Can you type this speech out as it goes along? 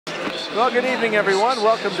Well, good evening, everyone.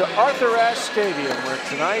 Welcome to Arthur Ashe Stadium, where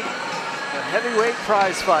tonight, a heavyweight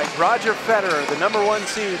prize fight. Roger Federer, the #1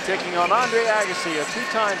 seed, taking on Andre Agassi, a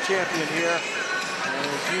two-time champion here. And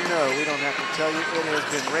as you know, we don't have to tell you, it has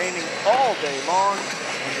been raining all day long,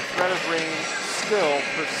 and the threat of rain still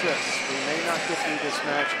persists. We may not get through this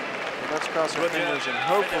match, but let's cross our fingers and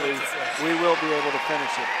hopefully we will be able to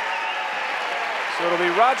finish it. So it'll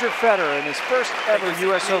be Roger Federer in his first ever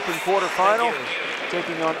US Open quarterfinal,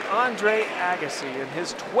 taking on Andre Agassi in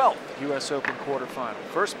his 12th US Open quarterfinal.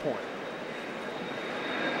 First point.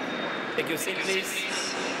 Take your seat, please.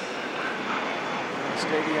 The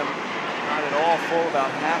stadium not at all full,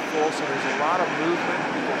 about half full, so there's a lot of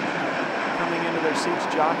movement. People coming into their seats,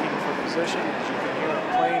 jockeying for position. As you can hear, a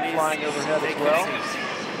plane flying overhead as well.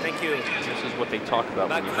 Thank you. This is what they talk about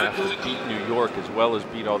when you have to beat New York as well as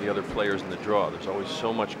beat all the other players in the draw. There's always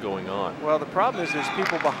so much going on. Well, the problem is there's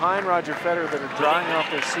people behind Roger Federer that are drying off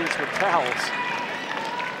their seats with towels.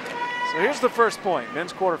 So here's the first point,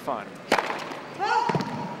 men's quarterfinal.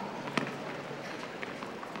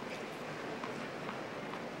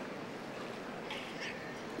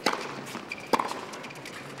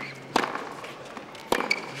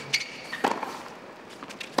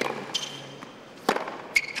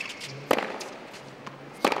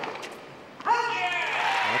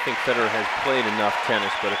 I think Federer has played enough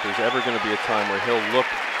tennis, but if there's ever going to be a time where he'll look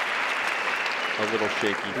a little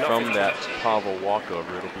shaky from that Pavel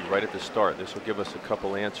walkover, it'll be right at the start. This will give us a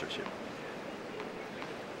couple answers here.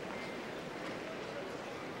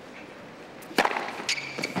 Well,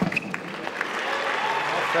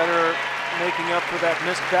 Federer making up for that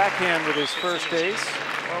missed backhand with his first ace.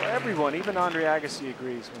 Well, everyone, even Andre Agassi,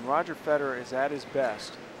 agrees when Roger Federer is at his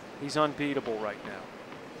best, he's unbeatable right now.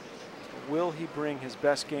 Will he bring his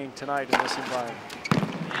best game tonight in this environment?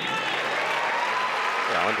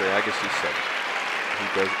 Yeah, Andre Agassi said it. He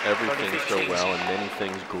does everything so well and many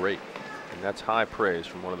things great. And that's high praise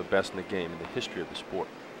from one of the best in the game in the history of the sport.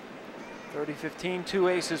 30-15, 2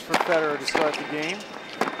 aces for Federer to start the game.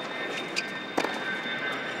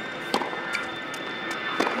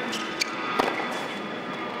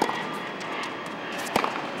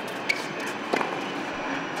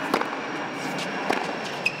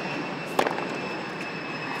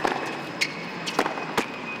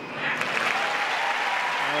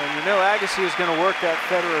 Agassi is going to work that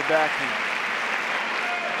Federer backhand.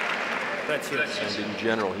 That's it. And in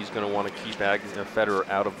general, he's going to want to keep Federer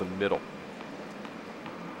out of the middle.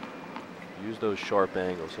 Use those sharp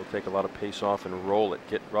angles. He'll take a lot of pace off and roll it.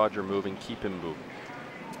 Get Roger moving, keep him moving.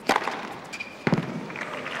 Now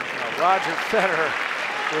Roger Federer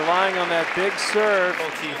relying on that big serve.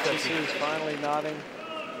 This is finally nodding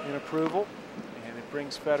in approval. And it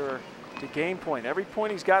brings Federer to game point. Every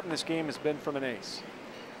point he's got in this game has been from an ace.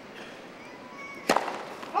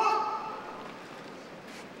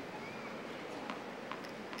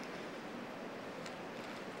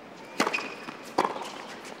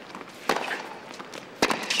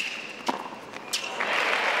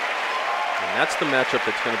 That's the matchup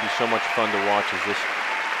that's going to be so much fun to watch as this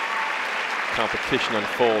competition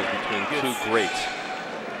unfolds between two greats.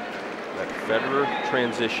 That Federer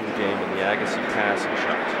transition game and the Agassi passing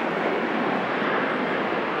shots.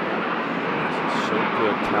 This is so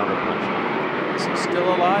good counterpunching. This is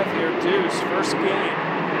still alive here, deuce, first game.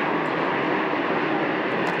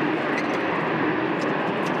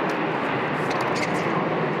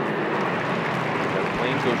 That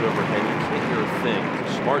plane goes overhead, you can't hear a thing.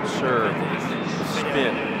 It's a smart serve.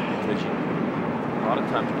 Spin, because you a lot of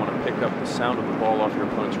times want to pick up the sound of the ball off your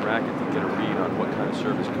opponent's racket to get a read on what kind of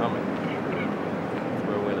serve is coming.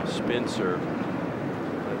 Throw in a spin serve,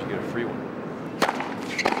 sometimes you get a free one.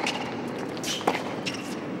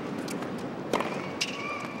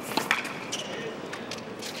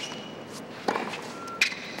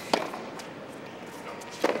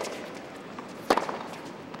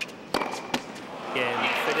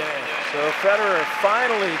 So Federer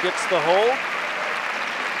finally gets the hold.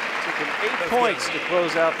 Took him 8 points to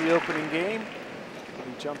close out the opening game.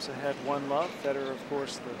 He jumps ahead 1-love. Federer, of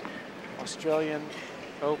course, the Australian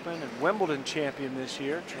Open and Wimbledon champion this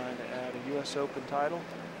year, trying to add a US Open title.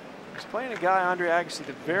 He's playing a guy, Andre Agassi,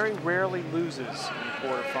 that very rarely loses in the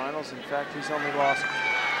quarterfinals. In fact, he's only lost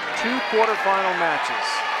 2 quarterfinal matches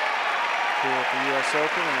here at the US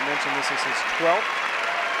Open. And I mentioned this is his 12th.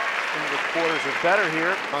 The quarters are better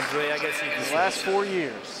here Andre Agassi in the last 4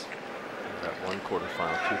 years. That one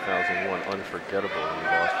quarterfinal, 2001, unforgettable when he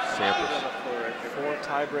lost Sampras. 4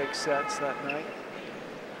 tiebreak sets that night.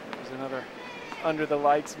 It was another under the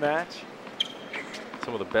lights match.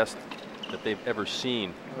 Some of the best that they've ever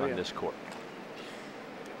seen on this court.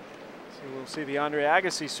 So we'll see the Andre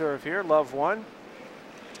Agassi serve here, love 1.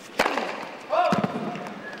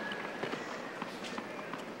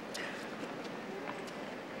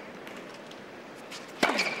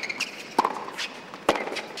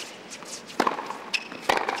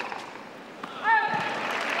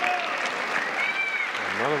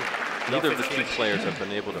 Neither of the two players have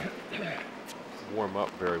been able to warm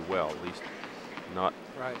up very well, at least not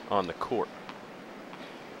on the court.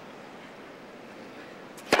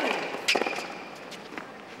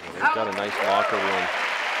 They've got a nice locker room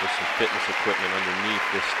with some fitness equipment underneath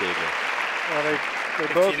this stadium. Well,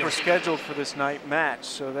 they both were scheduled for this night match,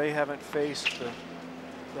 so they haven't faced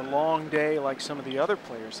the long day like some of the other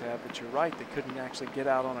players have. But you're right, they couldn't actually get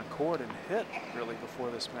out on a court and hit really before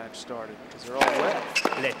this match started because they're all wet.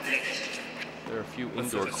 There are a few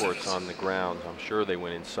indoor courts on the ground. I'm sure they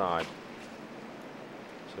went inside.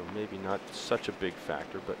 So maybe not such a big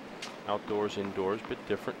factor, but outdoors, indoors, a bit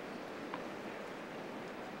different.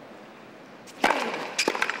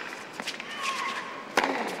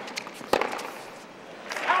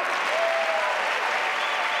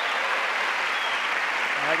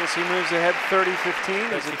 Agassi moves ahead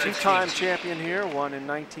 30-15. He's a two-time champion here, won in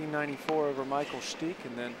 1994 over Michael Stiek,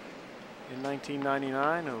 and then in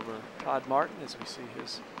 1999 over Todd Martin, as we see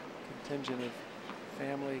his contingent of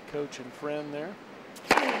family, coach, and friend there.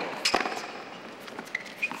 And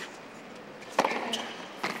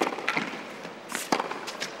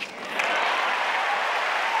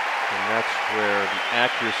that's where the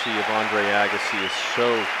accuracy of Andre Agassi is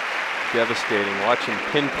so devastating. Watch him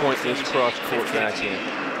pinpoint this cross-court backhand.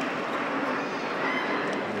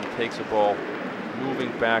 And then takes a ball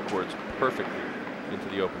moving backwards perfectly into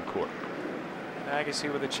the open court.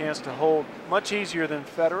 Agassi with a chance to hold much easier than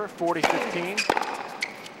Federer, 40-15.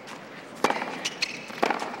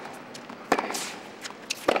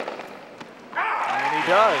 And he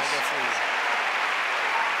does.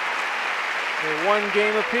 They're 1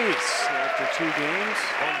 game apiece after 2 games.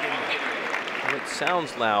 And it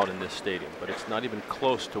sounds loud in this stadium, but it's not even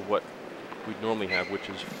close to what we'd normally have, which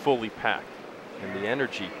is fully packed. And the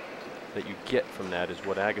energy that you get from that is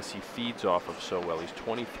what Agassi feeds off of so well. He's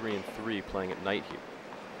 23-3 playing at night here.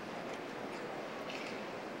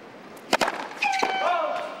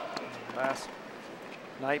 Last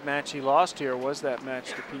night match he lost here was that match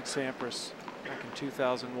to Pete Sampras back in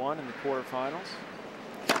 2001 in the quarterfinals.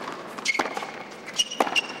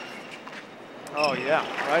 Oh yeah,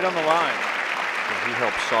 right on the line. Yeah, he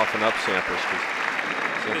helped soften up Sampras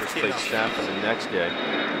because Sampras played Stafford the next day.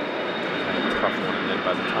 Had a tough one, and then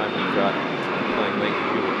by the time he got playing late in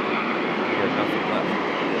Hewitt, he had nothing left.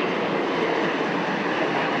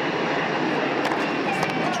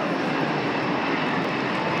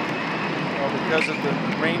 Well, because of the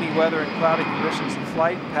rainy weather and cloudy conditions, the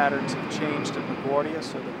flight patterns have changed at LaGuardia,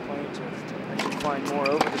 so the planes are actually flying more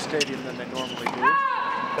over the stadium than they normally do.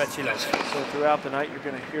 So throughout the night, you're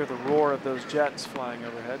going to hear the roar of those jets flying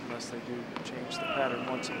overhead, unless they do change the pattern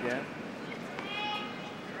once again.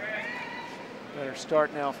 Better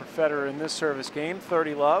start now for Federer in this service game,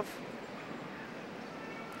 30-love.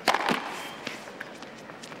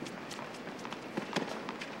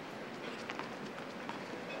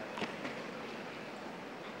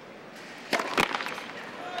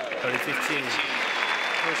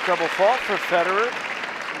 First double fault for Federer.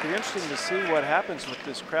 It'll be interesting to see what happens with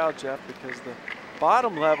this crowd, Jeff, because the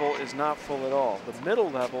bottom level is not full at all. The middle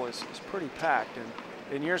level is pretty packed. And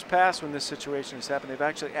in years past, when this situation has happened, they've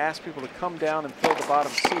actually asked people to come down and fill the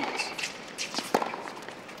bottom seats.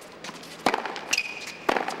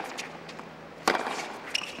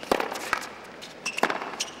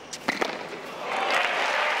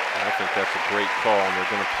 I think that's a great call, and they're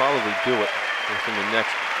going to probably do it within the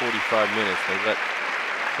next 45 minutes. They let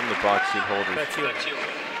some of the box seat holders,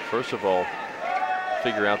 first of all,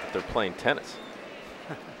 figure out that they're playing tennis.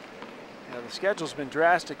 Yeah, the schedule's been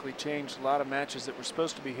drastically changed. A lot of matches that were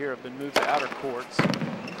supposed to be here have been moved to outer courts.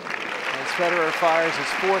 As Federer fires his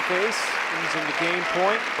 4th ace, he's in the game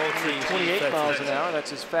point, 28 miles an hour.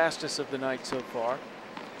 That's his fastest of the night so far.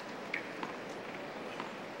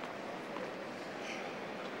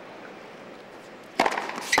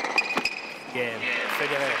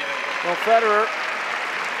 Well, Federer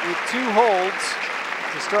with 2 holds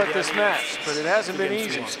to start this match, but it hasn't been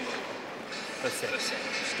easy.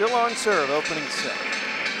 Still on serve, opening set.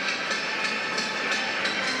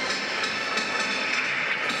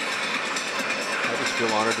 I just feel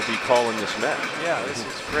honored to be calling this match. Yeah, this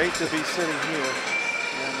is great to be sitting here,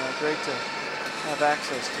 and great to have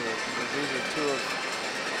access to it, because these are 2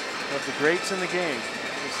 of the greats in the game.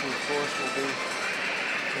 Obviously, of course, will be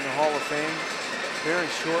in the Hall of Fame very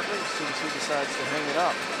shortly as soon as he decides to hang it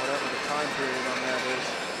up. Whatever the time period on that is,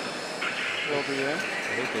 he'll be in.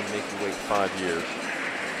 I think they make you wait 5 years.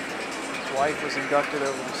 His wife was inducted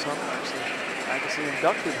over the summer. Actually, Agassi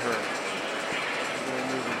inducted her. Very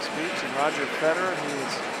moving speech. And Roger Federer, he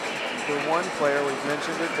is the one player, we've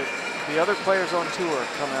mentioned it, that the other players on tour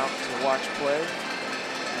come out to watch play.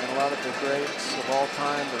 And a lot of the greats of all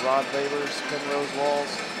time, the Rod Lavers, Ken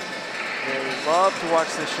Rosewalls, they love to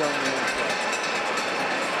watch this young man play.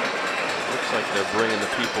 Looks like they're bringing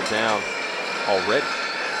the people down already.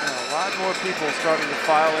 A lot more people starting to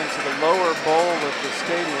file into the lower bowl of the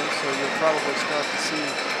stadium, so you'll probably start to see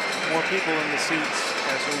more people in the seats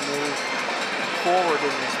as we move forward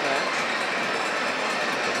in this match.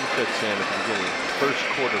 You said, Sam, at the beginning, first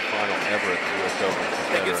quarterfinal ever at the US Open for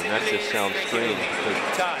Federer, and that just sounds strange because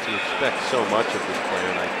you expect so much of this player,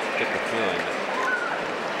 and I get the feeling that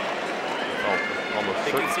almost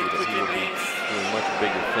certainty that he will be doing much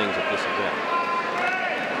bigger things at this event.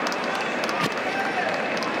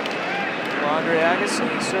 Well, Andre Agassi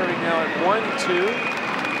serving now at 1-2.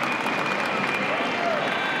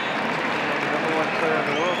 Number one player in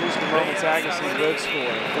the world. These are the moments Agassi lives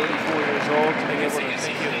for. 34 years old, to be able to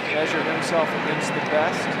measure himself against the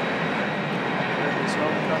best in his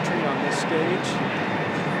home country on this stage.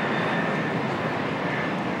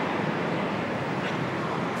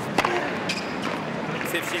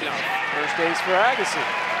 First ace for Agassi.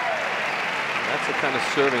 That's the kind of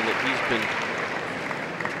serving that he's been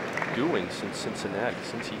doing since Cincinnati,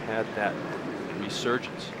 since he had that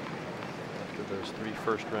resurgence after those 3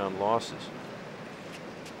 first-round losses.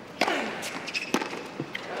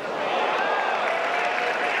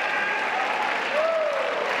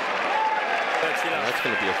 And that's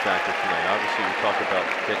going to be a factor tonight. Obviously, we talk about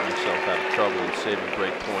getting yourself out of trouble and saving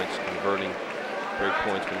break points, converting break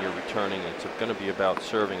points when you're returning. It's going to be about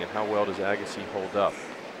serving and how well does Agassi hold up.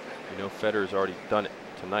 You know, Federer's already done it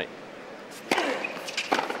tonight.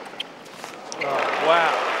 Oh,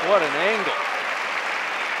 wow, what an angle.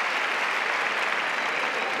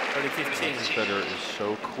 15. Federer is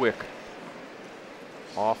so quick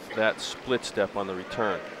off that split step on the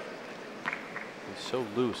return. He's so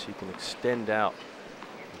loose, he can extend out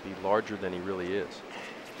and be larger than he really is.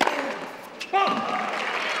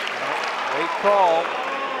 Great call.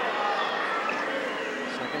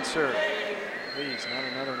 Second serve. Please, not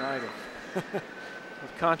another night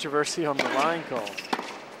of controversy on the line call.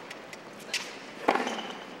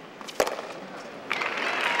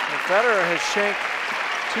 Federer has shanked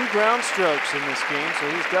 2 ground strokes in this game, so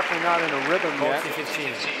he's definitely not in a rhythm yet.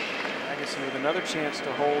 40-15. Agassi with another chance to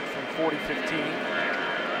hold from 40-15.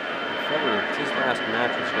 Federer, his last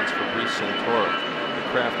match was against Fabrice Santoro, the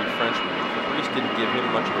crafty Frenchman. Fabrice didn't give him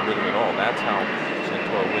much of a rhythm at all. That's how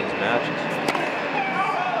Santoro wins matches.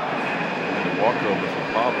 And the walkover for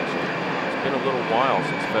Pablo. So it's been a little while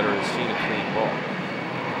since Federer has seen a clean ball.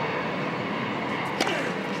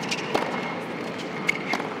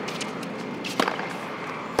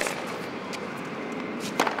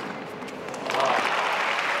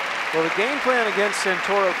 Well, the game plan against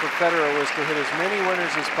Santoro for Federer was to hit as many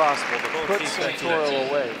winners as possible, to put Santoro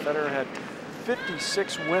away. Federer had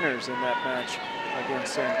 56 winners in that match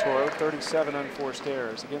against Santoro, 37 unforced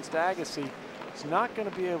errors. Against Agassi, he's not going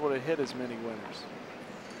to be able to hit as many winners.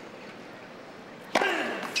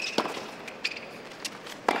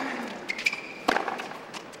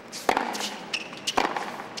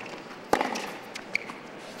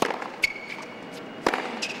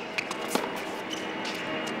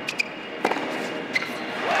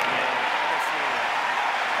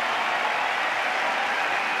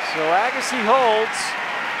 So Agassi holds,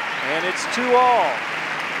 and it's 2-all.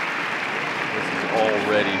 This is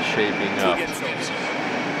already shaping up to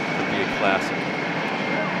be a classic.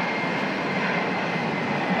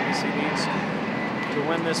 Agassi needs to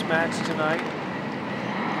win this match tonight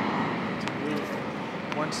to move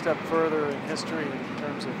one step further in history in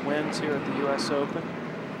terms of wins here at the US Open.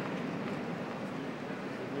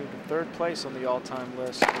 He moved to 3rd place on the all-time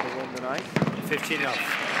list for the win tonight. 15 up.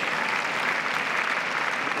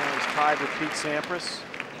 Now he's tied with Pete Sampras.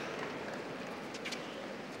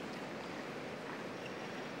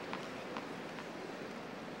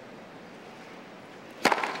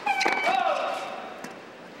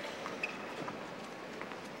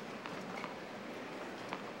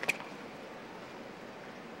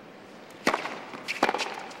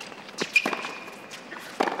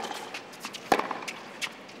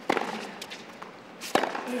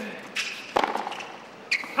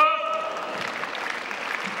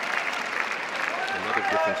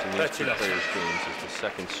 In these 2 players' games is the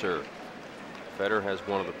second serve. Federer has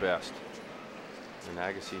one of the best. And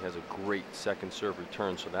Agassi has a great second serve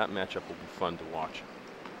return, so that matchup will be fun to watch.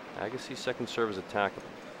 Agassi's second serve is attackable.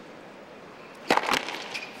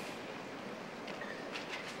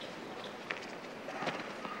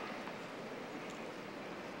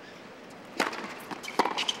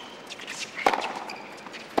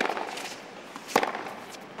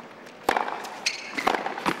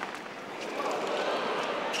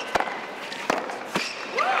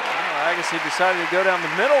 He decided to go down the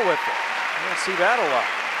middle with it. You don't see that a lot.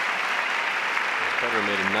 Federer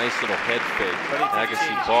made a nice little head fake, but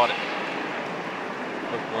Agassi bought it.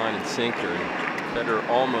 Hook, line, and sinker. And Federer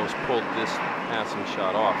almost pulled this passing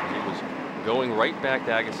shot off. And he was going right back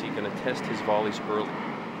to Agassi, going to test his volleys early.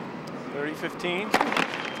 30-15.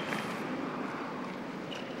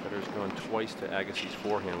 Federer's gone twice to Agassi's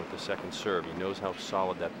forehand with the second serve. He knows how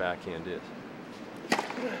solid that backhand is.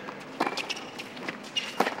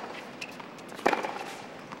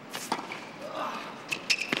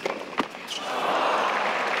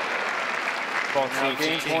 Now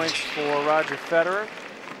game points for Roger Federer.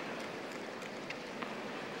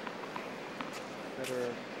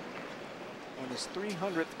 Federer won his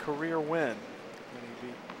 300th career win when he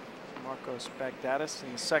beat Marcos Baghdatis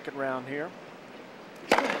in the second round here.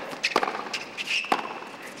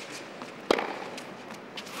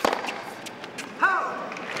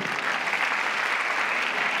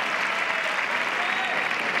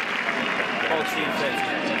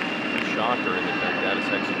 Shocker in that Baghdatis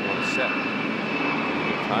actually won a set.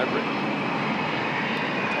 Tiebreak.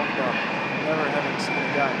 Talk about never having seen a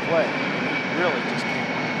guy play. He really just came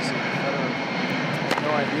on to see Federer.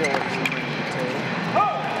 No idea what he was bringing to the table.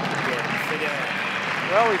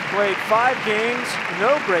 Well, we've played 5 games,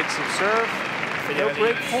 no breaks of serve, no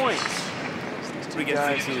break points. These two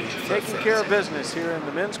guys taking care of business here in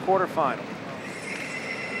the men's quarterfinal.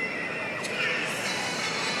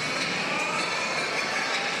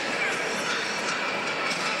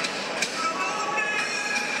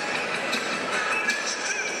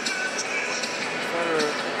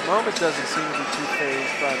 Moment doesn't seem to be too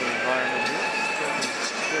fazed by the environment here.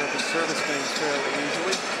 Taking care of his service games fairly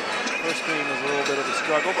easily. First game was a little bit of a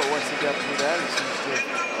struggle, but once he got through that, he seems to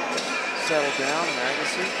have settled down.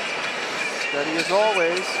 Agassi, steady as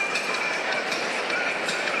always.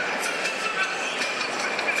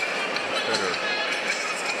 Federer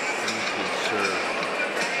used his serve.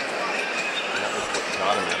 And that was what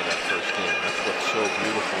got him out of that first game. That's what's so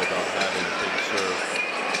beautiful about having a big serve,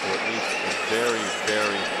 or at least a very,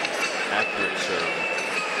 very accurate serve,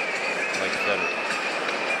 like Federer.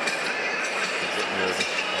 You get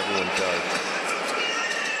nervous, everyone does.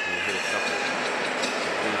 And you hit a couple of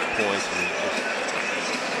loose points and you just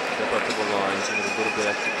step up to the line, give it a little bit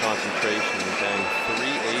extra concentration, and bang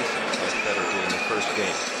 3 aces like Federer did in the first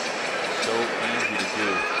game. So easy to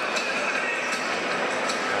do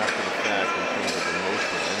after the fact in terms of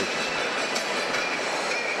emotional energy.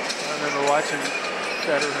 I remember watching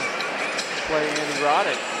Federer play Andy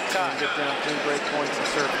Roddick and get down 3 break points and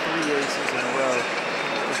serve 3 aces in a row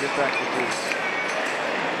to get back to deuce.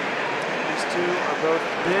 These two are both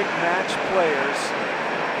big match players,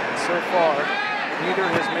 and so far neither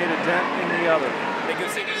has made a dent in the other.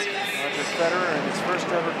 Roger Federer in his first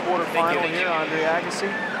ever quarterfinal here, Andre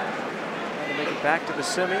Agassi trying to make it back to the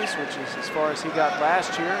semis, which is as far as he got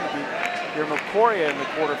last year. He beat Guillermo Coria in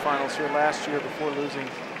the quarterfinals here last year before losing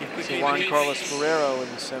to Juan Carlos Ferrero in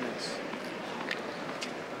the semis.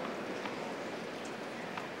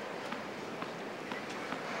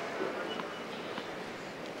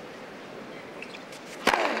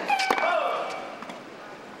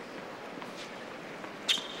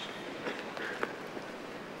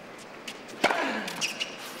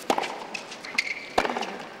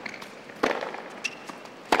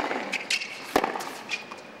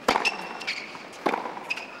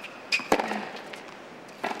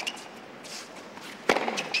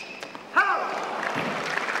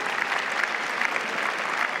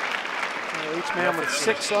 Each man with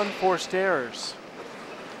 6 unforced errors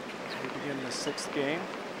as we begin the 6th game.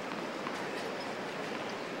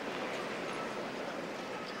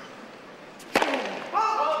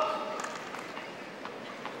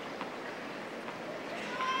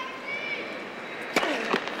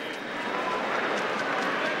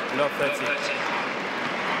 Love 30.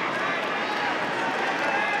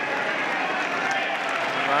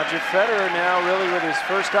 Roger Federer now really with his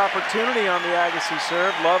first opportunity on the Agassi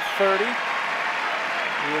serve. Love 30.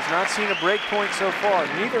 He has not seen a break point so far.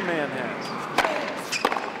 Neither man has.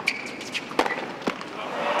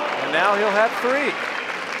 And now he'll have 3.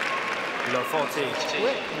 Love 40.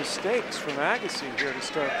 Quick mistakes from Agassi here to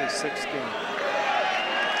start this 6th game.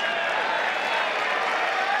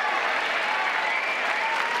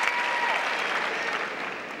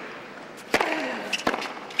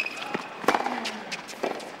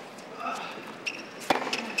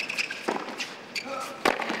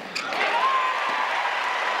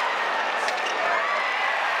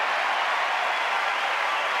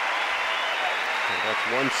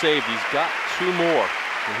 saved. He's got 2 more.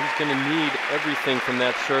 And he's going to need everything from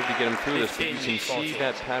that serve to get him through this. But you can see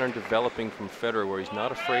that pattern developing from Federer where he's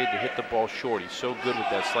not afraid to hit the ball short. He's so good with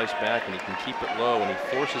that slice back, and he can keep it low, and he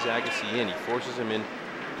forces Agassi in. He forces him in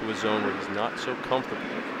to a zone where he's not so comfortable.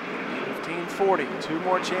 15-40, 2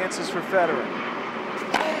 more chances for Federer.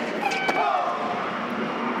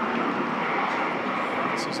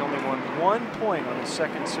 He's only won 1 point on his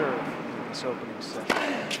second serve in this opening set.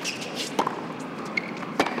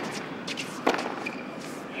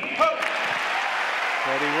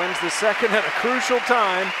 But he wins the second at a crucial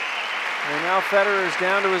time. And now Federer is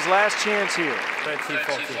down to his last chance here.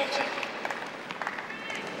 13-14.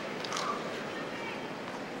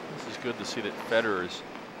 This is good to see that Federer is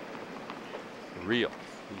real.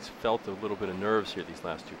 He's felt a little bit of nerves here these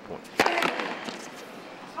last 2 points.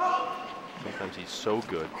 Sometimes he's so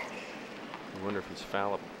good, I wonder if he's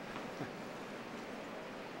fallible.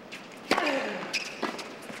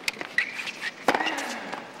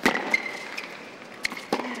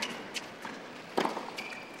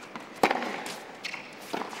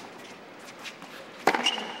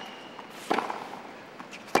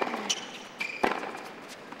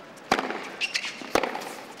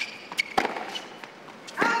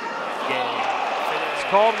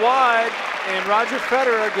 Called wide, and Roger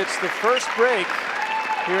Federer gets the first break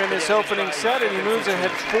here in this opening set, and he moves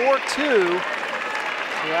ahead 4-2 to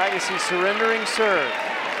Agassi surrendering serve.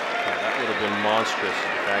 Yeah, that would have been monstrous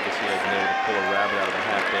if Agassi had been able to pull a rabbit out of a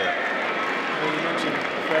hat there. Well, you mentioned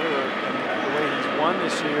Federer and the way he's won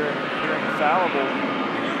this year and appearing fallible.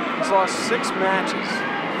 He's lost 6 matches.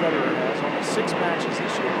 Federer has only 6 matches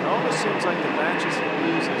this year. It almost seems like the matches he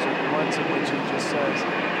loses are the ones in which he just says,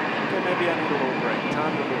 okay, maybe I need a little break.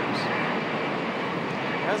 Time to lose.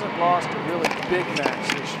 He hasn't lost a really big match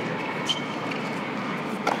this year.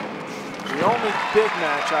 The only big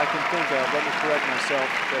match I can think of, let me correct myself,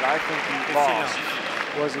 that I think he lost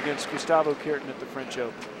was against Gustavo Kuerten at the French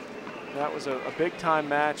Open. That was a big-time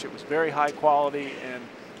match. It was very high quality, and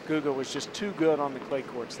Guga was just too good on the clay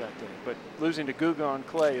courts that day. But losing to Guga on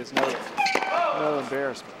clay is no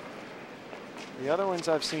embarrassment. The other ones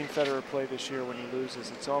I've seen Federer play this year, when he loses,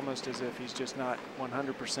 it's almost as if he's just not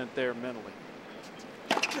 100% there mentally.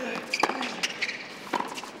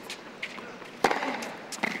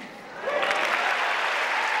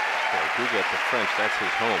 Guga at the French, that's his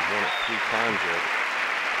home. Won it 3 times there.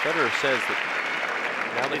 Federer says that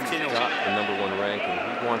now that he's got the #1 ranking,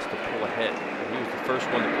 he wants to pull ahead. He was the first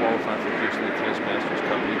one to qualify for Houston at the Tennis Masters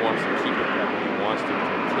Cup. He wants to keep it that way. He wants to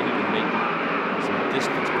continue to make some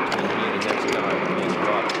distance between he and the next guy. He's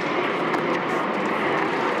Rob.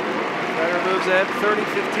 Federer moves ahead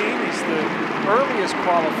 30-15. He's the earliest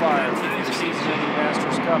qualifier for the season in the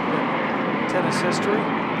Masters Cup in tennis history.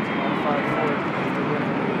 Qualified for it after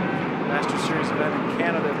winning the Masters Series event in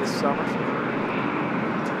Canada this summer.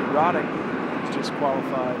 Roddick has just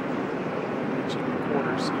qualified, reaching the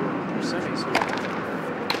quarters here, or semis here.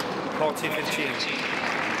 14-15.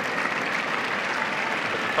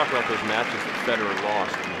 Talk about those matches that Federer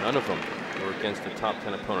lost. None of them were against a top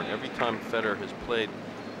 10 opponent. Every time Federer has played,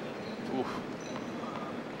 oof,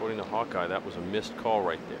 according to Hawkeye, that was a missed call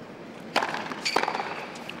right there.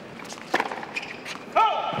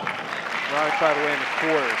 Roddick, by the way, in the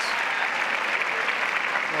quarters.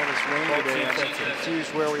 All this rain today, I'm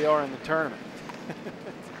confused where we are in the tournament.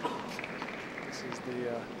 This is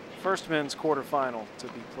the first men's quarterfinal to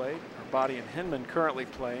be played. Arbati and Hinman currently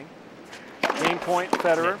playing. Game point,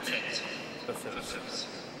 Federer.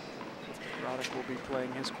 Roddick will be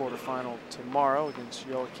playing his quarterfinal tomorrow against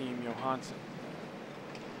Joachim Johansson.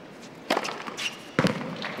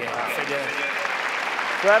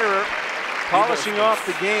 Federer polishing off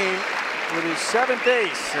the game with his 7th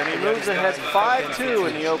ace, and he moves ahead 5-2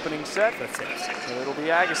 in the opening set. So it'll be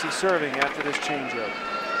Agassi serving after this changeover.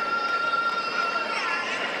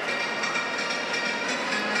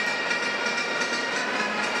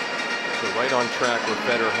 So right on track where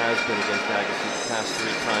Federer has been against Agassi the past 3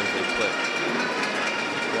 times they've played.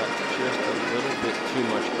 He's got just a little bit too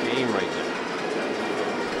much game right now.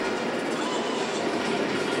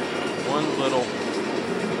 One little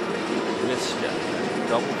misstep,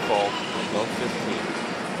 double fault above 15.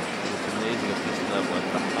 It's amazing at this level, at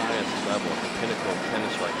the highest level, at the pinnacle of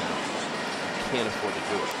tennis right now. You can't afford to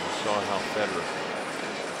do it. You saw how Federer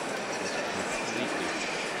is completely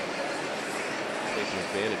taking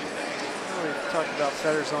advantage of that. We've talked about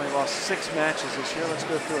Federer's only lost 6 matches this year. Let's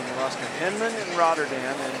go through them. He lost to Hinman in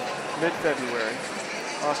Rotterdam in mid-February.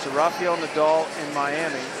 Lost to Rafael Nadal in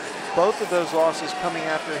Miami. Both of those losses coming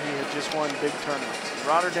after he had just won big tournaments. In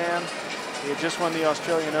Rotterdam, he had just won the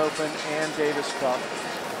Australian Open and Davis Cup.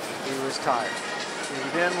 He was tired. He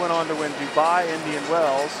then went on to win Dubai, Indian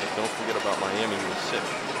Wells. And don't forget about Miami. He was sick.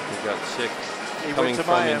 He got sick He coming went to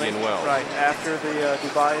from Miami, Indian Wells. right after the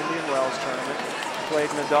Dubai Indian Wells tournament. Played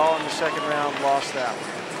Nadal in the second round, lost that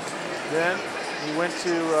one. Then he went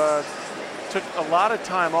to took a lot of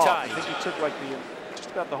time off. I think he took like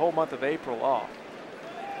just about the whole month of April off.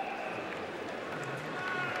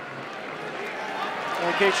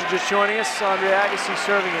 In case you're just joining us, Andre Agassi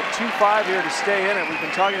serving at 2-5 here to stay in it. We've been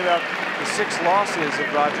talking about the 6 losses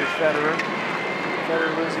of Roger Federer. Federer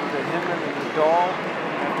losing to Hinman and Nadal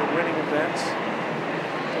after winning events.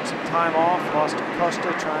 Took some time off, lost to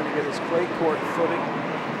Costa trying to get his clay court footing.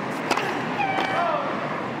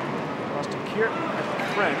 Lost to Kirt at the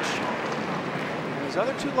French. And his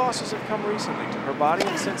other 2 losses have come recently, to Herbati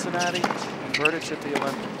in Cincinnati and Berdych at the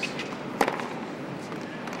Olympics.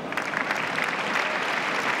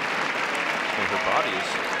 Herbati is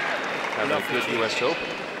having a good U.S. Open.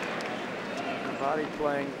 Herbati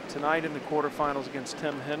playing tonight in the quarterfinals against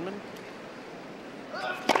Tim Hinman.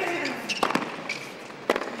 That's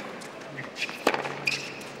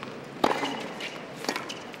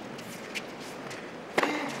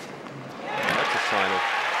a sign of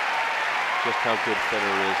just how good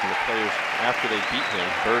Federer is, and the players after they beat him,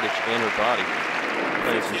 Berdych and Herbati,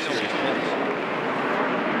 playing some serious tennis.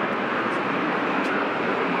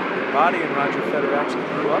 Herbati and Roger Federer actually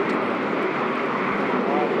grew up together.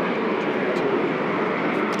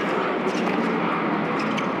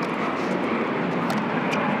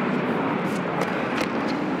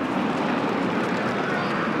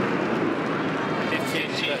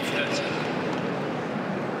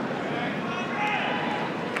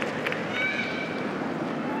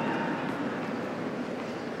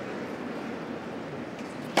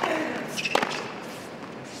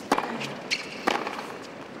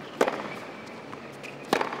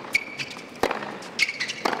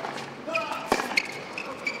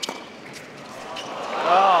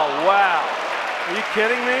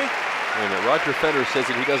 Kidding me? Wait a minute. Roger Federer says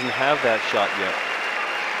that he doesn't have that shot yet.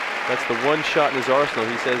 That's the one shot in his arsenal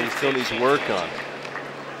he says he still needs work on.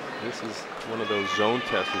 This is one of those zone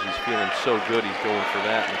tests where he's feeling so good he's going for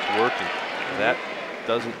that and it's working. That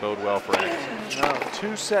doesn't bode well for Agassi. No,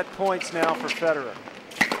 2 set points now for Federer.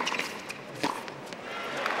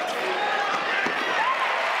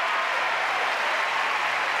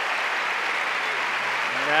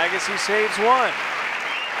 And Agassi saves 1.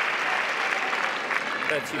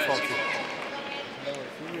 If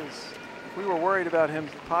we were worried about him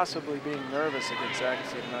possibly being nervous against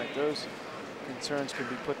Agassi tonight, those concerns can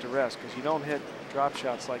be put to rest because you don't hit drop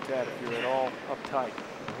shots like that if you're at all uptight.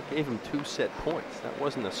 I gave him 2 set points. That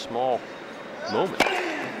wasn't a small moment.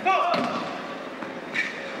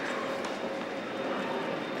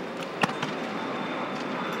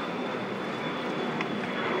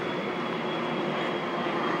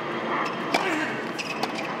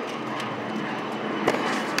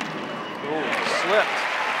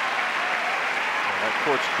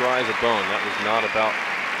 Court's dry as a bone. That was not about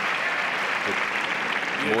the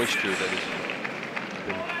moisture that has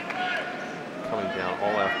been coming down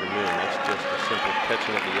all afternoon. That's just a simple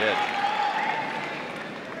catching of the edge.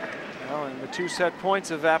 Well, and the 2 set points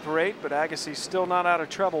evaporate, but Agassi's still not out of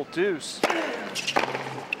trouble. Deuce. Well,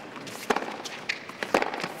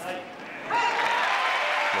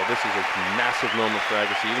 this is a massive moment for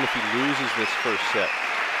Agassi. Even if he loses this first set,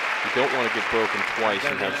 you don't want to get broken twice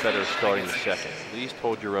and have Federer starting the second. At least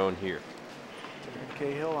hold your own here. David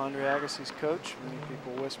Cahill, Andre Agassi's coach. Many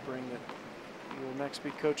people whispering that he will next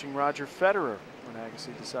be coaching Roger Federer when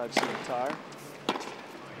Agassi decides to retire. Oh,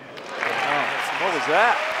 what was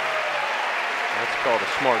that? That's called a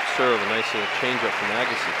smart serve. A nice little changeup from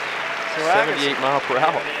Agassi. So 78 miles per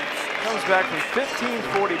hour. Comes back from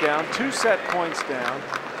 15-40 down, 2 set points down,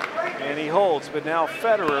 and he holds. But now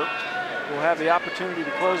Federer will have the opportunity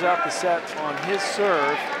to close out the set on his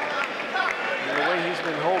serve. And the way he's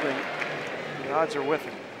been holding, the odds are with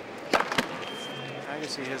him.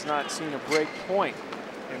 Agassi has not seen a break point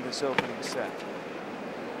in this opening set.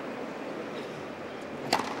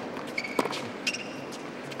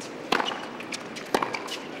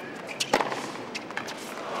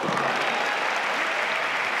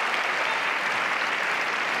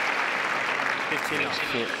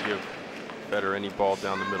 Can't give Federer any ball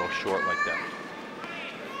down the middle short like that.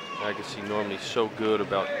 Agassi normally so good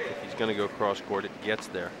about if he's going to go cross court, it gets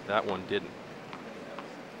there. That one didn't.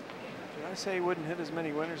 Did I say he wouldn't hit as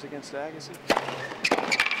many winners against Agassi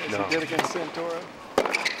as No. he did against Santoro?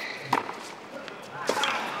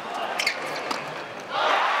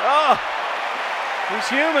 Oh, he's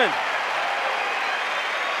human.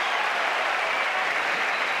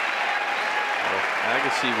 Well,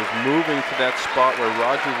 Agassi was moving to that spot where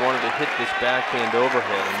Roger wanted to hit this backhand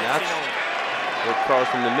overhead, and that's what caused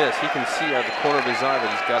him to miss. He can see out of the corner of his eye that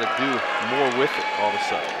he's got to do more with it all of a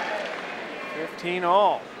sudden. 15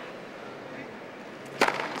 all.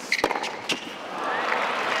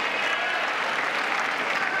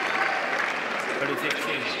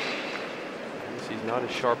 He's not as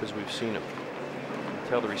sharp as we've seen him. You can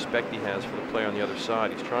tell the respect he has for the player on the other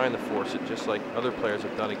side. He's trying to force it just like other players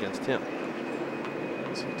have done against him.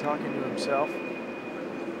 Is he talking to himself?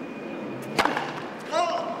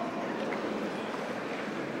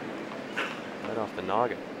 Right off the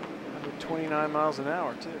noggin. 129 miles an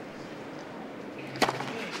hour, too.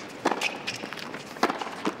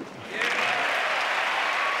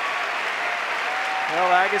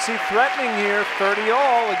 Well, Agassi threatening here, 30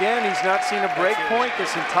 all. Again, he's not seen a break point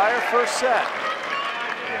this entire first set.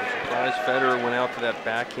 I'm surprised Federer went out to that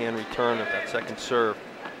backhand return of that second serve.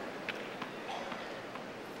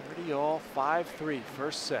 30 all, 5-3,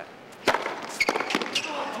 first set. And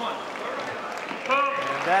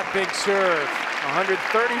that big serve,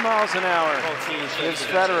 130 miles an hour, gives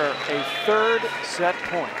Federer a third set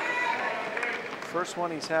point. First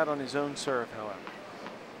one he's had on his own serve, however.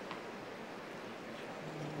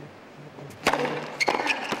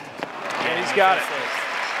 And he's got it.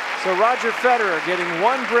 So Roger Federer getting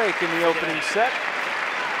one break in the opening set,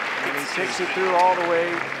 and he takes it through all the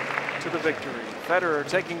way to the victory. Federer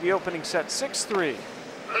taking the opening set 6-3. Hey,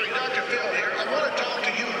 Dr. Phil here. I want to talk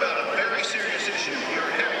to you about a very serious issue, your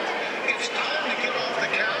health. It's time to get off the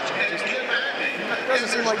couch and get active. It doesn't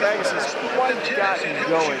seem like Agassi's quite gotten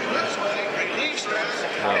going.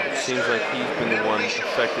 No, it seems like he's been the one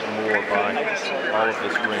affected more by all of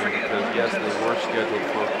this rain, because yes, they were scheduled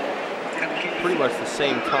for pretty much the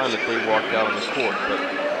same time that they walked out on the court, but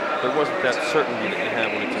there wasn't that certainty that you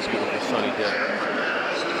have when it's a beautiful sunny day.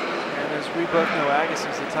 And as we both know,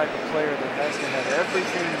 Agassi's the type of player that has to have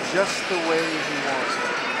everything just the way he wants it.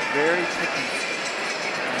 Very picky.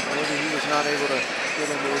 And maybe he was not able to get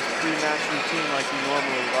into his pre-match routine like he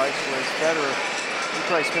normally likes, whereas Federer, he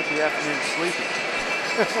probably spent the afternoon sleeping.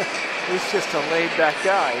 He's just a laid-back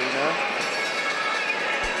guy, you know?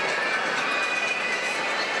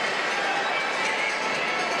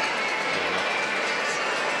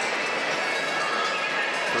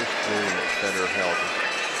 First game that Federer held is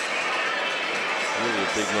really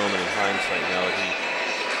a big moment in hindsight now that he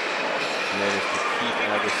managed to keep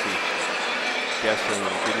Agassi guessing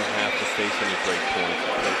that he didn't have to face any break points.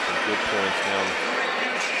 He played some good points down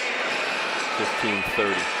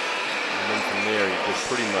 15-30. And then from there, he just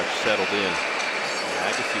pretty much settled in. And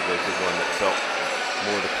Agassi was the one that felt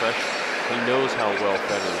more of the pressure. He knows how well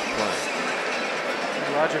Federer is playing.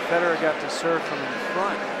 Roger Federer got to serve from in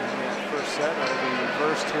front in that first set. That'll be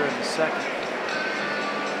reversed here in the second.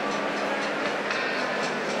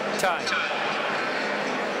 Time.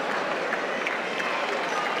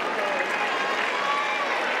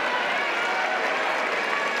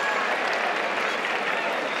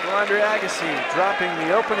 Andre Agassi dropping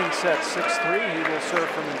the opening set 6-3. He will serve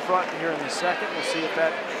from in front here in the second. We'll see if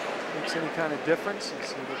that makes any kind of difference. Let's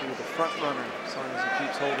see, he'll be the front runner as long as he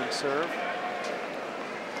keeps holding serve.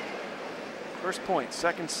 First point,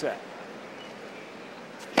 second set.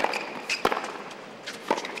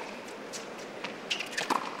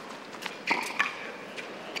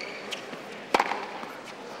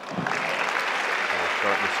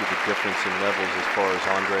 Starting to see the difference in levels as far as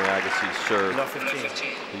Andre Agassi's serve. No 15.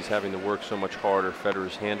 He's having to work so much harder.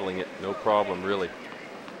 Federer's handling it, no problem, really.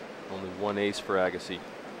 Only one ace for Agassi.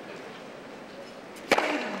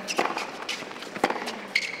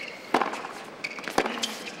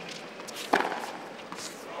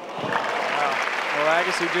 Wow. Well,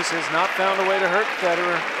 Agassi just has not found a way to hurt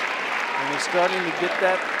Federer, and he's starting to get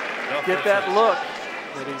that look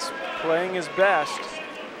that he's playing his best.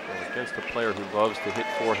 Well, against a player who loves to hit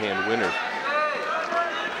forehand winners.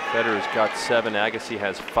 Federer's got 7, Agassi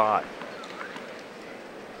has 5.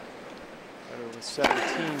 Federer with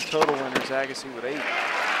 17 total winners, Agassi with 8. And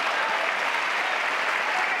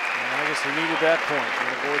Agassi needed that point and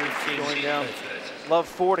avoided going down. Love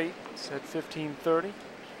 40, said 15-30.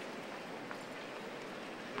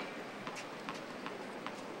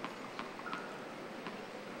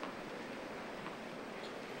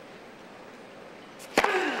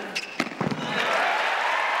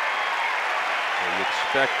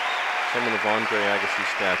 Expect someone of Andre Agassi's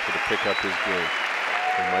stature to pick up his game.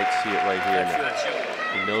 You might see it right here now.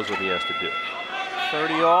 He knows what he has to do.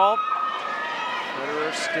 30 all.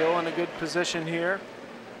 Federer still in a good position here.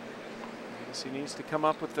 Agassi needs to come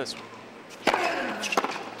up with this one.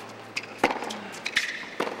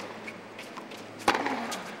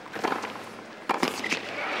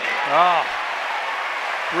 Oh,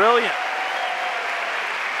 brilliant.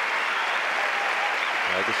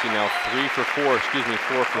 Agassi now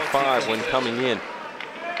 4 for 5 when coming in.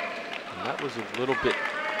 And that was a little bit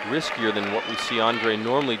riskier than what we see Andre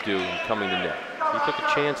normally do in coming to net. He took a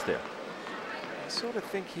chance there. I sort of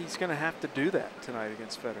think he's going to have to do that tonight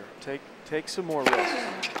against Federer. Take some more risks.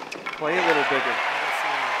 Play a little bigger.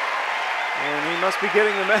 And he must be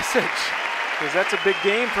getting the message, because that's a big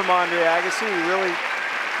game from Andre Agassi. He really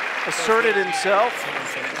asserted himself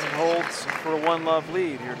and holds for a 1-love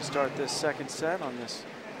lead here to start this second set on this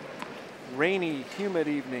rainy, humid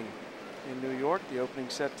evening in New York. The opening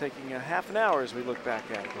set taking a half an hour as we look back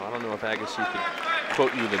at it. Well, I don't know if Agassi could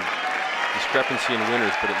quote you the discrepancy in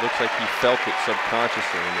winners, but it looks like he felt it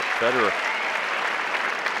subconsciously, and that Federer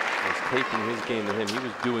was taking his game to him. He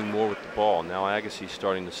was doing more with the ball. Now Agassi's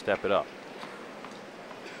starting to step it up.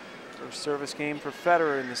 First service game for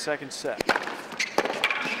Federer in the second set.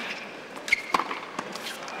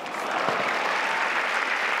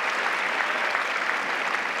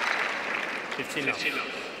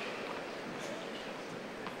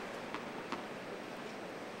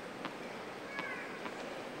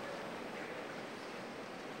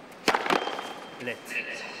 Let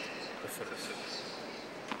the service.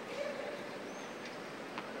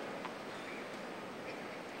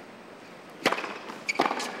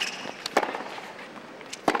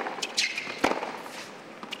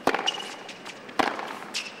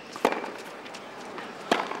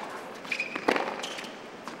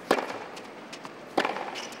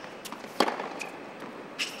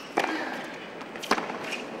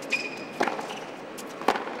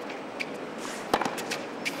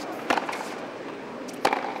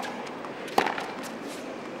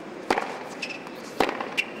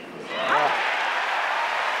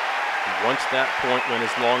 Once that point went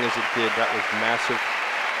as long as it did, that was massive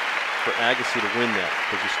for Agassi to win that,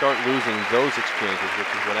 because you start losing those exchanges, which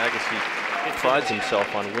is what Agassi prides himself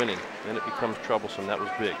on winning, then it becomes troublesome. That was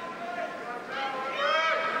big.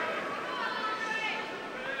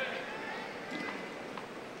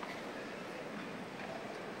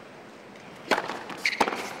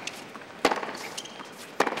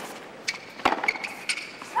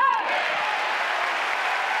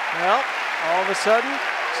 Well, all of a sudden,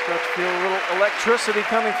 start to feel a little electricity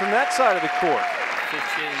coming from that side of the court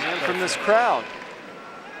and from this crowd.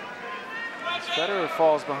 As Federer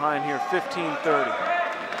falls behind here 15-30.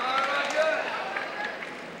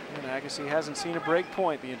 And Agassi hasn't seen a break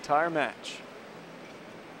point the entire match.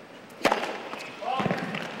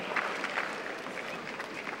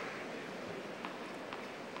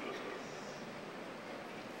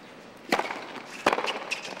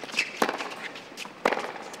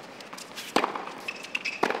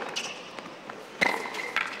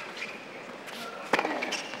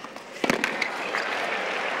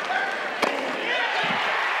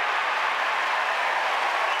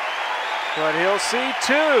 But he'll see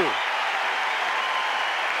two.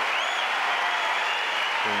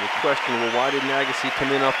 And the question, well, why didn't Agassi come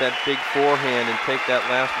in off that big forehand and take that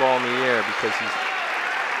last ball in the air? Because he's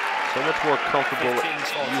so much more comfortable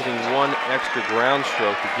using one extra ground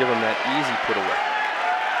stroke to give him that easy put away.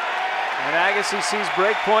 And Agassi sees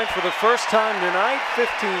break point for the first time tonight,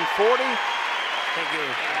 15-40. Thank you.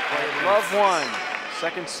 Love one,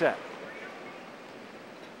 second set.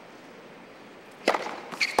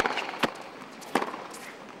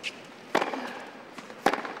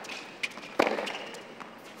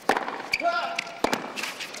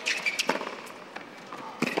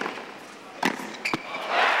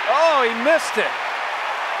 Oh, he missed it.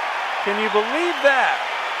 Can you believe that?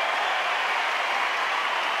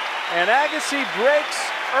 And Agassi breaks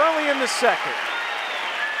early in the second.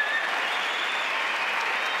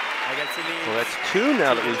 Well, that's two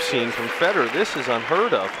now that we've seen from Federer. This is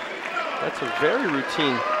unheard of. That's a very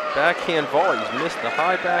routine backhand volley. He's missed the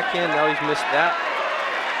high backhand, now he's missed that.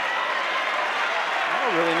 I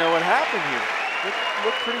don't really know what happened here. It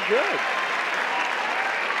looked pretty good.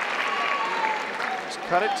 Just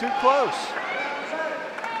cut it too close.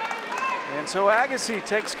 And so Agassi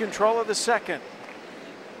takes control of the second,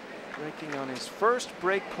 breaking on his first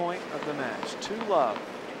break point of the match. 2-love.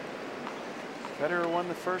 Federer won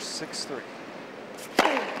the first 6-3.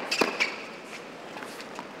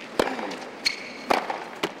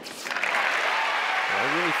 I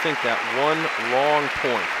really think that one long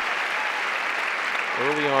point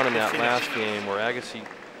early on in that last game where Agassi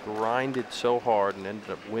grinded so hard and ended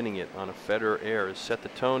up winning it on a Federer error has set the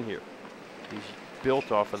tone here. He's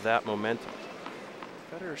built off of that momentum.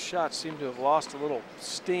 Federer's shots seem to have lost a little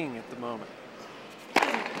sting at the moment.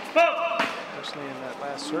 Especially in that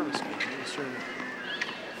last service game. He was serving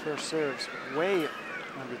first serves way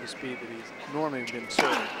under the speed that he's normally been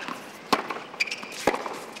serving.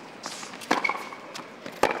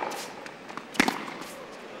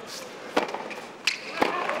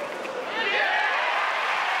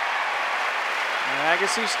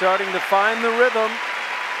 Agassi starting to find the rhythm.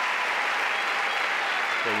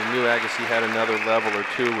 Well, you knew Agassi had another level or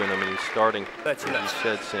two in him, and he's starting, as you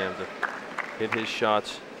said, Sam, to hit his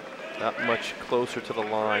shots that much closer to the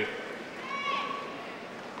line.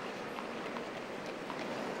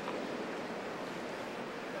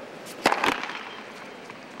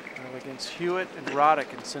 Well, against Hewitt and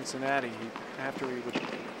Roddick in Cincinnati, after he would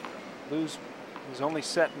lose his only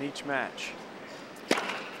set in each match.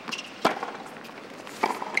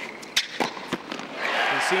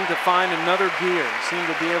 Seemed to find another gear, seemed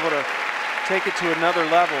to be able to take it to another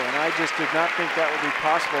level, and I just did not think that would be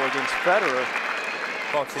possible against Federer.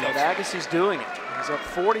 But Agassi's doing it. He's up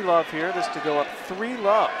 40 love here. This to go up 3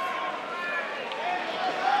 love.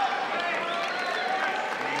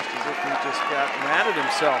 Almost as if he just got mad at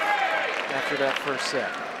himself after that first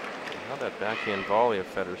set. Now that backhand volley of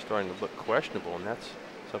Federer is starting to look questionable, and that's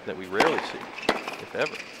something that we rarely see, if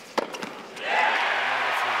ever.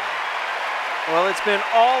 Well, it's been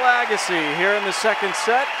all Agassi here in the second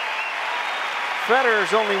set.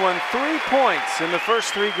 Federer's only won 3 points in the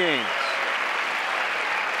first 3 games.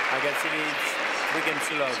 Agassi leads 3 games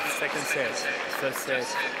to love. Second set, first set,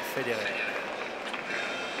 Federer.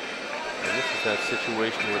 And this is that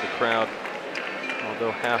situation where the crowd,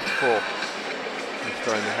 although half full, is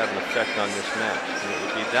starting to have an effect on this match. And it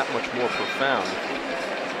would be that much more profound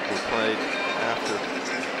if we played after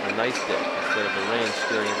a nice day instead of the rain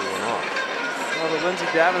scaring everyone off. Well, the Lindsay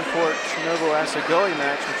Davenport-Shinobu Asagoi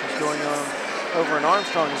match, which was going on over in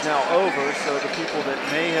Armstrong, is now over. So the people that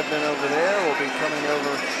may have been over there will be coming over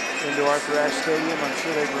into Arthur Ashe Stadium. I'm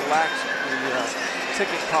sure they've relaxed the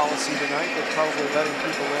ticket policy tonight. They're probably letting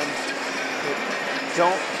people in that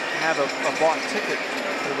don't have a bought ticket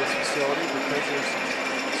for this facility because there's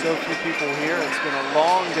so few people here. It's been a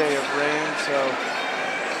long day of rain, so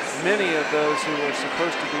many of those who were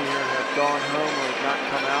supposed to be here have gone home or have not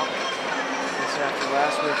come out. After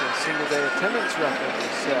last week, a single-day attendance record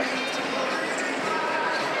was set. So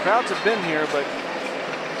the crowds have been here, but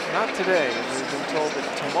not today. We've been told that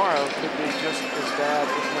tomorrow could be just as bad,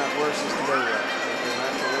 if not worse, as today was. But we'll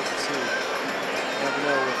have to wait and see. You never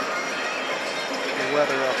know with the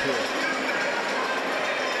weather up here.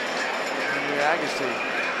 Andre Agassi.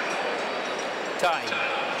 Time.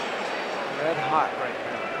 Red hot right now.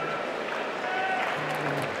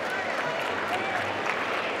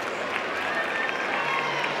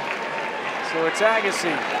 So it's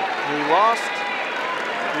Agassi who lost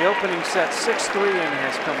the opening set 6-3 and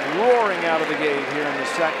has come roaring out of the gate here in the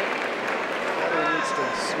second. Federer needs to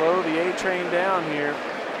slow the A train down here.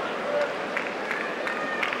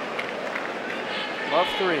 Love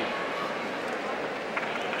 3.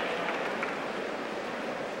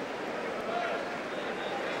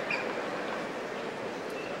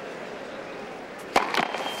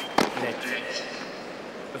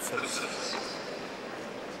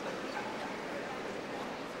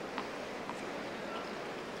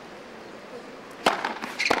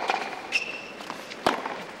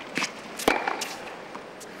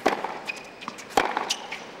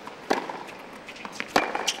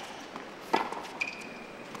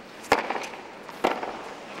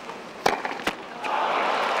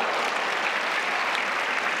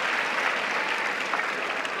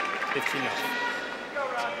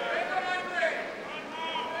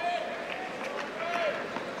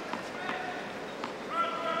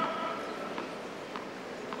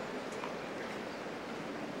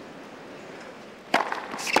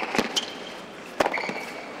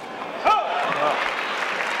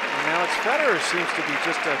 Federer seems to be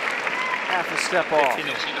just a half a step off,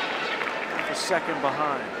 half a second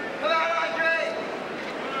behind.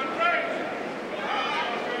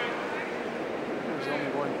 He's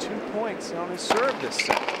only won 2 points on his serve this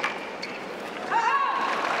set.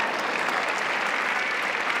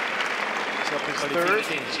 It's up his third.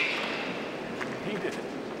 He did it.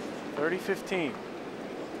 30-15.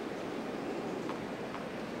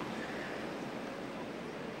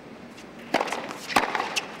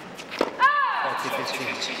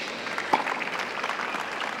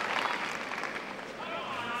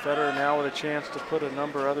 Federer now with a chance to put a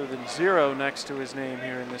number other than 0 next to his name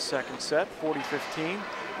here in this second set, 40-15.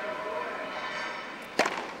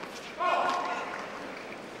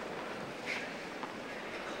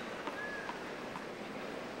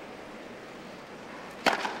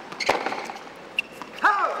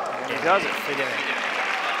 And he does it.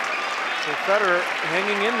 So Federer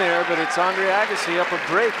hanging in there, but it's Andre Agassi up a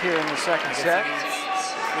break here in the second set.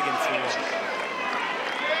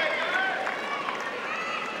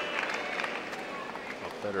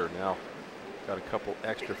 Well, Federer now got a couple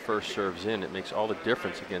extra first serves in. It makes all the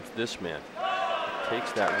difference against this man. It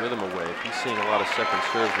takes that rhythm away. If he's seeing a lot of second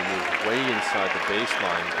serves, he moves way inside the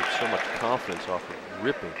baseline. He gets so much confidence off of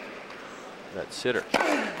ripping that sitter.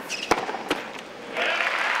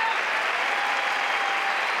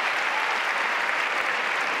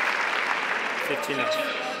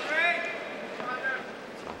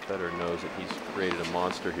 Federer knows that he's created a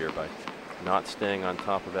monster here by not staying on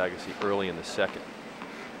top of Agassi early in the second.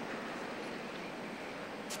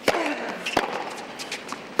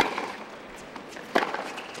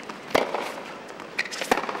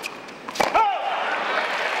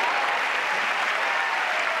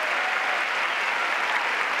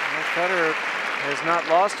 Federer has not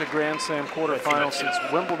lost a Grand Slam quarterfinal since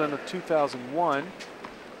Wimbledon of 2001.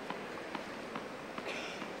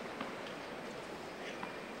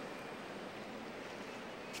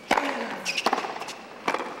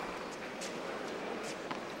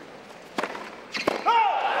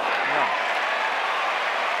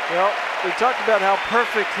 Well, we talked about how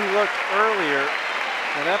perfect he looked earlier,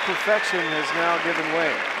 and that perfection has now given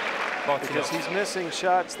way because he's missing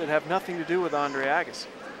shots that have nothing to do with Andre Agassi.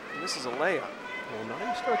 And this is a layup. Well, now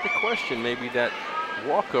you start to question maybe that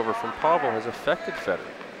walkover from Pavel has affected Federer.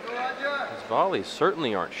 His volleys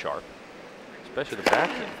certainly aren't sharp, especially the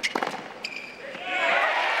backhand.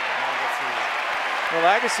 Well,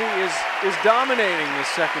 Agassi is dominating this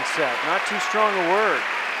second set. Not too strong a word.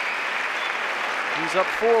 He's up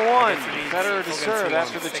 4-1. Federer to serve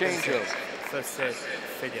after the changeover. First set,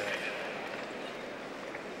 Federer.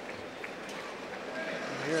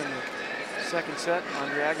 Here in the second set,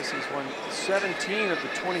 Andre Agassi's won 17 of the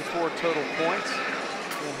 24 total points,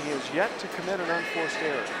 and he has yet to commit an unforced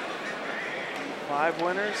error. 5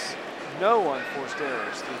 winners, no unforced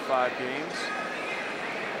errors through 5 games.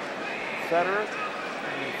 Federer,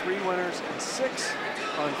 only 3 winners and 6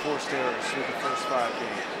 unforced errors through the first 5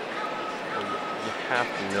 games. Well, you have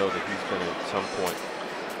to know that he's going to, at some point,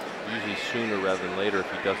 usually sooner rather than later, if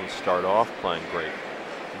he doesn't start off playing great,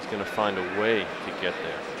 he's going to find a way to get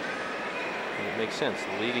there. And it makes sense.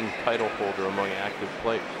 The leading title holder among active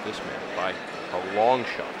players, this man, by a long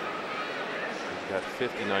shot. He's got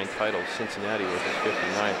 59 titles. Cincinnati was his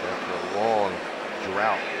 59th after a long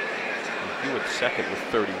drought. And he was second with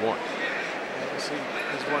 31. Agassi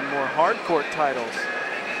has won more hard court titles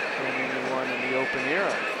than anyone in the Open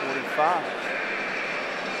era, 45.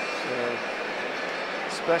 So,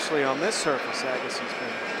 especially on this surface, Agassi's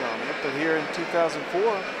been dominant. But here in 2004,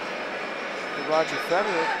 for Roger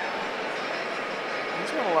Federer,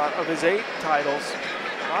 he's won a lot of his 8 titles.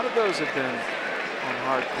 A lot of those have been on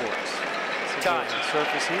hard courts. It's a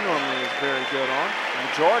surface he normally is very good on. The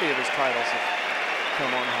majority of his titles have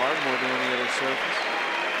come on hard more than any other surface.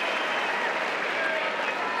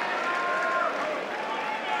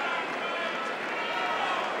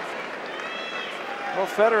 Well,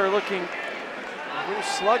 Federer looking a little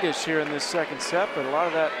sluggish here in this second set, but a lot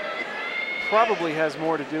of that probably has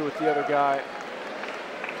more to do with the other guy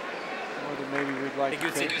more than maybe we'd like to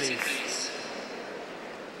think.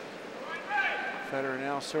 Federer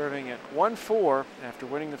now serving at 1-4 after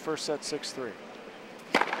winning the first set 6-3.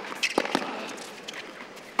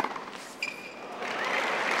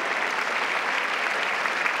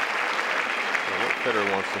 What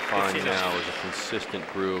Federer wants to find now is a consistent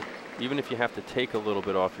groove, even if you have to take a little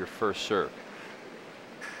bit off your first serve.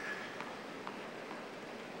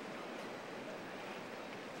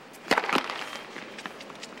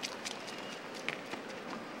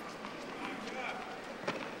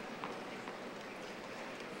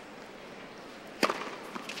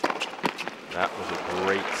 That was a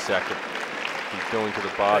great second. He's going to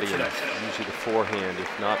the body and usually the forehand,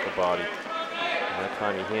 if not the body. And that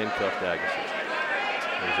time he handcuffed Agassi.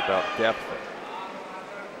 It was about depth.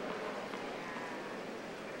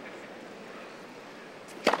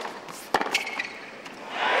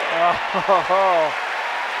 Oh.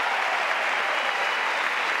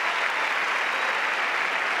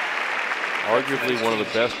 Arguably one of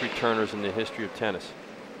the best returners in the history of tennis.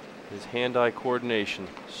 His hand-eye coordination,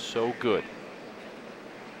 so good.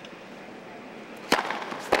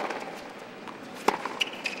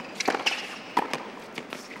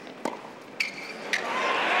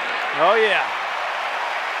 Oh yeah.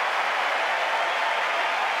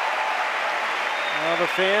 Well, the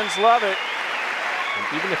fans love it.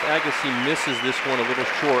 And even if Agassi misses this one a little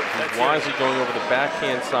short, he's wisely going over the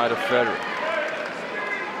backhand side of Federer.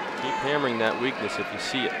 Keep hammering that weakness if you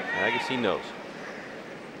see it. Agassi knows.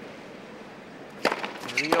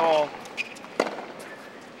 3-all.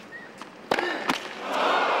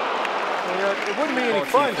 It wouldn't be any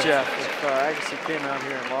fun, Jeff, if Agassi came out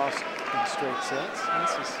here and lost in straight sets.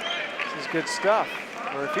 This is good stuff.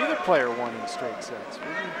 Or if either player won in straight sets.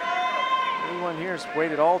 Everyone here has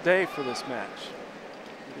waited all day for this match.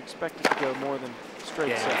 You'd expect it to go more than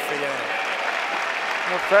straight sets.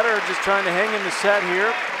 Well, Federer just trying to hang in the set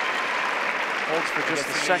here. Holds for just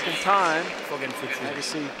the second time.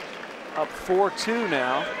 Agassi up 4-2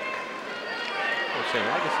 now. I'm saying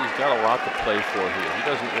Agassi's got a lot to play for here. He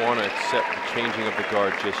doesn't want to accept the changing of the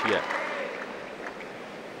guard just yet.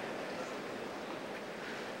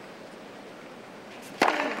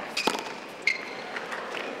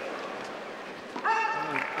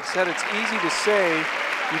 I said it's easy to say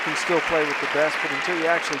you can still play with the best, but until you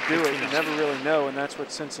actually do it, you never really know, and that's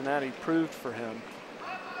what Cincinnati proved for him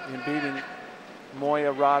in beating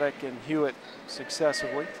Moya, Roddick, and Hewitt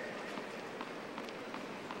successively.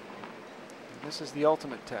 And this is the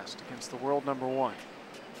ultimate test against the world number one.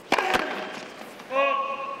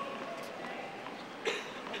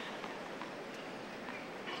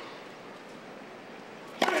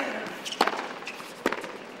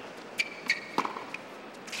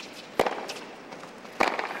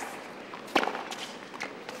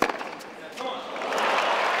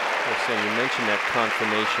 You mentioned that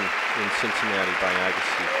confirmation in Cincinnati by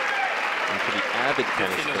Agassi. And for the avid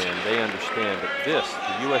tennis fan, they understand that this,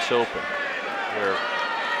 the U.S. Open, where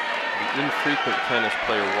the infrequent tennis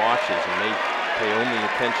player watches and they pay only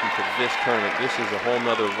attention to this tournament, this is a whole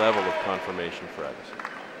nother level of confirmation for Agassi.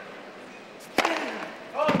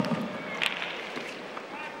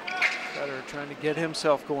 Federer trying to get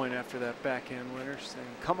himself going after that backhand winner,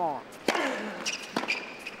 saying, come on.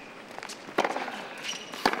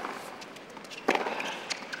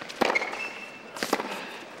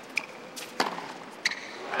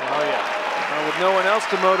 No one else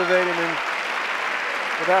to motivate him, and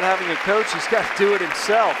without having a coach, he's got to do it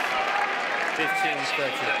himself. 15-30.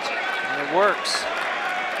 And it works.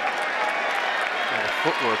 And the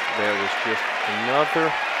footwork there was just another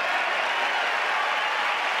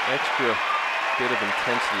extra bit of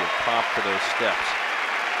intensity of pop to those steps.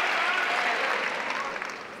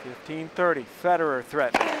 15-30, Federer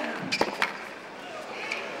threatening.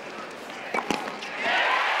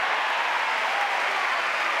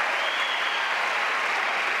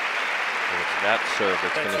 That serve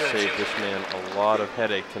that's going to save this man a lot of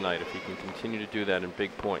headache tonight if he can continue to do that in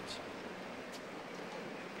big points.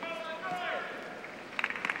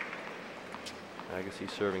 Agassi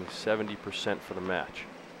serving 70% for the match.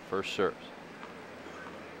 First serves.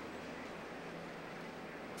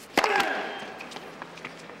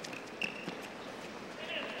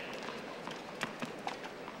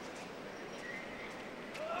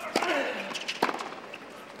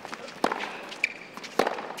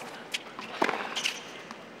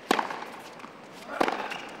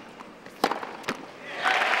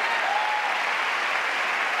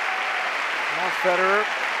 Federer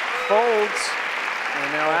folds,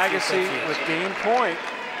 and now Agassi with game point.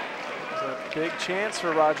 It's a big chance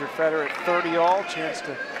for Roger Federer at 30 all, chance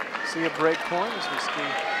to see a break point as we see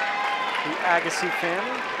the Agassi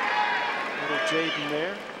family. Little Jaden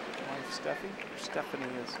there, wife Steffi, or Stephanie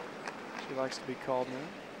as she likes to be called now.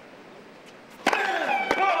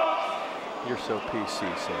 You're so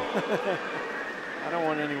PC, Sam. I don't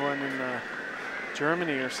want anyone in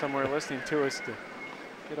Germany or somewhere listening to us to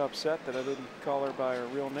get upset that I didn't call her by her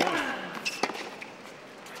real name. I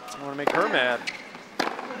want to make her mad.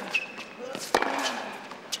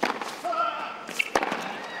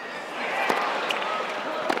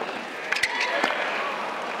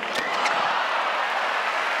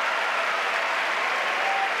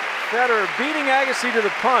 Federer beating Agassi to the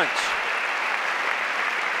punch.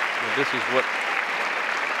 Well, this is what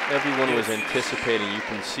everyone was anticipating. You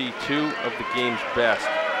can see two of the game's best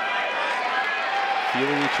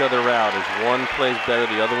feeling each other out as one plays better,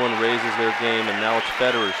 the other one raises their game, and now it's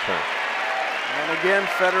Federer's turn. And again,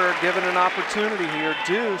 Federer given an opportunity here.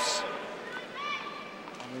 Deuce.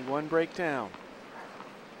 Only one break down.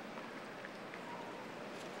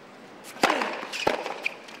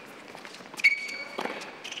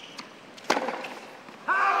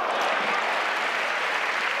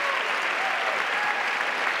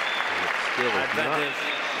 Advantage,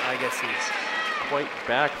 I guess he's quite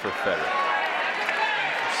back for Federer.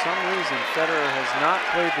 For some reason, Federer has not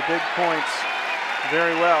played the big points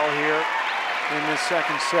very well here in this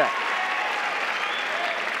second set.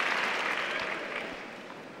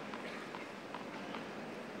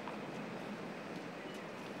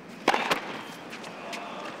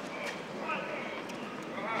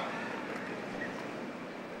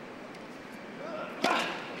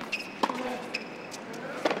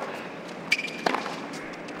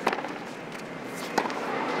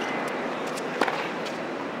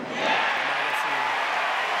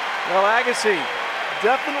 Well, Agassi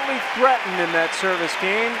definitely threatened in that service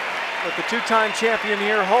game, but the two-time champion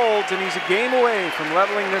here holds, and he's a game away from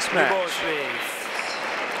leveling this New ball, match. please.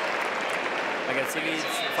 Agassi leads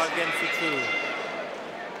 5 games to 2.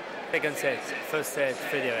 Second set, first set,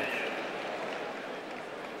 Federer.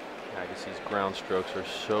 Agassi's ground strokes are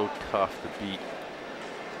so tough to beat.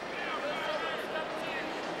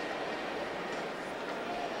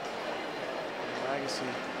 Agassi,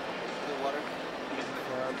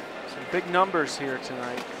 some big numbers here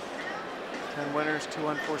tonight. 10 winners, 2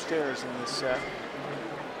 unforced errors in this set.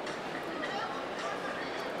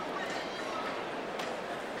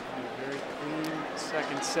 A very clean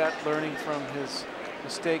second set, learning from his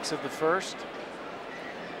mistakes of the first.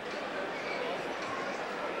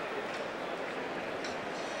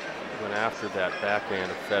 Went after that backhand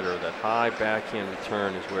of Federer. That high backhand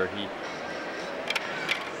return is where he,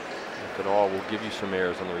 if at all, will give you some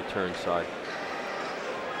errors on the return side.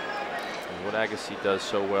 And what Agassi does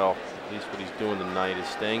so well, at least what he's doing tonight, is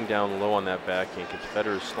staying down low on that backhand, because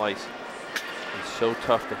Federer's slice is so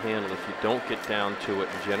tough to handle if you don't get down to it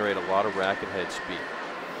and generate a lot of racket head speed.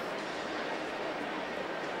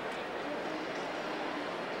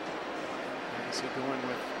 Agassi going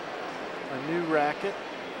with a new racket.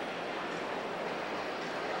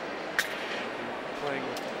 Playing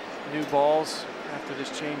with new balls after this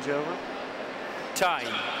changeover. Time.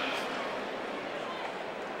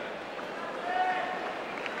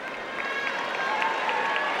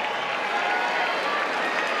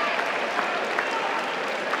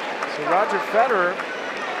 So Roger Federer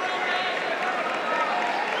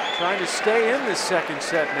trying to stay in this second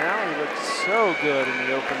set now. He looked so good in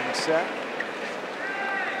the opening set.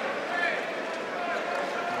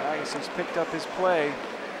 Agassi's picked up his play.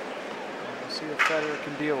 We'll see if Federer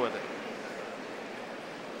can deal with it.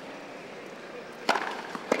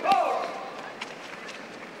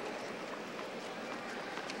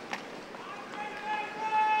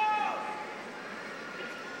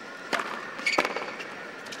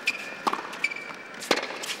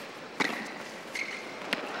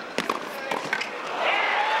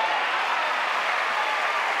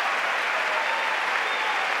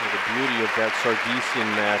 That Sargisian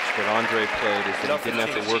match that Andre played is that he didn't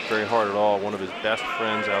have to work very hard at all. One of his best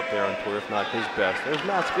friends out there on tour, if not his best. There's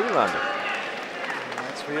Mats Wilander.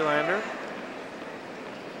 Mats Wilander.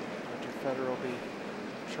 Roger Federer will be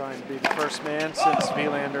trying to be the first man since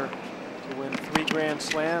Wilander to win 3 Grand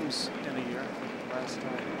Slams in a year. Last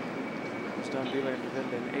time it was done, Wilander had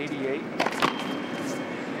been 88.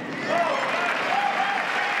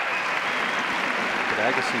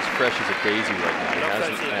 Agassi's fresh as a daisy right now. He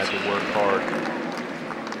hasn't had to work hard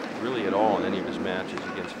really at all in any of his matches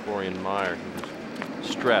against Florian Mayer. He was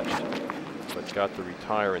stretched, but got to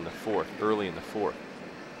retire in the 4th, early in the 4th.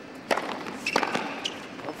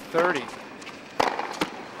 30.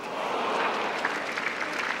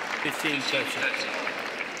 15 touches.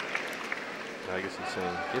 Agassi's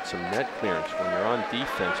saying, get some net clearance. When you're on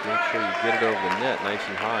defense, make sure you get it over the net nice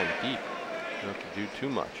and high and deep. You don't have to do too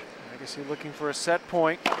much. Agassi looking for a set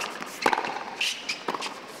point. And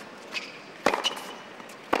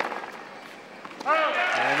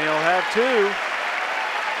he'll have 2.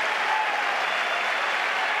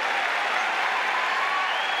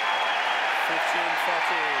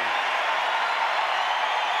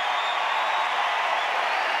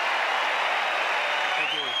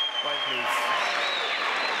 Thank you. White, please.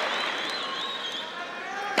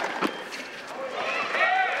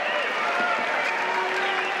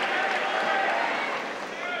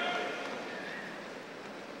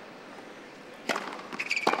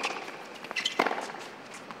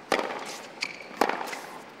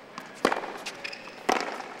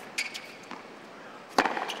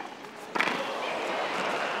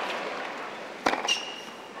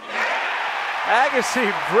 Agassi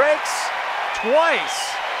breaks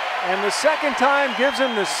twice, and the second time gives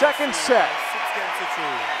him the second set. 6 games to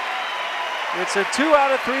 2. It's a 2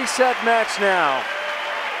 out of 3 set match now.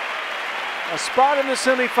 A spot in the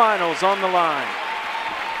semifinals on the line.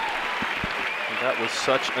 And that was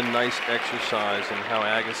such a nice exercise in how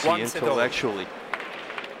Agassi intellectually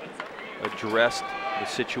addressed the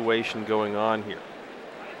situation going on here.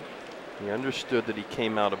 He understood that he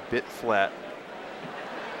came out a bit flat.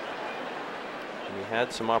 And he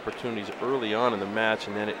had some opportunities early on in the match,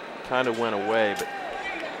 and then it kind of went away, but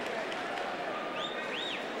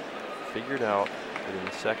figured out that in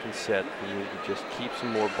the second set he needed to just keep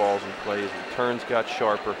some more balls in play. His returns got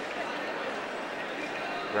sharper.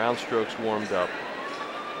 Ground strokes warmed up.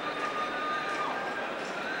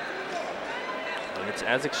 And it's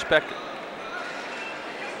as expected.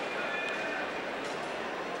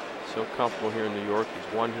 So comfortable here in New York.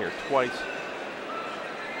 He's won here twice.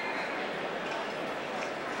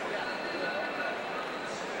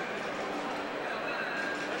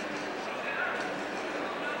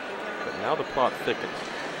 But now the plot thickens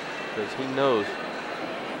because he knows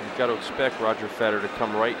you've got to expect Roger Federer to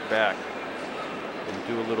come right back and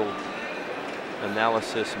do a little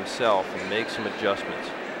analysis himself and make some adjustments.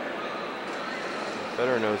 And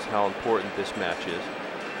Federer knows how important this match is.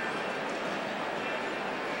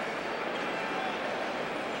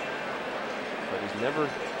 But he's never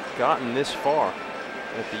gotten this far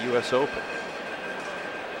at the US Open.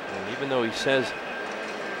 And even though he says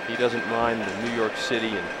he doesn't mind the New York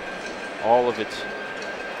City and all of its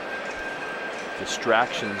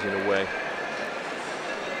distractions in a way,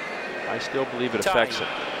 I still believe it affects him.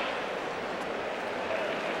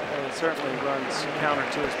 Well, it certainly runs counter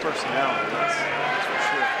to his personality, that's for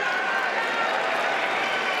sure.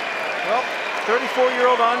 Well,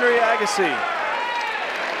 34-year-old Andre Agassi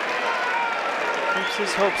keeps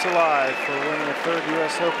his hopes alive for winning a third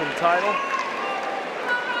US Open title.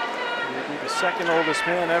 He would be the second oldest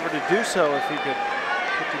man ever to do so if he could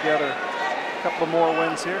put together a couple more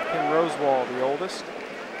wins here. Ken Rosewall, the oldest.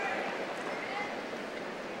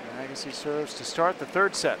 And Agassi serves to start the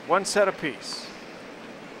third set, 1 set apiece.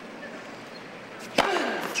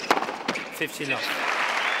 15 off.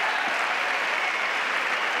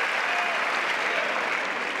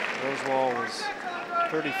 Rosewall was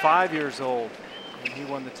 35 years old when he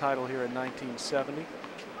won the title here in 1970.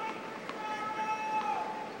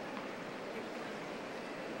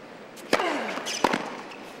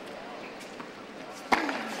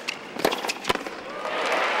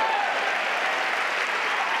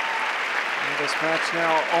 This match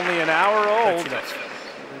now only an hour old. They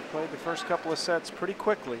played the first couple of sets pretty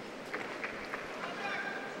quickly.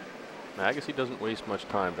 Agassi doesn't waste much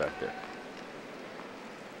time back there.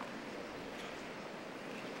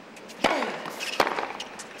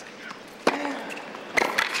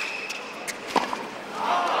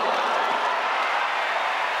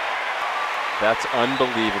 That's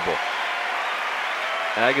unbelievable.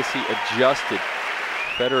 Agassi adjusted.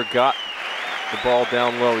 Federer got the ball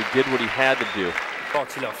down low. He did what he had to do.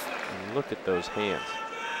 And look at those hands.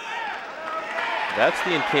 That's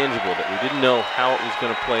the intangible that we didn't know how it was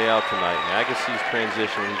going to play out tonight. And Agassi's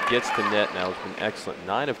transition when he gets to net now has been excellent.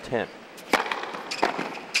 9 of 10.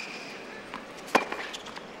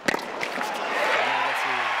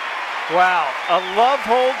 Wow, a love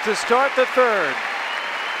hold to start the third.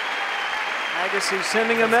 Agassi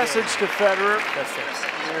sending a message to Federer.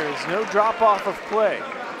 There is no drop off of play.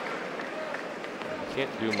 You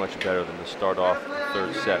can't do much better than to start off the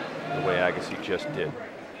third set the way Agassi just did.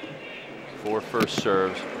 4 first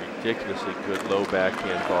serves, ridiculously good low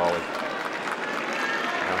backhand volley.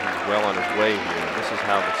 Now he's well on his way here. And this is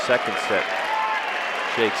how the second set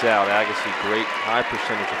shakes out. Agassi, great high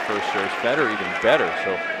percentage of first serves. Federer even better.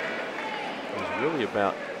 So it was really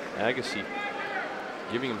about Agassi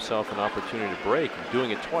giving himself an opportunity to break and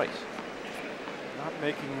doing it twice. Not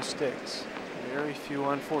making mistakes. Very few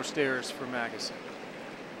unforced errors from Agassi.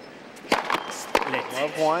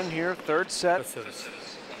 Love one here, third set.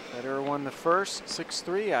 Federer won the first,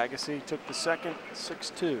 6-3. Agassi took the second,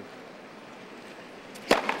 6-2.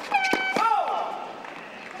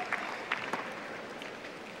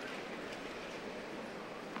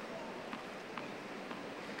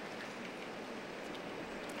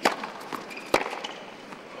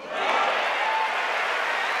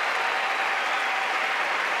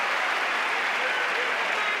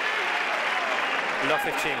 Love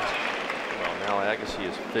 15. Well, now Agassi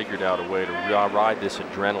has figured out a way to ride this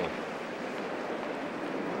adrenaline.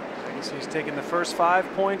 Agassi's taken the first 5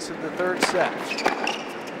 points of the third set.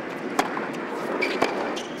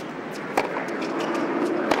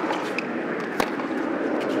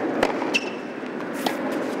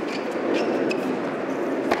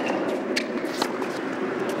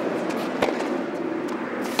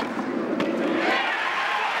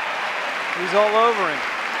 He's all over him.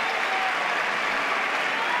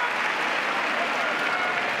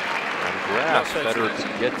 Federer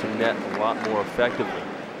could get to net a lot more effectively.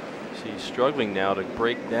 So he's struggling now to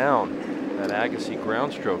break down that Agassi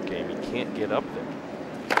ground stroke game. He can't get up there.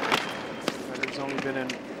 Federer's only been in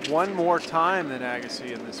one more time than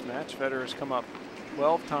Agassi in this match. Federer's come up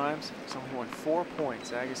 12 times. He's only won 4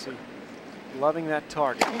 points. Agassi loving that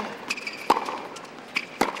target.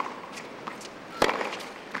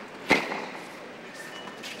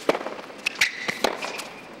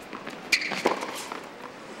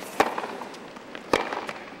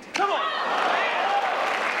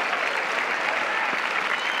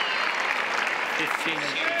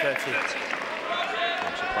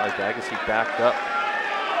 Surprised Agassi backed up.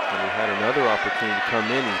 And he had another opportunity to come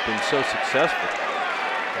in. He's been so successful.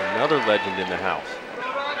 Another legend in the house.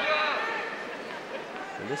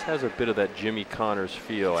 And this has a bit of that Jimmy Connors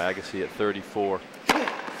feel. Agassi at 34.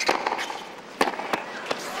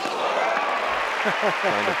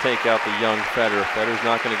 Trying to take out the young Federer. Federer's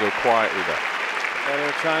not going to go quietly though.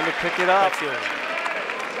 Federer trying to pick it up.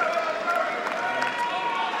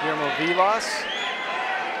 Guillermo Vilas.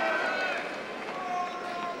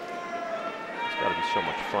 It's got to be so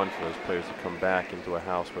much fun for those players to come back into a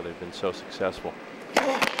house where they've been so successful.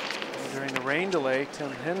 During the rain delay,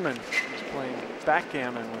 Tim Hinman was playing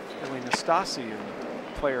backgammon with Ili Nastasi in the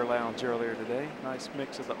player lounge earlier today. Nice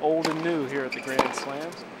mix of the old and new here at the Grand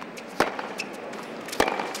Slams.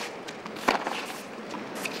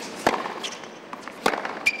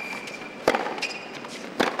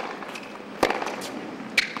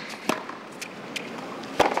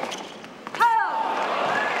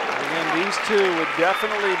 Two would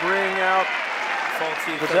definitely bring out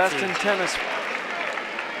the best in tennis,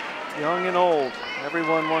 young and old.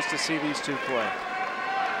 Everyone wants to see these two play.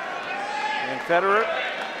 And Federer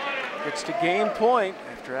gets to game point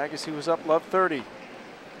after Agassi was up love 30.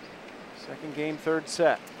 Second game, third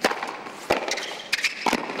set.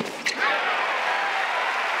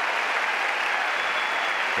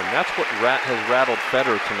 And that's what has rattled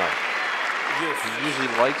Federer tonight. Yes. He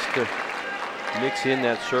usually likes to mix in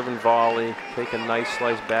that serve and volley, take a nice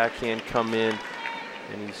slice backhand, come in,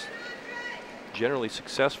 and he's generally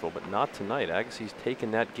successful, but not tonight. Agassi's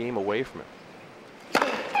taken that game away from him. He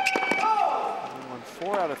won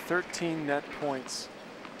 4 out of 13 net points.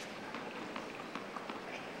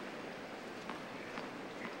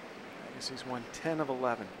 Agassi's won 10 of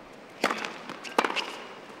 11.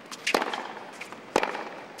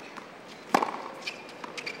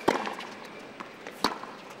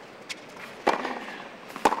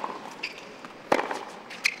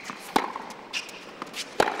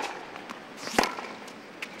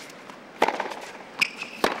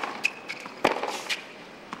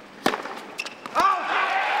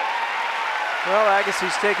 Well,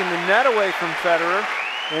 Agassi's taken the net away from Federer,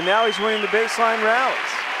 and now he's winning the baseline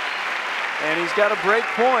rallies. And he's got a break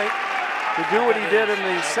point to do what he did in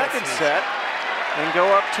the second set and go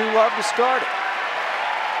up 2-love to start it.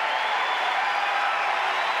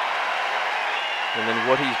 And then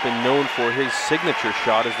what he's been known for, his signature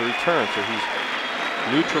shot, is the return. So he's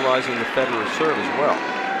neutralizing the Federer serve as well.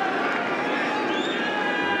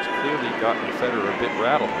 And it's clearly gotten Federer a bit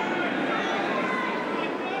rattled.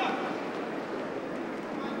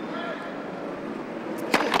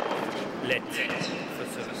 For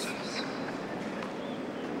service.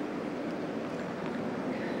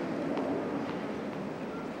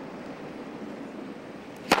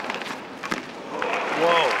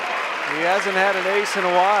 Whoa. He hasn't had an ace in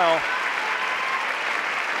a while.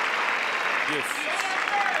 Yes.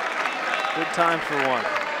 Good time for one.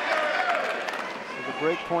 So the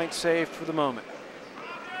break point saved for the moment.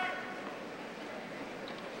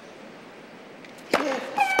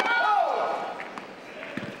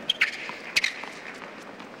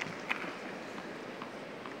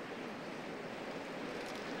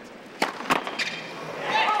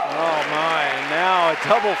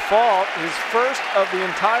 Double fault, his first of the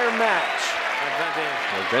entire match.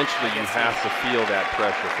 Eventually you have to feel that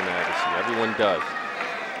pressure from Agassi. Everyone does.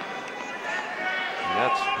 And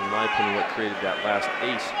that's, in my opinion, what created that last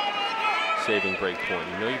ace saving break point.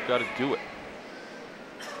 You know you've got to do it.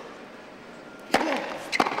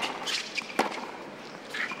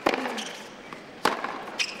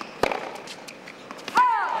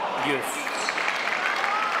 Yes.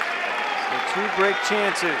 So 2 break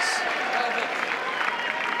chances.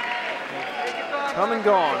 Come and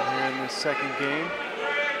gone here in this second game.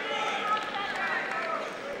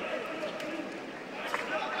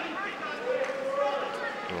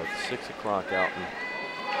 Well, it's 6 o'clock out in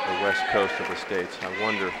the west coast of the States. I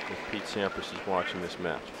wonder if Pete Sampras is watching this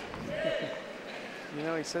match. You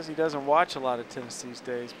know, he says he doesn't watch a lot of tennis these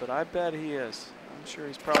days, but I bet he is. I'm sure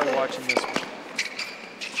he's probably watching this one.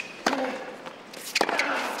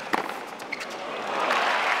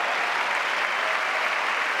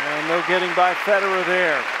 And no getting by Federer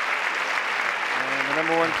there. And the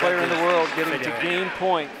 #1 player in the world getting to game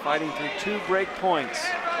point, fighting through 2 break points.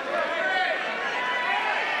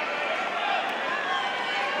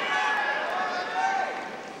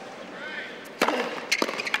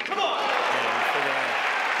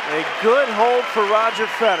 A good hold for Roger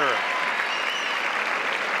Federer.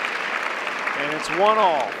 And it's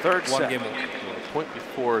 1-all, third set. Game. The point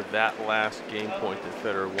before that last game point that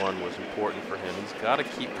Federer won was important for him. He's got to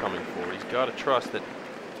keep coming forward. He's got to trust that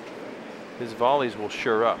his volleys will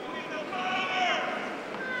sure up.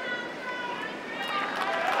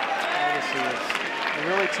 Agassi is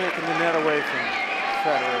really taking the net away from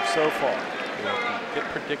Federer so far. You know, if you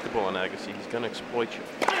get predictable on Agassi, he's going to exploit you.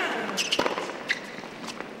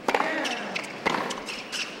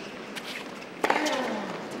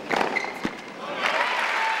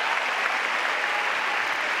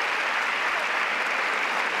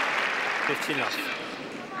 Enough.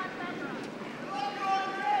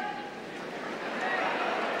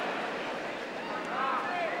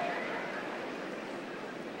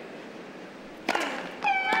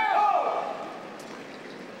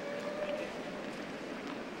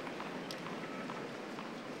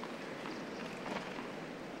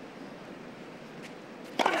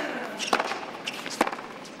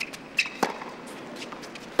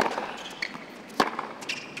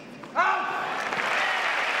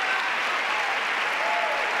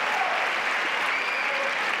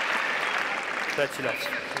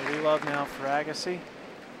 We love now for Agassi.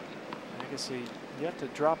 Agassi yet to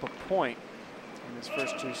drop a point in his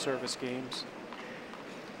first 2 service games.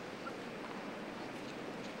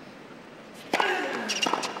 Wow,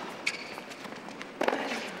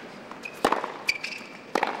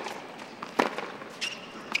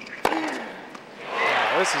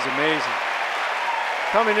 this is amazing.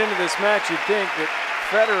 Coming into this match, you'd think that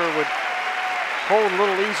Federer would hold a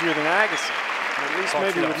little easier than Agassi. At least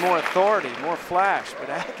maybe with more authority, more flash, but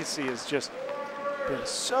Agassi has just been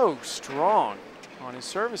so strong on his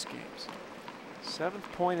service games.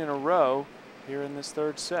 7th point in a row here in this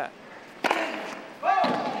 3rd set. And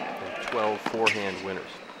 12 forehand winners.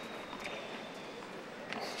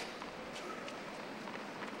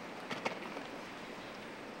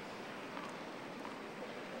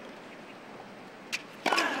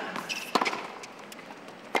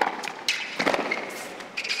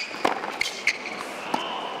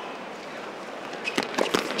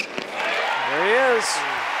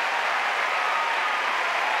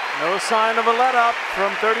 No sign of a let-up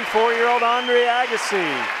from 34-year-old Andre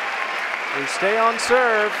Agassi. We stay on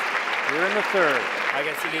serve here in the 3rd.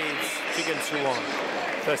 Agassi leads 2-1.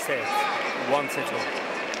 First set, 1-1.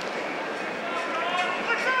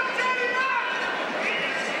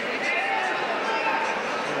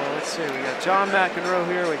 Well, let's see. We got John McEnroe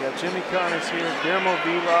here. We got Jimmy Connors here. Guillermo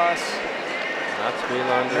Vilas.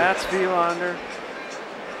 Mats Wilander.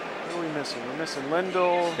 Who are we missing? We're missing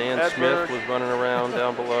Lindell. Stan Edberg. Smith was running around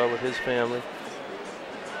down below with his family.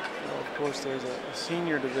 Well, of course, there's a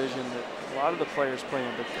senior division that a lot of the players play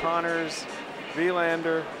in, but Connors,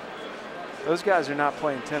 Wilander, those guys are not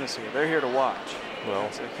playing tennis here. They're here to watch. Well,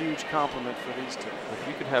 it's a huge compliment for these 2. If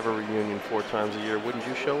you could have a reunion 4 times a year, wouldn't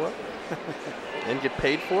you show up and get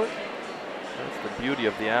paid for it? That's the beauty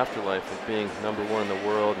of the afterlife of being #1 in the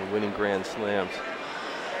world and winning Grand Slams.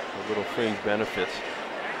 The little fringe benefits.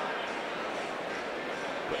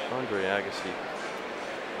 But Andre Agassi, his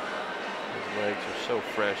legs are so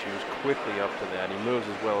fresh. He was quickly up to that. He moves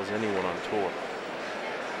as well as anyone on tour.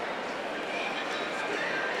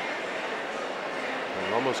 And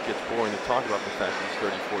it almost gets boring to talk about the fact that he's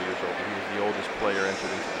 34 years old. He was the oldest player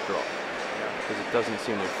entered into the draw. Because it doesn't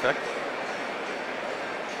seem to affect him.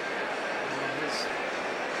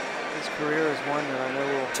 His career is one that I know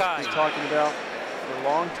we'll be talking about for a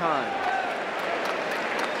long time.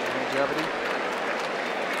 Longevity.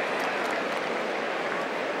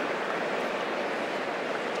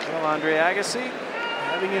 Well, Andre Agassi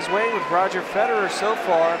having his way with Roger Federer so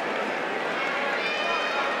far.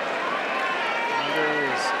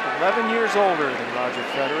 Andre is 11 years older than Roger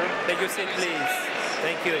Federer. Take your seat, please.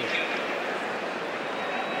 Thank you.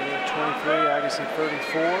 23, Agassi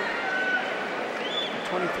 34.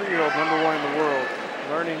 23-year-old #1 in the world,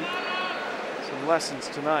 learning some lessons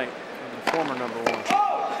tonight from the former #1.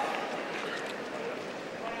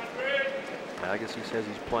 Agassi says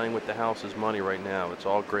he's playing with the house's money right now. It's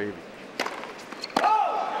all gravy.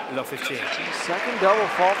 Love 15. Second double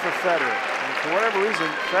fault for Federer. And for whatever reason,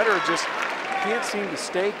 Federer just can't seem to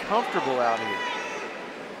stay comfortable out here.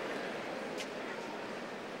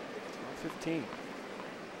 15.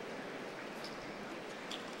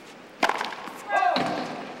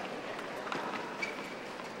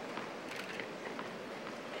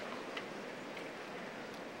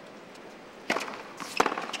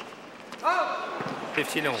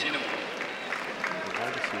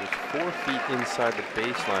 Agassi was 4 feet inside the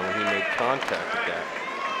baseline when he made contact with that.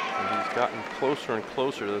 And he's gotten closer and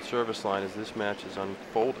closer to the service line as this match is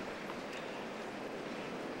unfolded.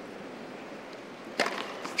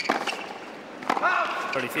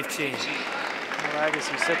 Early 15. Well,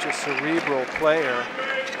 Agassi's such a cerebral player.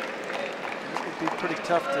 It would be pretty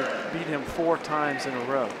tough to beat him 4 times in a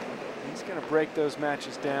row. He's going to break those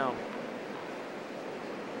matches down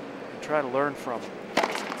and try to learn from them.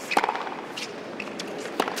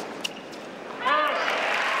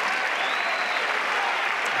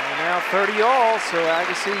 And now 30 all, so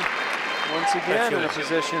Agassi once again in a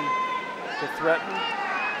position to threaten.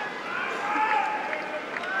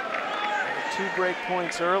 2 break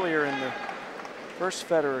points earlier in the first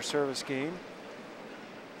Federer service game.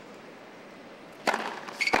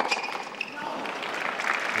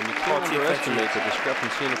 And you can't underestimate the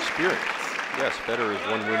discrepancy in experience. Yes, Federer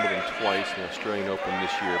has won Wimbledon twice and the Australian Open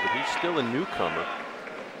this year, but he's still a newcomer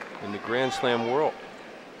in the Grand Slam world.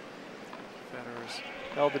 Federer's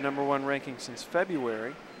held the #1 ranking since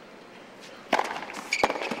February.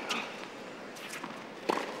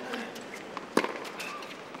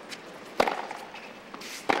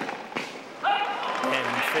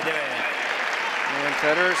 And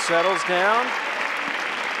Federer settles down.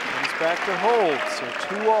 Comes back to hold, so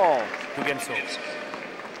 2 all. 2 game serves.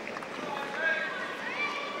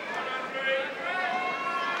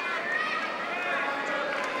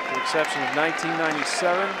 With the exception of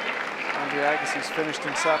 1997, Andre Agassi's finished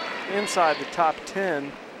inside the top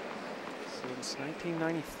 10 since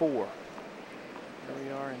 1994. Here we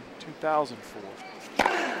are in 2004.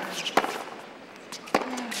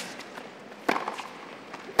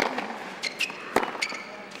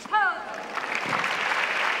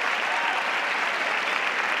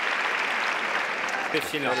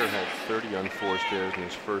 Federer had 30 unforced errors in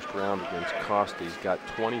his first round against Costa. He's got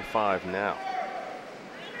 25 now.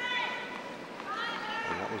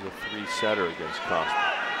 And that was a 3-setter against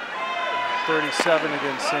Costa. 37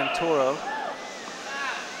 against Santoro.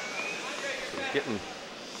 So he's getting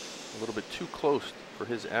a little bit too close for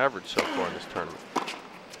his average so far in this tournament.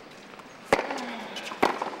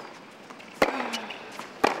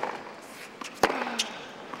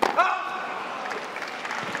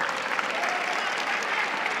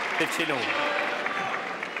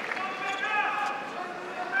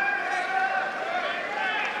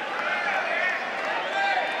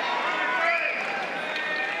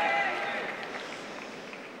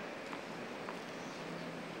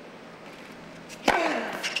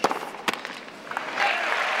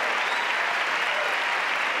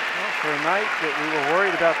 For a night that we were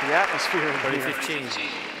worried about the atmosphere in here, 15. I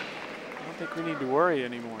don't think we need to worry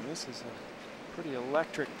anymore. This is a pretty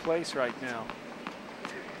electric place right now,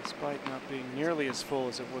 despite not being nearly as full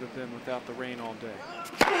as it would have been without the rain all day.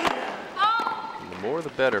 And the more the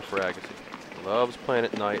better for Agassi. Loves playing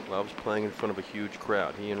at night, loves playing in front of a huge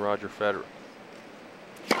crowd. He and Roger Federer.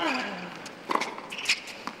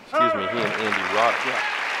 Excuse me, he and Andy Roddick. Yeah.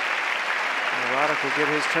 And Roddick will get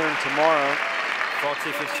his turn tomorrow.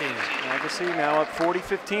 40-15. Agassi now up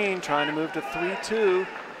 40-15, trying to move to 3-2.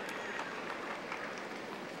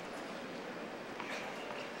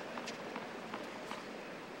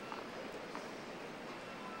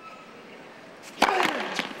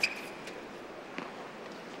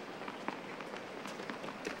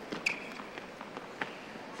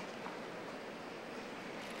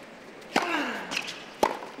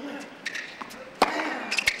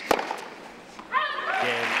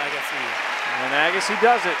 Agassi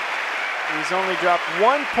does it. He's only dropped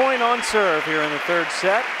 1 point on serve here in the 3rd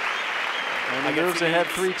set. And he moves ahead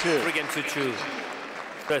 3-2. 3 games to 2.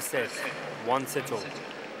 First set, 1 set all.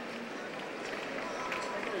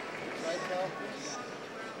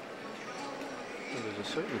 There's a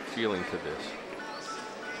certain feeling to this,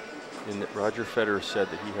 in that Roger Federer said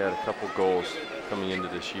that he had a couple goals coming into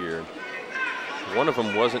this year. One of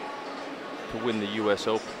them wasn't to win the U.S.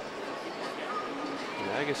 Open.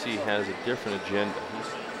 Agassi has a different agenda.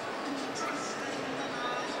 He's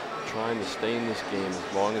trying to stay in this game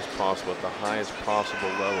as long as possible at the highest possible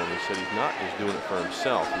level. And he said he's not just doing it for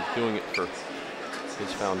himself. He's doing it for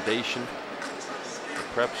his foundation, the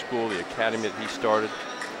prep school, the academy that he started,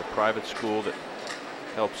 the private school that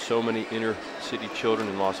helps so many inner city children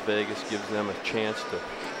in Las Vegas, gives them a chance to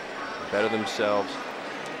better themselves.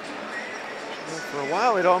 For a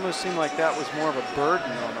while, it almost seemed like that was more of a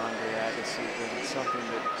burden on Andre Agassi than something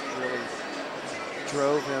that really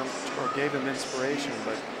drove him or gave him inspiration.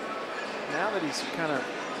 But now that he's kind of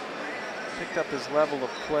picked up his level of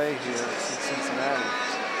play here in Cincinnati,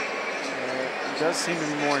 he does seem to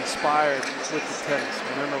be more inspired with the tennis.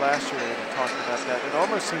 Remember last year we talked about that. It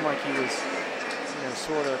almost seemed like he was,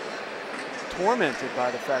 sort of tormented by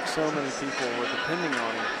the fact so many people were depending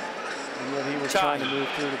on him. And yet he was trying to move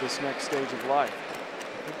through to this next stage of life.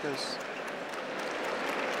 I think those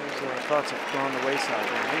thoughts have gone the wayside.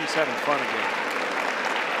 I think he's having fun again.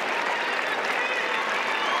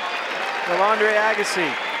 Well, Andre Agassi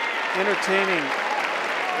entertaining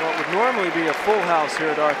Well, it would normally be a full house here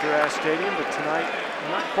at Arthur Ashe Stadium, but tonight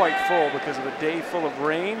not quite full because of a day full of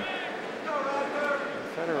rain.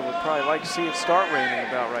 Federer would probably like to see it start raining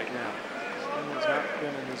about right now. He has not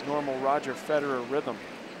been in his normal Roger Federer rhythm.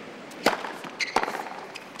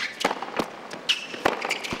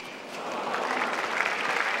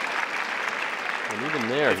 And even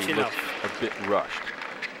there, he looked a bit rushed.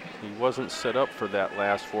 He wasn't set up for that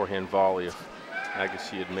last forehand volley if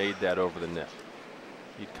Agassi had made that over the net.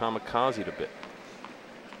 He kamikazed a bit.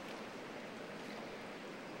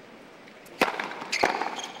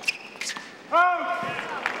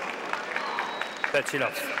 That's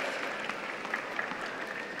enough.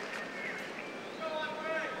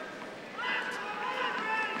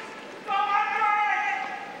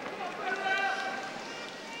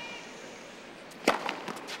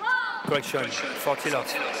 Correction, 40 love.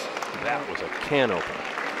 That was a can opener.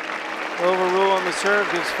 Overrule on the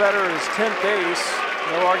serve gives Federer his 10th ace.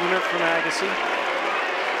 No argument from Agassi.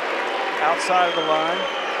 Outside of the line.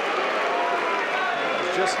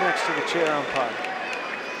 Just next to the chair umpire.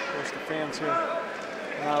 Of course, the fans here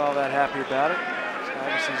not all that happy about it.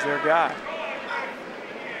 Agassi's their guy.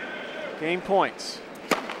 Game points.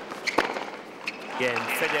 Again,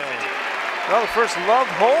 Federer. Well, the first love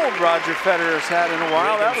hold Roger Federer's had in a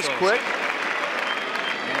while. That was quick.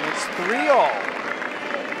 And it's 3-all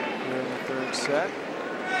here in the third set.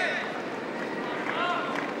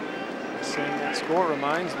 Saying that score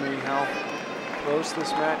reminds me how close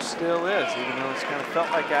this match still is, even though it's kind of felt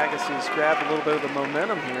like Agassi's grabbed a little bit of the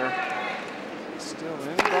momentum here. It's still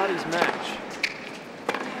anybody's match.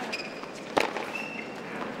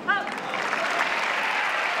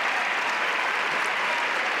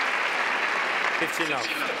 Enough.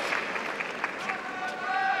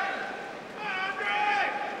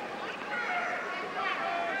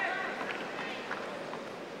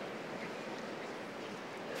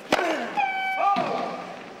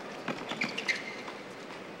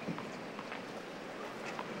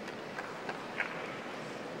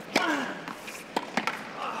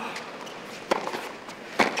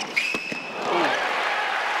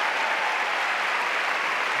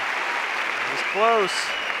 Close.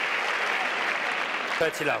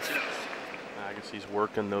 30 love. Agassi's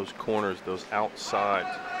working those corners, those outsides.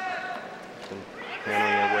 And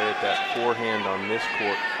handling away at that forehand on this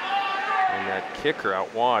court. And that kicker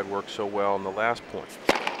out wide worked so well in the last point.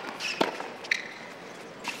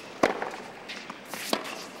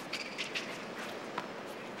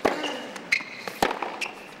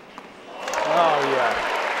 Oh, yeah.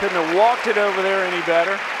 Couldn't have walked it over there any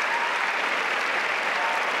better.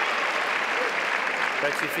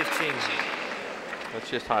 30-15. That's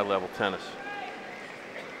just high-level tennis.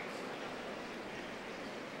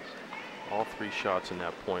 All three shots in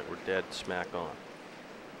that point were dead smack on.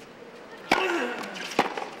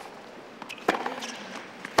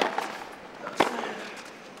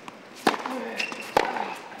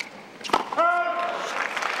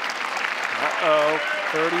 Uh-oh,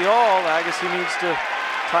 30-all. Agassi needs to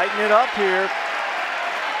tighten it up here.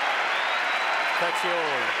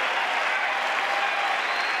 30-all.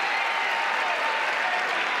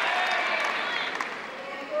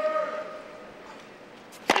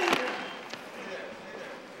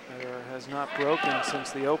 Has not broken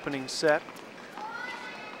since the opening set.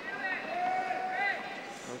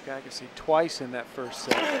 Broke Agassi twice in that first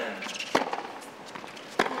set.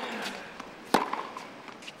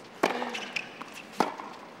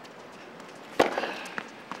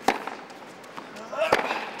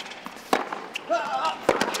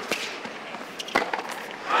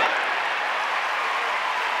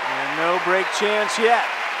 And no break chance yet.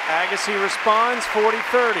 Agassi responds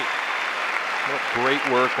 40-30. Great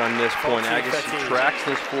work on this point. Agassi tracks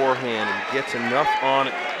this forehand and gets enough on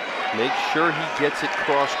it. Make sure he gets it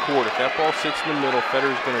cross court. If that ball sits in the middle,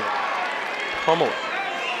 Federer's going to pummel it.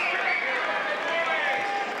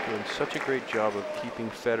 Doing such a great job of keeping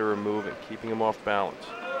Federer moving, keeping him off balance.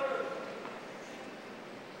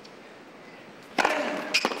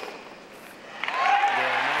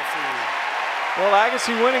 Well,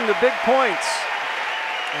 Agassi winning the big points.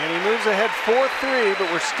 And he moves ahead 4-3, but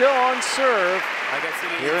we're still on serve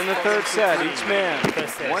here in the third set. Each man,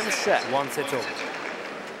 one set. One set over.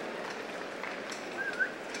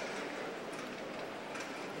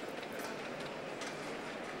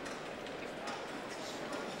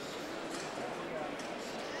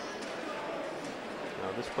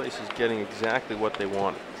 Now this place is getting exactly what they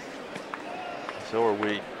wanted. So are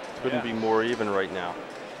we. Couldn't be more even right now.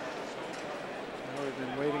 We've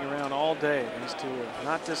been waiting around all day. These two are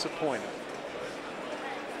not disappointed.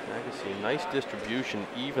 Agassi, nice distribution,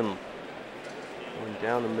 even Going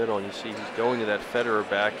down the middle, and you see he's going to that Federer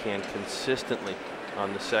backhand consistently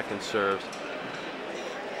on the second serves.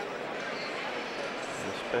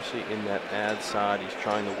 And especially in that ad side, he's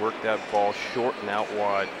trying to work that ball short and out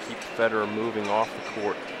wide, keep Federer moving off the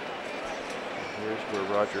court. And here's where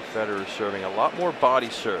Roger Federer is serving a lot more body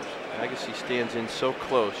serves. Agassi stands in so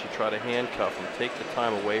close, you try to handcuff him, take the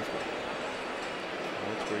time away from him.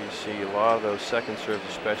 And that's where you see a lot of those second serves,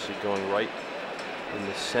 especially going right in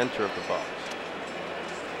the center of the box.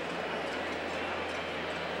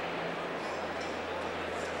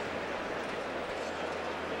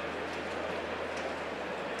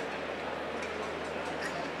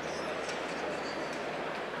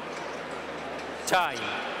 Time.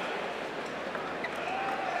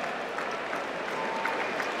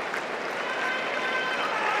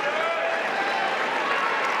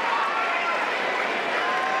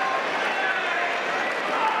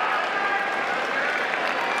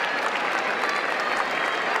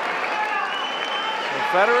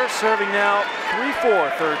 Federer serving now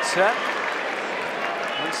 3-4, third set.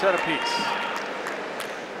 One set apiece.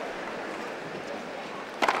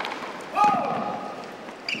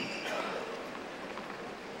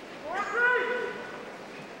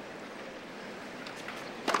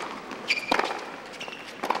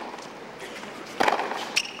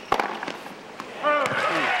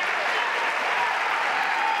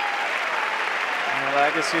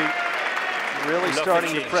 Agassi really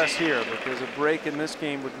starting to press here, because a break in this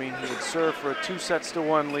game would mean he would serve for a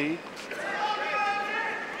 2-1 lead.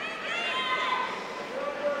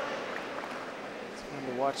 It's fun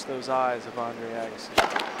to watch those eyes of Andre Agassi.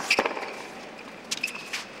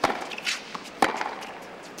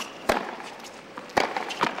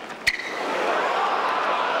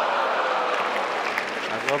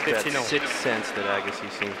 I love that sixth sense that Agassi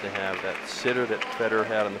seems to have. That sitter that Federer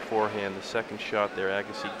had on the forehand, the second shot there,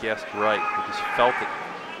 Agassi guessed right. He just felt it.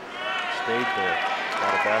 Stayed there.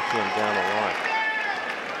 Got a backhand down the line.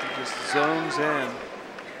 He just zones in.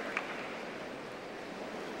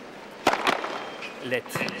 Let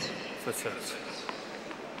for serves.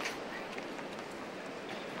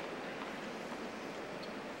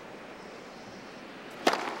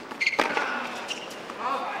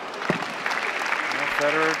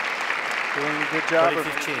 Federer doing a good job of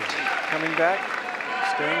coming back,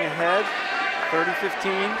 staying ahead,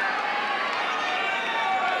 30-15.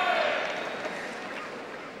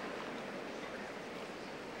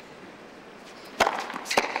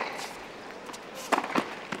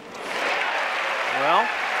 Well,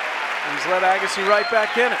 he's let Agassi right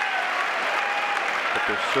back in it. But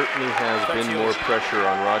there certainly has been more pressure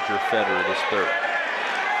on Roger Federer this third.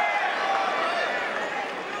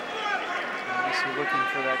 Looking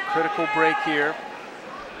for that critical break here.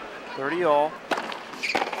 30-all.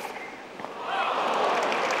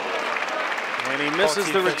 And he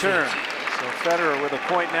misses the return. So Federer with a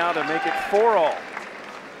point now to make it 4-all.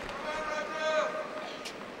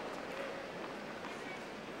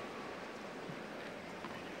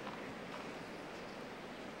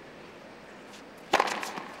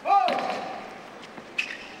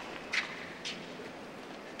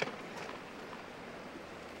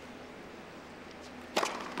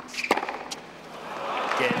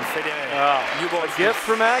 A gift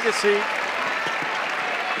from Agassi.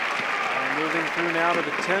 And moving through now to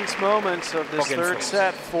the tense moments of this third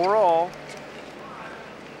set, 4-all.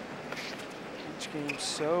 Each game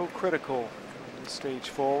so critical from this stage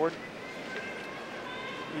forward.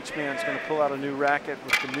 Each man's going to pull out a new racket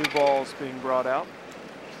with the new balls being brought out.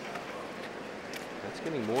 That's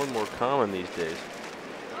getting more and more common these days.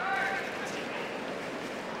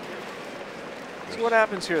 So what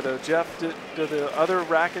happens here, though, Jeff? Do the other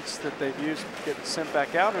rackets that they've used get sent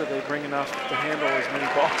back out, or are they bring enough to handle as many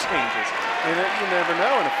ball changes? I mean, you never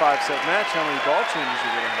know in a 5-set match how many ball changes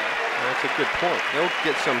you're going to have. Well, that's a good point. They'll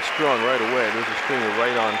get some strung right away. There's a stringer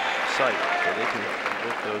right on site, so they can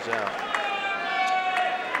work those out.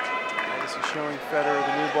 Agassi showing Federer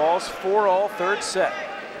the new balls. 4-all, third set.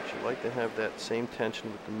 But you like to have that same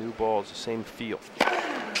tension with the new balls, the same feel.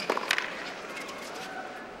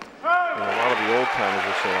 And a lot of the old timers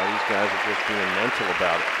are saying, oh, these guys are just being mental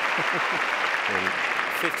about it.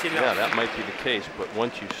 And yeah, that might be the case, but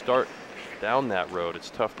once you start down that road,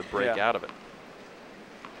 it's tough to break out of it.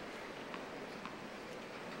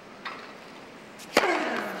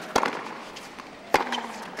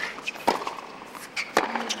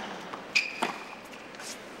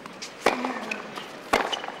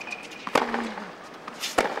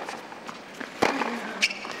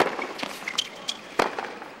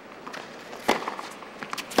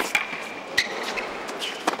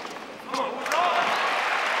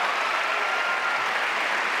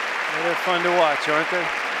 fun to watch, aren't they?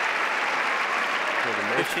 Well, the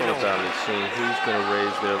most fun about it is seeing who's going to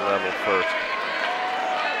raise their level first.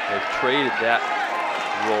 They've traded that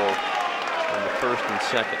role on the first and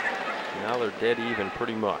second. Now they're dead even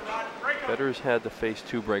pretty much. Federer's had to face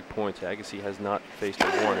 2 break points. Agassi has not faced a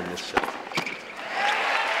 1 in this set.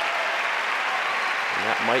 And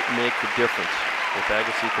that might make the difference. If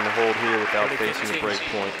Agassi can hold here without facing a break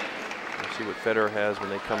point. We'll see what Federer has when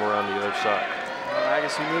they come around the other side.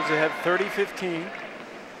 Agassi moves ahead 30-15.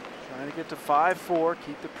 Trying to get to 5-4,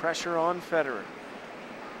 keep the pressure on Federer.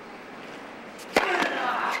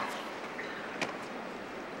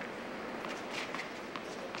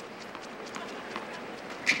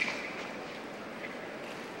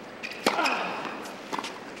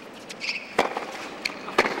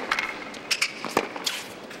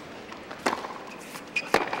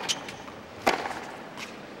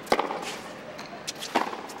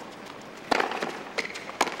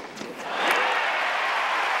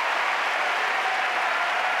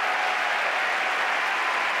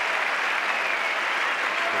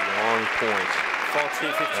 Points.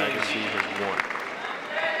 40-15. Agassi has won.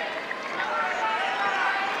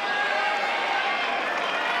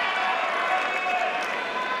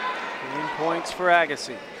 Game points for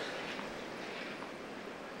Agassi.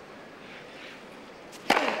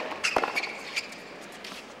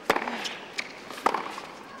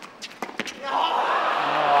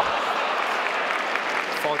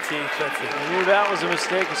 I knew that was a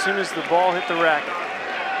mistake as soon as the ball hit the racket.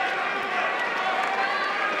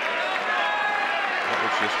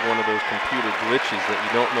 Just one of those computer glitches that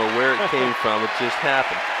you don't know where it came from. It just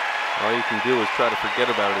happened. All you can do is try to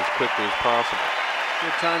forget about it as quickly as possible.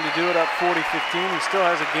 Good time to do it up 40-15. He still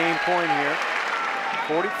has a game point here.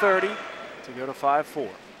 40-30 to go to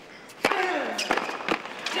 5-4.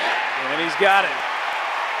 And he's got it.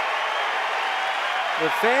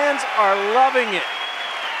 The fans are loving it.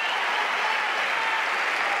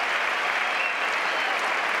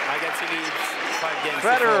 Agassi leads 5 games.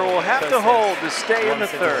 Federer will have to hold to stay in the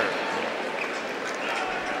third.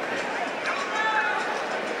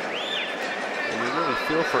 And you really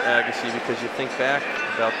feel for Agassi because you think back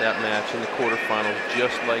about that match in the quarterfinals,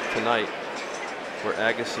 just like tonight, where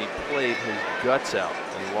Agassi played his guts out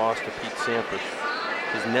and lost to Pete Sampras,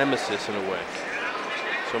 his nemesis in a way.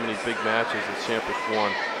 So many big matches that Sampras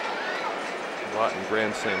won, a lot in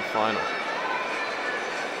Grand Slam finals.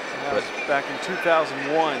 That was back in 2001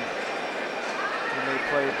 when they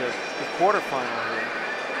played the quarterfinal here.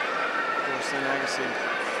 Of course, then Agassi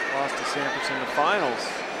lost to Sampras in the finals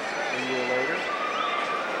a year later.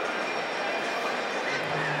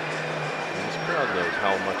 And this crowd knows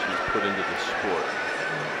how much he's put into the sport.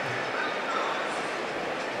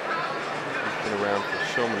 He's been around for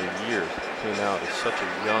so many years. He came out at such a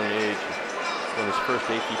young age. Won his first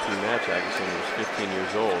ATP match, Agassi, when he was 15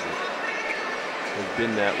 years old. Has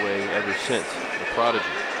been that way ever since, the prodigy.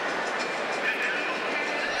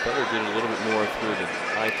 Federer did a little bit more through the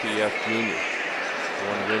ITF Junior.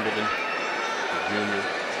 Won Wimbledon, the Junior.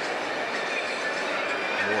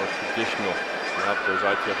 More traditional. Now that those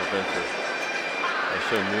ITF events are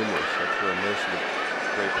so numerous, that's where most of the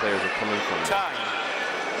great players are coming from.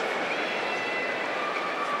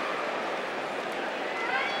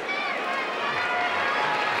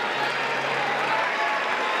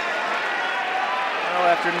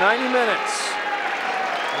 After 90 minutes,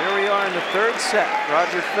 here we are in the third set.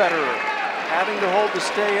 Roger Federer having to hold to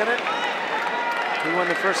stay in it. He won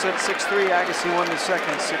the first set 6-3. Agassi won the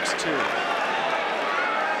second 6-2.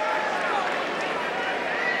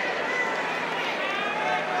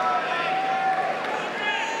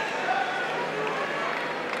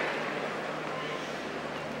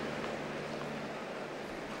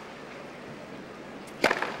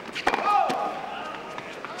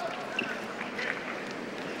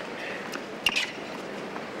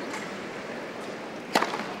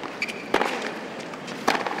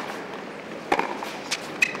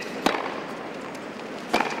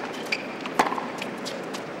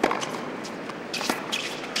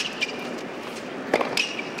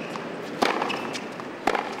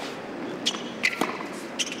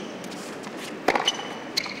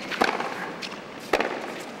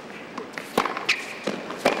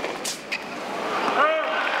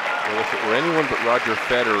 Roger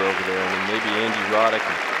Federer over there, and maybe Andy Roddick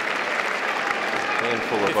and a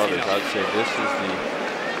handful of others. I'd say this is the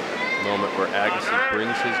moment where Agassi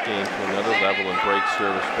brings his game to another level and breaks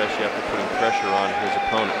serve, especially after putting pressure on his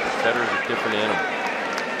opponent. But Federer's a different animal.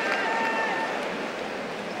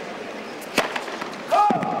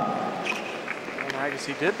 And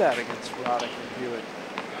Agassi did that against Roddick and Hewitt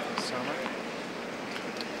this summer.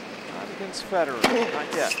 Not against Federer.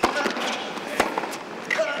 Not yet.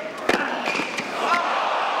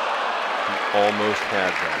 He almost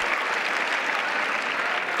had that.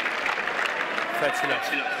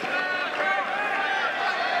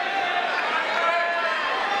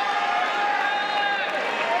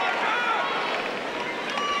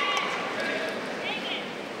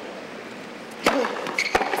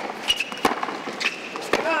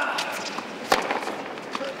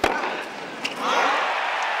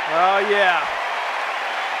 Oh, yeah.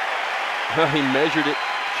 Well, he measured it,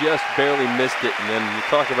 just barely missed it, and then you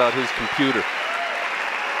talk about his computer.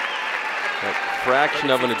 That fraction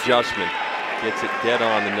of an adjustment gets it dead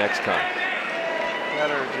on the next time.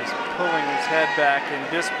 Federer just pulling his head back in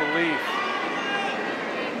disbelief.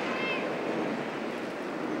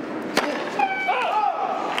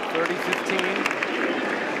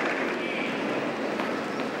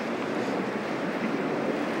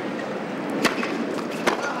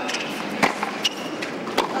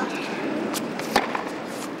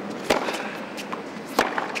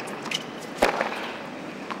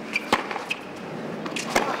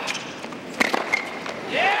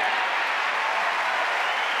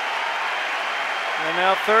 And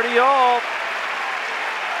now 30 all.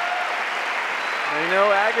 They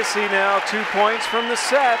know Agassi now 2 points from the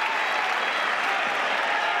set.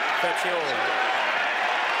 Touch all.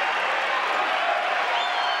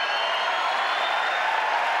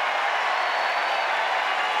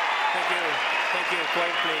 Thank you,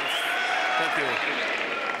 quiet please. Thank you.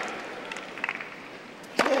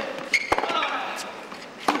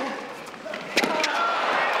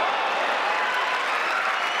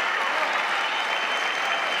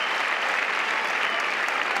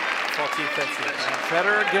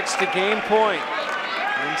 Federer gets the game point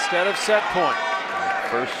instead of set point.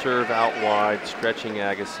 First serve out wide, stretching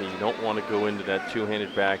Agassi. You don't want to go into that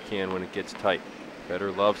two-handed backhand when it gets tight.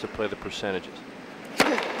 Federer loves to play the percentages.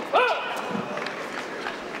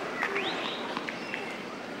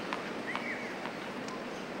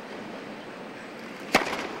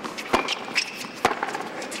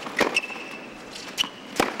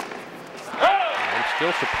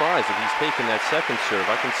 Still surprised that he's taking that second serve.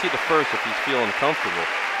 I can see the first if he's feeling comfortable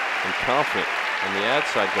and confident. On the ad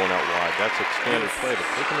side going out wide, that's a standard play. But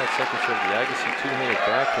taking that second serve, the Agassi two-handed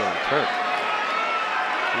backhand return.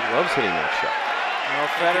 He loves hitting that shot. Well,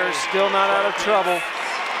 Federer's still not out of trouble.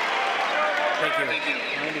 Thank you.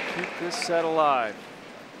 Trying to keep this set alive.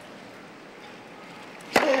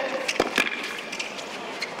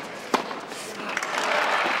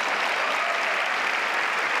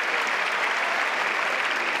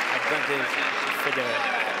 Federer.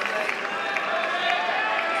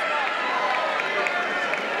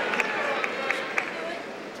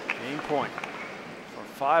 Game point for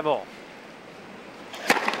 5 all.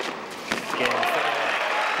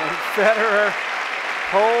 And Federer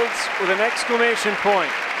holds with an exclamation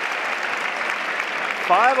point.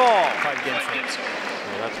 5 all.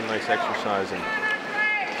 Well, that's a nice exercise in the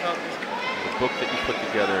book that you put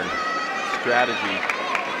together and strategy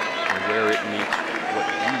and where it meets what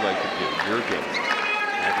you like to do, your game.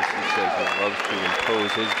 Agassi says he loves to impose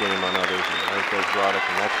his game on others, and as does Roddick,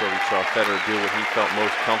 and that's where we saw Federer do what he felt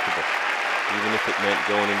most comfortable, even if it meant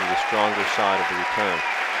going into the stronger side of the return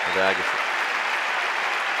of Agassi.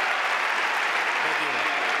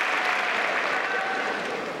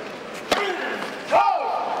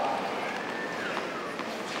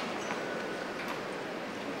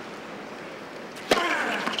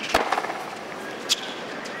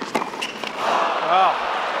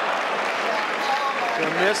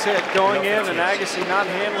 Hit going in and Agassi not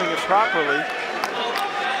handling it properly.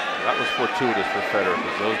 That was fortuitous for Federer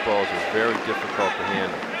because those balls are very difficult to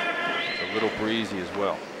handle. It's a little breezy as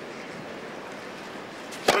well.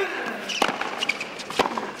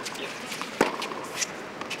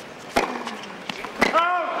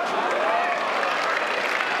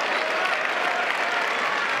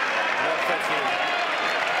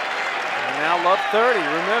 And now love 30.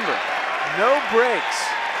 Remember, no breaks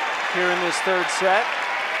here in this third set.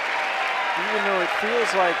 Even though it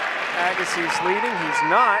feels like Agassi's leading, he's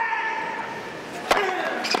not.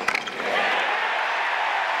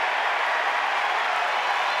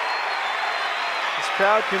 This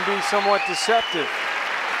crowd can be somewhat deceptive.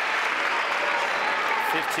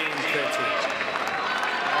 15-13.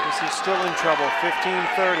 Agassi's still in trouble,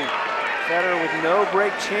 15-30. Federer with no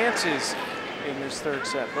break chances in this third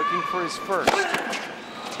set, looking for his first.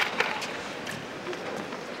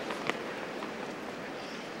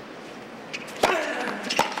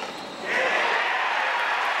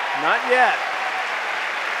 Not yet.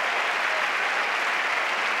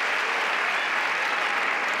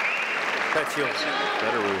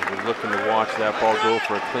 Federer was looking to watch that ball go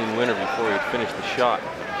for a clean winner before he'd finished the shot.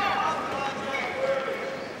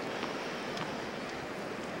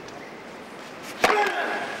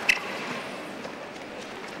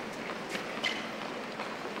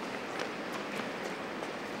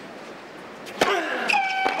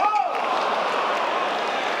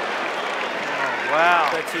 Wow.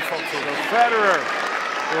 So Federer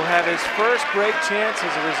will have his first break chance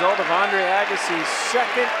as a result of Andre Agassi's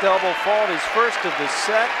second double fault, his first of the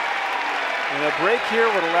set. And a break here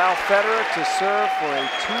would allow Federer to serve for a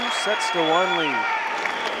 2-1 lead.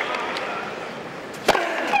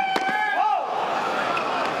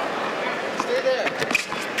 Stay there.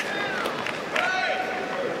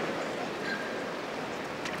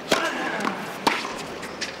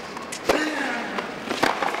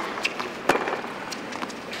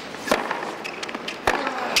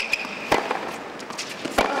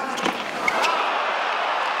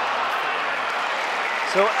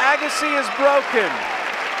 So Agassi is broken.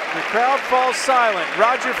 The crowd falls silent.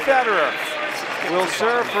 Roger Federer will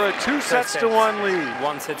serve for a 2-1 lead.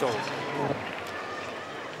 1 set all.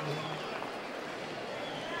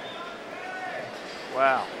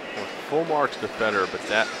 Wow. Well, full marks to Federer, but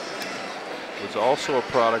that was also a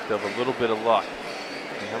product of a little bit of luck.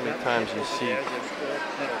 And how many times you see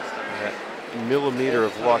that millimeter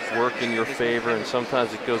of luck work in your favor, and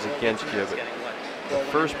sometimes it goes against you. But the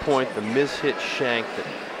first point, the mishit shank that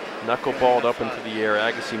knuckleballed up into the air,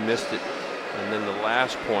 Agassi missed it. And then the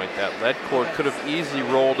last point, that lead cord could have easily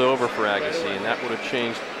rolled over for Agassi, and that would have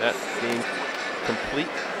changed that game complete.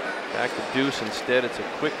 Back to deuce. Instead, it's a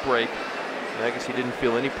quick break. And Agassi didn't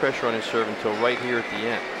feel any pressure on his serve until right here at the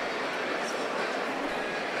end.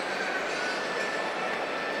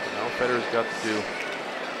 Now Federer's got to do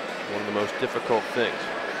one of the most difficult things,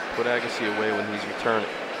 put Agassi away when he's returning.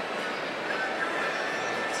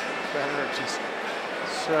 Federer just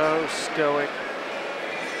so stoic,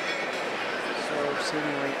 so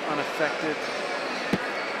seemingly unaffected.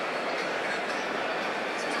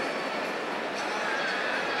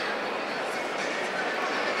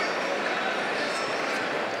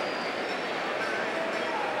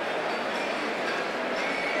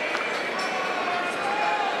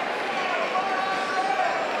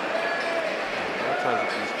 Sometimes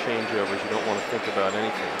with these changeovers, you don't want to think about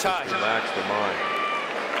anything. Just relax the mind.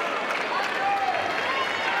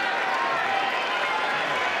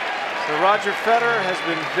 So Roger Federer has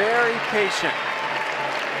been very patient.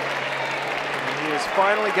 And he has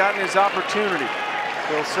finally gotten his opportunity.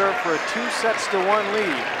 He'll serve for a 2-1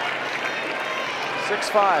 lead.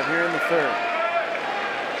 6-5 here in the third.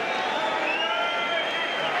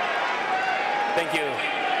 Thank you.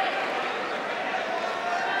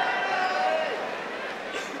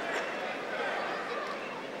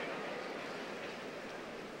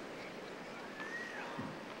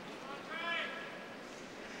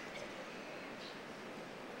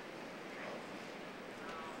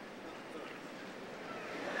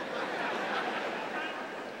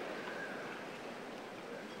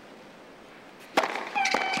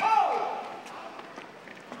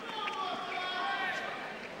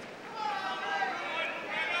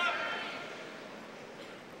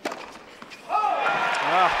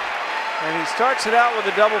 And he starts it out with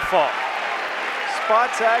a double fault.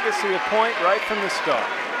 Spots Agassi a point right from the start.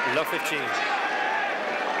 Love 15.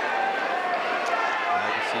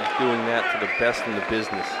 Agassi's doing that to the best in the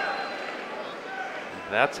business.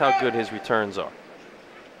 That's how good his returns are.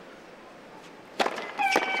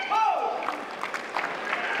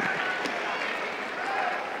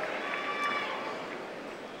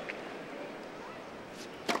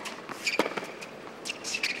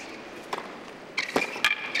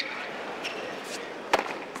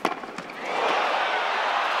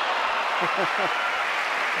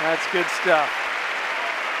 That's good stuff.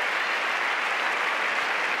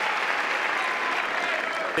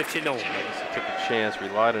 Agassi took a chance,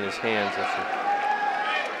 relied on his hands. That's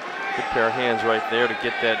a good pair of hands right there to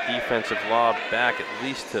get that defensive lob back at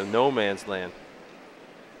least to no man's land.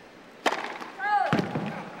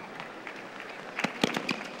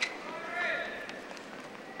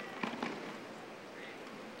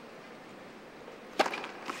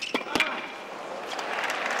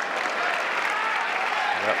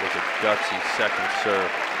 That was a gutsy second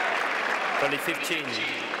serve. Only 15.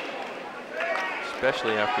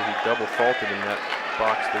 Especially after he double faulted in that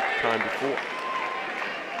box the time before.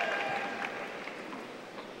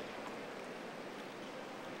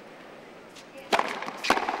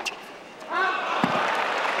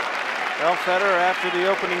 Well, Federer, after the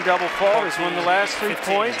opening double fault, has won the last 3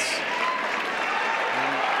 points.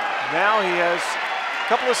 And now he has a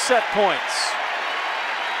couple of set points.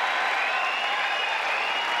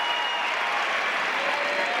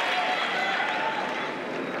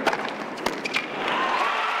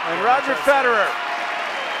 And Roger Federer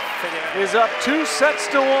is up 2 sets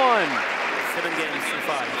to 1. 7 games to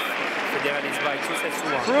 5. Federer is by 2 sets to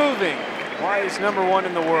 1. Proving why he's #1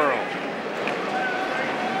 in the world.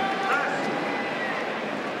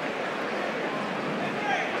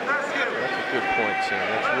 Good point, Sam.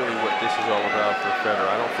 That's really what this is all about for Federer.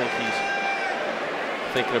 I don't think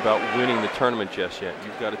he's thinking about winning the tournament just yet.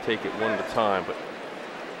 You've got to take it one at a time, but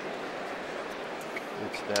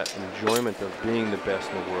it's that enjoyment of being the best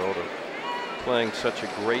in the world, of playing such a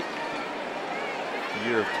great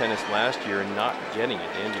year of tennis last year and not getting it.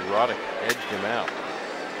 Andy Roddick edged him out.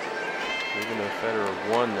 Even though Federer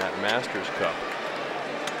won that Masters Cup,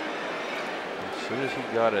 as soon as he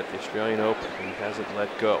got it at the Australian Open, he hasn't let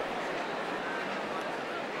go.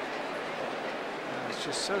 It's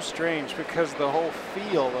just so strange because the whole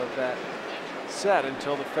feel of that set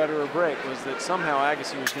until the Federer break was that somehow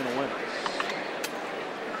Agassi was going to win it.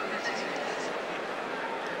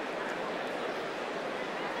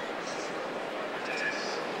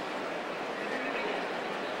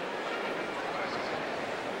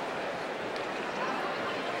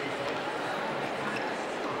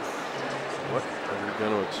 What are we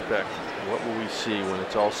going to expect? What will we see when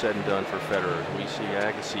it's all said and done for Federer? We see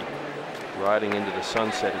Agassi riding into the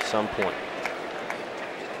sunset at some point.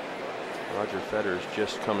 Roger Federer is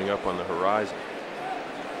just coming up on the horizon.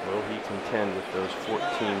 Will he contend with those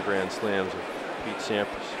 14 Grand Slams of Pete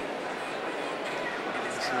Sampras?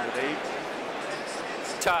 Let's see with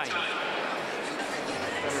 8. Time.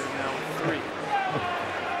 Federer now with 3.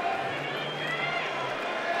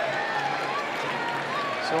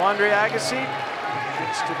 So Andre Agassi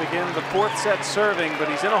gets to begin the 4th set serving, but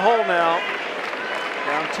he's in a hole now.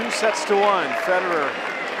 Down 2 sets to 1. Federer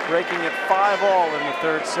breaking it 5-all in the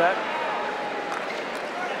 3rd set.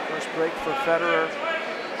 First break for Federer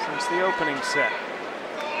since the opening set.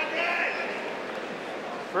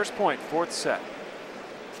 First point, 4th set.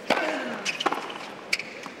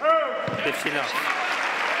 15 off.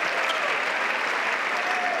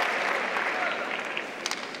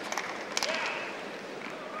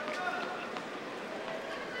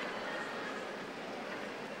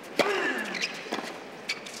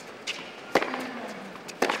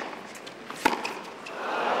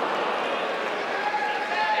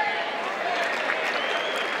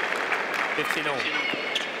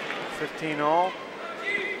 all.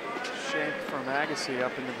 Shank from Agassi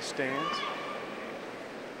up into the stands.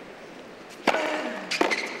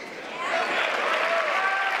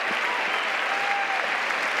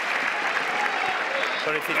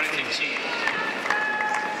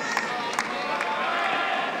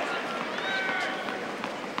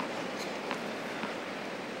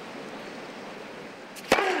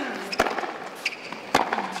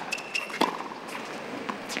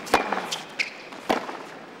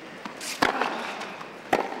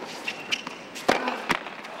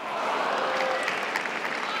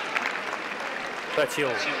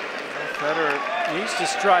 Federer needs to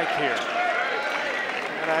strike here.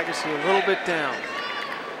 Got Agassi a little bit down.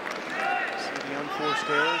 See the unforced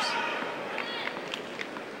errors.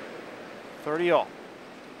 30 all.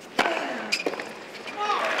 And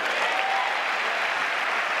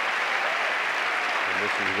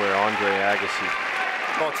this is where Andre Agassi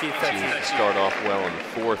needs to start off well in the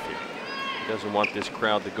 4th here. He doesn't want this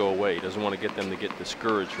crowd to go away. He doesn't want to get them to get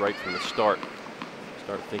discouraged right from the start.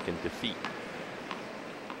 Start thinking defeat.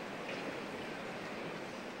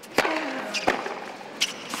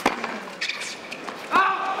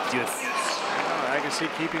 Agassi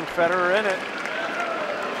keeping Federer in it.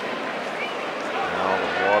 Now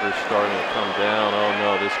the water's starting to come down. Oh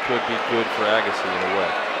no, this could be good for Agassi in a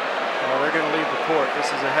way. Well, they're going to leave the court. This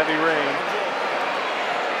is a heavy rain.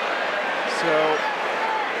 So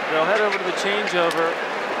they'll head over to the changeover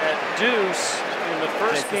at deuce in the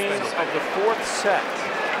first game of the 4th set.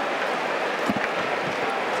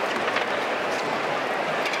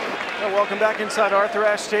 Well, welcome back inside Arthur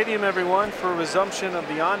Ashe Stadium, everyone, for a resumption of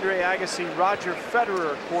the Andre Agassi-Roger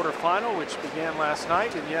Federer quarterfinal, which began last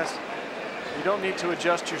night. And yes, you don't need to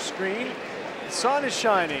adjust your screen. The sun is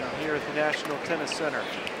shining here at the National Tennis Center.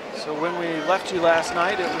 So when we left you last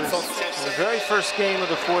night, it was the very first game of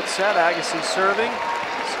the 4th set. Agassi serving.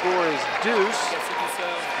 The score is deuce. So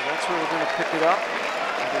that's where we're going to pick it up.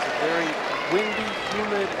 It is a very windy,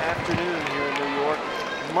 humid afternoon here in New York.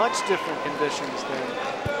 Much different conditions than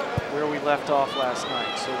where we left off last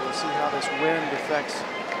night. So we'll see how this wind affects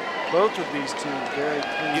both of these two very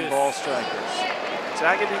clean ball strikers. It's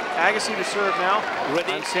Agassi to serve now.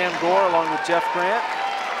 I'm Sam Gore along with Jeff Grant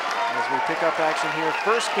as we pick up action here.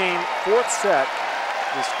 First game, 4th set.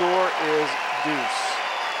 The score is deuce.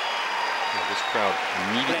 This crowd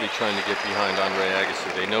immediately trying to get behind Andre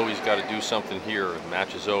Agassi. They know he's got to do something here or the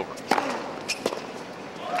match is over. He's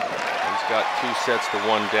got 2 sets to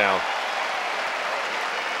 1 down.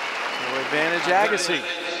 No advantage Agassi.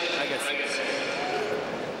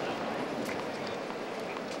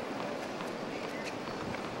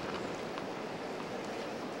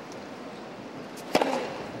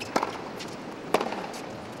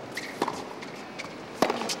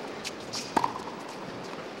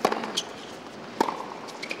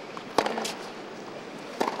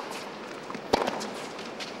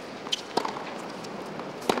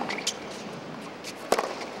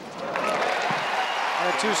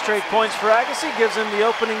 And 2 straight points for Agassi gives him the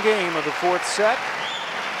opening game of the 4th set.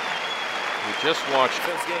 We just watched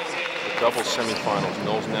the doubles semifinals.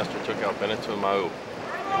 Knowles Nestor took out Benito Mau,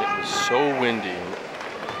 and it was so windy and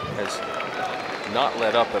has not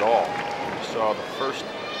let up at all. We saw the first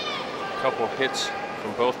couple hits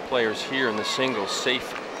from both players here in the singles,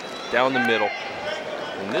 safe down the middle.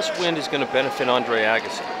 And this wind is going to benefit Andre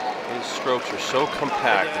Agassi. His strokes are so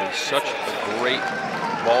compact, and he's such a great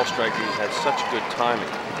ball striker. He's had such good timing.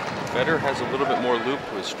 Federer has a little bit more loop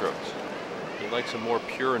to his strokes. He likes a more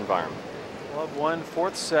pure environment. Love won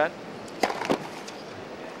 4th set.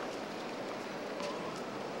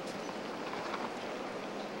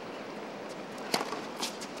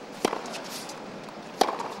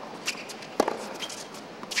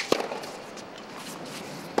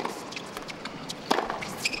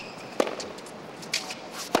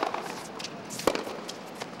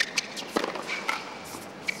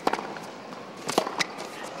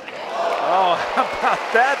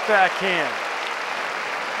 That backhand.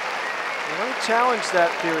 Well, let me challenge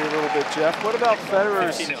that theory a little bit, Jeff. What about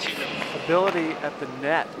Federer's ability at the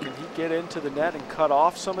net? Can he get into the net and cut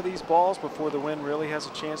off some of these balls before the wind really has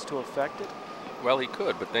a chance to affect it? Well, he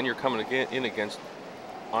could, but then you're coming in against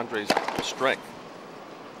Andre's strength.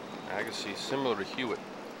 Agassi, similar to Hewitt,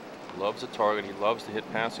 loves a target. He loves to hit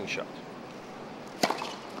passing shots.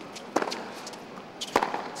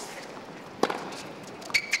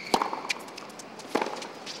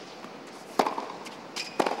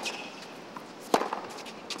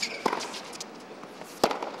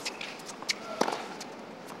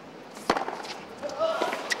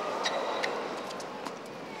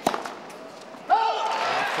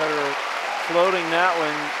 Floating that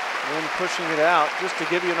one, then pushing it out. Just to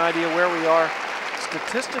give you an idea where we are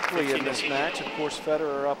statistically in this match. Of course,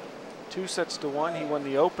 Federer up 2 sets to 1. He won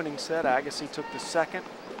the opening set. Agassi took the second.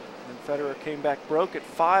 And Federer came back, broke at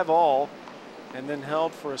 5-all, and then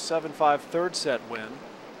held for a 7-5 third set win.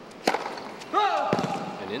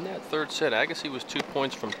 And in that third set, Agassi was 2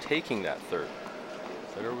 points from taking that third.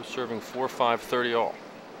 Federer was serving 4-5 30-all.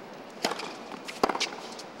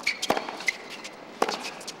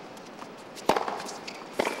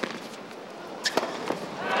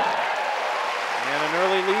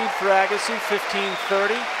 For Agassi,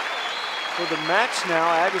 15-30. For the match now,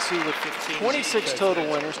 Agassi with 26 total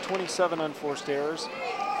winners, 27 unforced errors.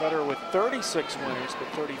 Federer with 36 winners, but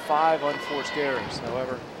 35 unforced errors.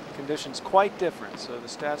 However, conditions quite different, so the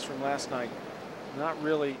stats from last night not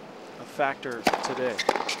really a factor today.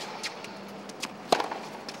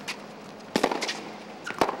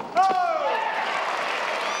 And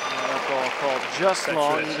that ball called just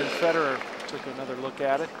long. Even Federer took another look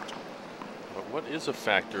at it. But what is a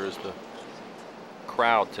factor is the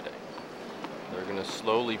crowd today. They're going to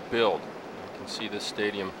slowly build. You can see this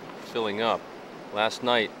stadium filling up. Last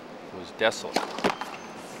night was desolate. About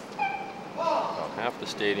half the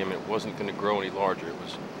stadium, it wasn't going to grow any larger. It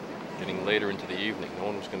was getting later into the evening. No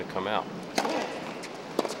one was going to come out.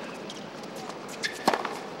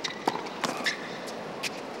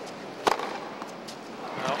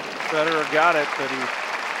 Well, Federer got it, but he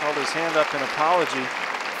held his hand up in apology.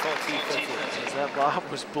 As that lob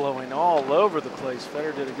was blowing all over the place.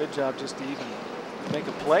 Federer did a good job just to even make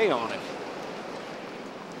a play on it.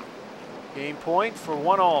 Game point for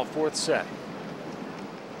 1-all, 4th set.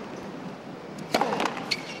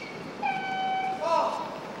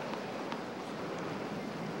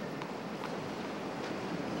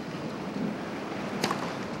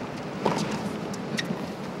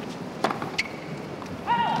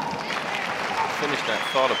 That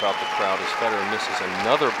thought about the crowd as Federer misses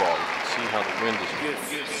another ball. You can see how the wind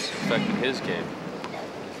has affected his game.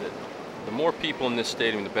 Is that the more people in this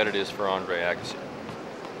stadium, the better it is for Andre Agassi.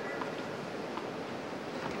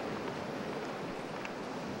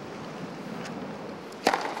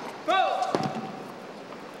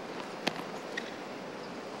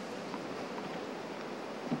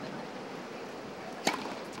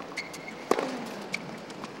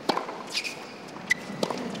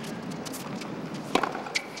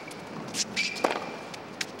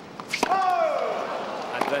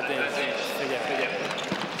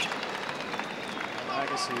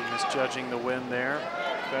 misjudging the win there.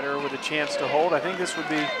 Federer with a chance to hold. I think this would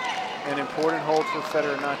be an important hold for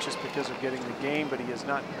Federer, not just because of getting the game, but he has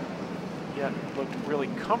not yet looked really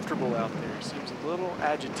comfortable out there. He seems a little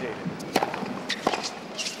agitated.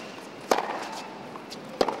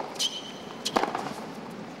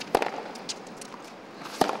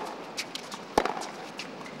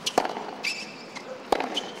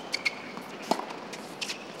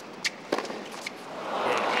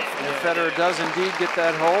 Federer does indeed get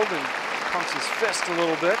that hold and pumps his fist a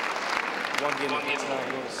little bit. A little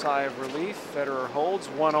sigh of relief. Federer holds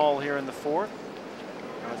 1-all here in the fourth.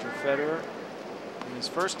 Roger Federer in his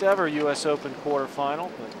first ever U.S. Open quarterfinal,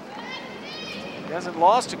 but he hasn't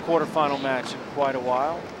lost a quarterfinal match in quite a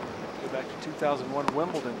while. Go back to 2001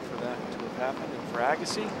 Wimbledon for that to have happened. And for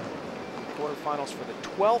Agassi, quarterfinals for the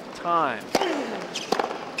 12th time.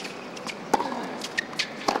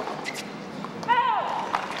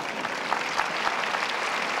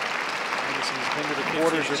 Into the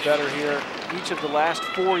quarters or better here each of the last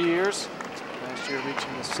 4 years. Last year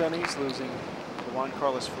reaching the semis, losing to Juan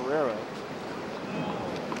Carlos Ferrero.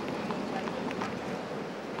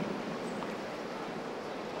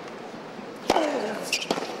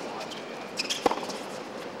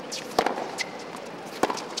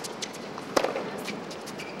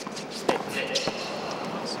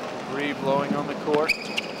 Some debris blowing on the court.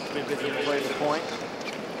 Maybe they play the point.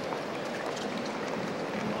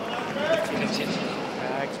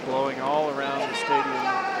 Bags blowing all around the stadium,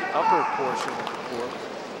 upper portion of the court.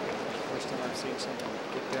 First time I've seen something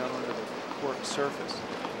get down under the court surface.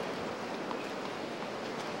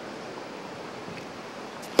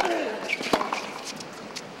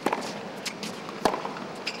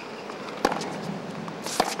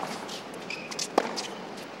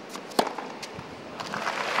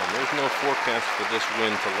 And there's no forecast for this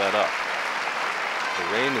wind to let up. The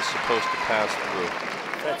rain is supposed to pass through.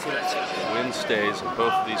 The wind stays, and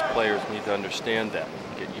both of these players need to understand that,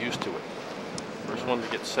 get used to it. First one to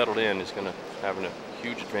get settled in is going to have a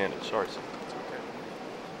huge advantage. Sorry, Sam.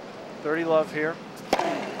 30 love here.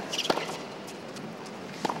 I'm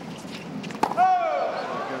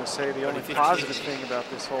going to say the only positive thing about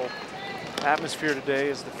this whole atmosphere today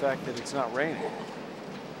is the fact that it's not raining.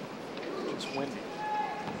 It's just windy.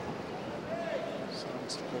 The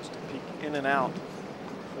sun's supposed to peek in and out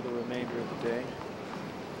for the remainder of the day.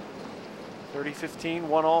 30-15,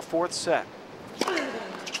 1-all, fourth set. And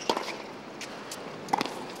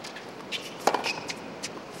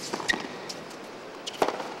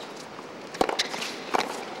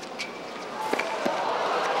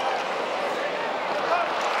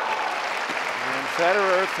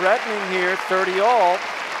Federer threatening here, 30-all.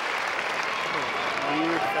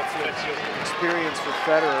 Weird experience for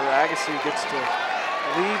Federer. Agassi gets to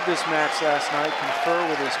leave this match last night, confer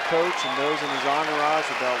with his coach and those in his entourage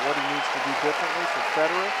about what he needs to do differently. For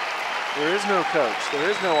Federer, there is no coach, there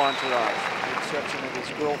is no entourage, with the exception of his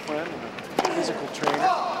girlfriend and a physical trainer. So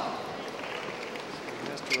he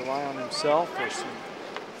has to rely on himself or some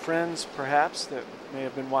friends, perhaps, that may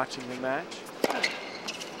have been watching the match.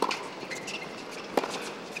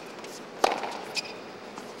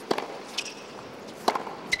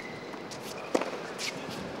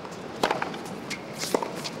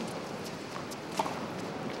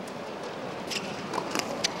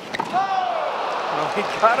 He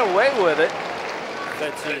got away with it.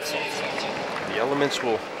 The elements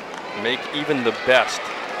will make even the best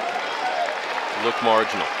look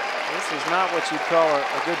marginal. This is not what you'd call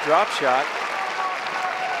a good drop shot.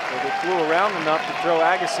 But it flew around enough to throw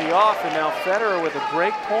Agassi off, and now Federer with a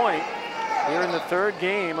break point here in the third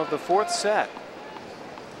game of the fourth set.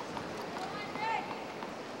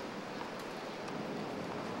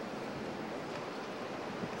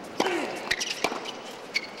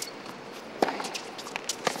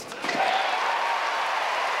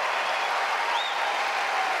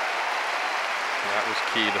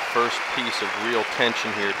 Key, the first piece of real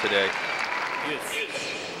tension here today.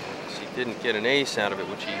 He didn't get an ace out of it,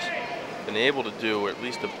 which he's been able to do, or at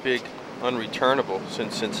least a big unreturnable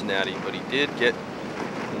since Cincinnati, but he did get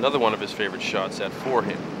another one of his favorite shots at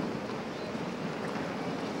forehand.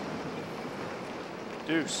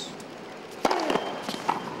 Deuce.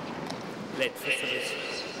 Late for service.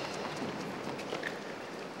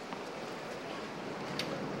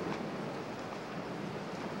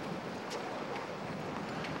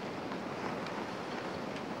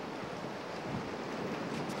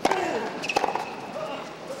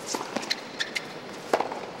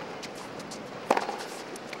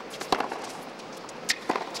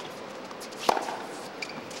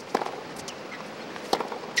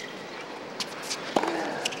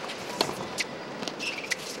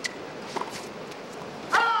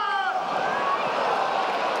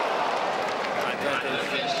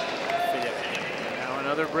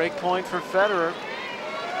 break point for Federer.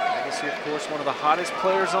 Agassi, of course, one of the hottest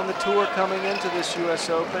players on the tour coming into this U.S.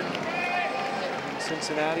 Open. In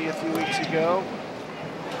Cincinnati a few weeks ago.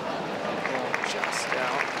 Just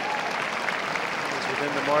out. He's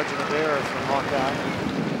within the margin of error for Hawkeye.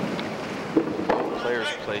 Players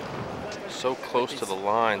play so close to the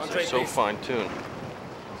lines, they're so fine-tuned.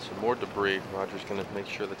 Some more debris. Roger's going to make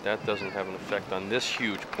sure that that doesn't have an effect on this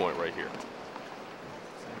huge point right here.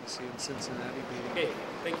 See in Cincinnati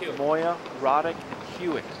beating Moya, Roddick, and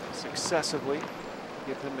Hewitt successively.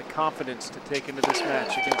 Give him the confidence to take into this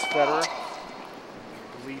match against Federer.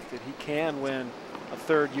 Belief that he can win a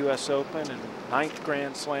third U.S. Open and 9th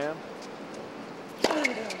Grand Slam.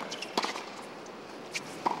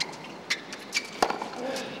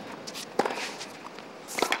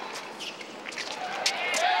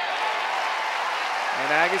 And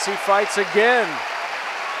Agassi fights again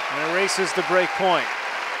and erases the break point.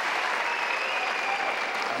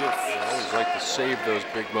 I always like to save those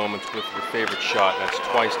big moments with your favorite shot. That's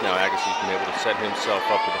twice now Agassi's been able to set himself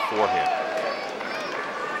up with a forehand.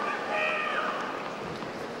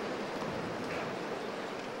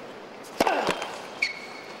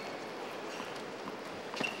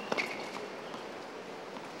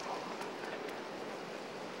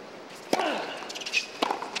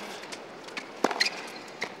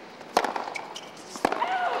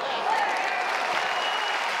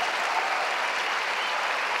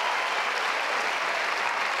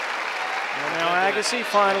 Agassi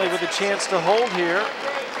finally with a chance to hold here.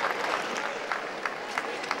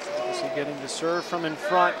 Agassi getting to serve from in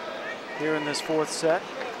front here in this 4th set.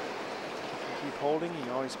 Keep holding. He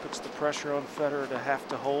always puts the pressure on Federer to have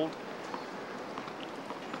to hold.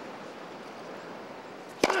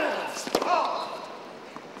 Run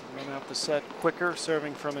out the set quicker,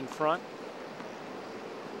 serving from in front.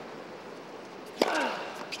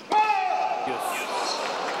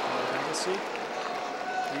 Agassi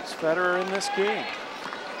keeps Federer in this game.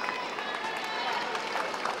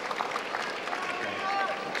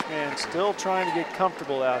 Each man still trying to get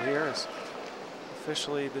comfortable out here, as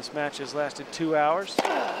officially this match has lasted 2 hours.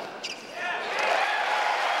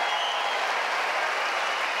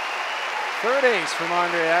 Third ace from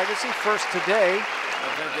Andre Agassi, first today.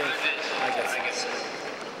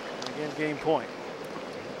 And again, game point.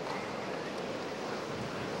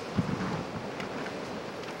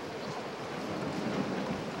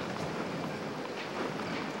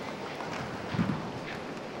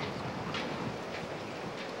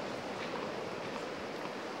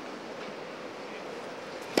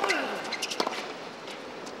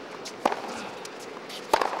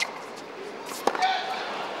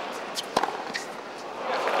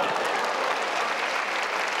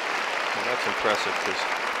 Impressive, because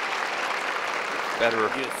Federer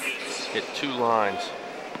hit 2 lines,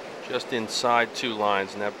 just inside 2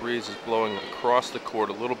 lines, and that breeze is blowing across the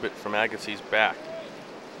court a little bit from Agassi's back.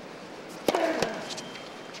 Be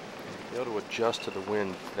able to adjust to the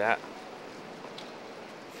wind that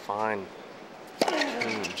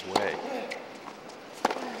fine-tuned way.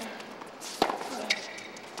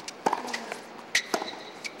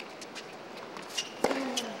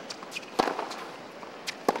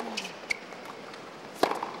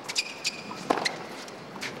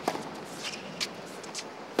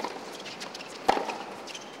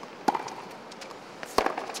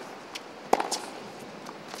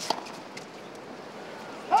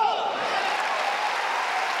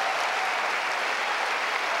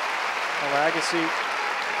 Agassi,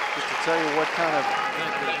 just to tell you what kind of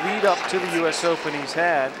lead up to the U.S. Open he's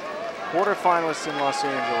had. Quarterfinalist in Los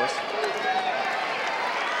Angeles.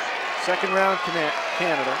 2nd round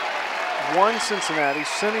Canada. 1 Cincinnati,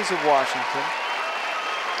 semis of Washington.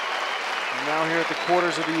 And now here at the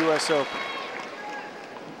quarters of the U.S. Open.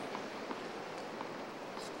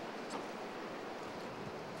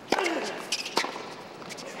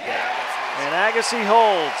 And Agassi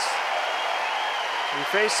holds. He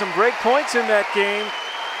faced some break points in that game,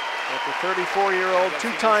 but the 34-year-old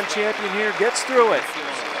 2-time champion here gets through it.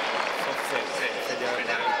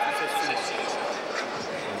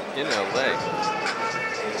 In LA,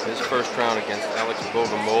 his first round against Alex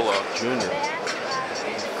Bogomolov Jr.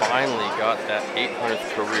 finally got that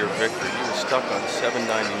 800th career victory. He was stuck on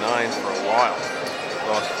 799 for a while.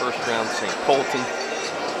 Lost first round to St. Polton,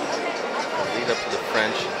 lead up to the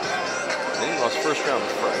French. Then he lost first round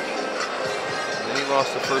to French. Then he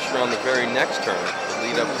lost the first round the very next turn, the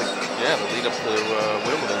lead up to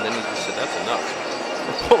Wimbledon. Then he just said, "That's enough.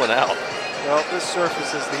 We're pulling out." Well, this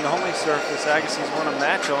surface is the only surface Agassi's won a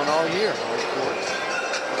match on all year. So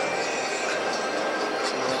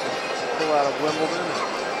pull out of Wimbledon,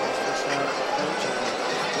 first round of the French,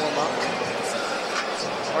 and warm up.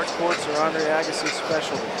 Hard courts are Andre Agassi's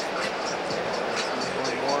specialty. He's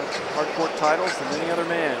won more hard court titles than any other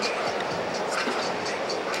man.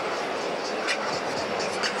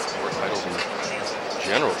 More titles in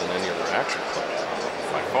general than any other active player,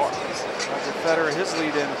 by far. Roger Federer, his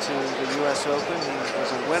lead into the U.S. Open, he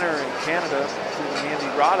was a winner in Canada through the Andy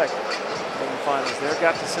Roddick semifinals there.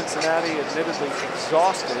 Got to Cincinnati, admittedly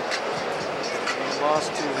exhausted, and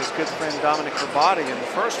lost to his good friend Dominic Rabati in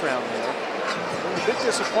the first round there. And the big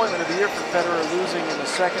disappointment of the year for Federer, losing in the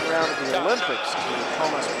second round of the Olympics to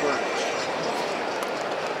Thomas Bernich.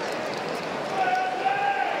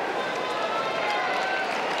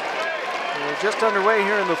 We're just underway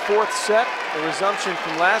here in the fourth set, a resumption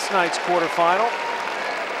from last night's quarterfinal.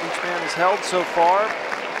 Each man has held so far.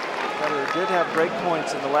 Federer did have break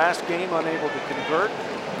points in the last game, unable to convert.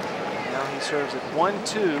 Now he serves at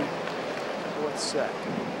 1-2, fourth set.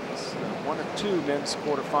 This one of two men's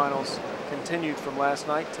quarterfinals continued from last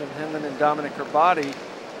night. Tim Henman and Dominic Rabati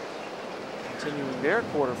continuing their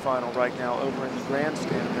quarterfinal right now over in the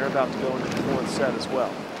grandstand. They're about to go into the fourth set as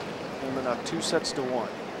well. Henman up 2-1.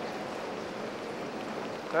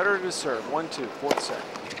 Federer to serve, 1-2, fourth set.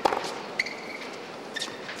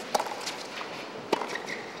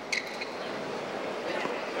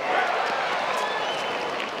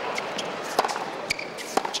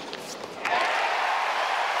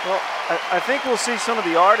 Well, I think we'll see some of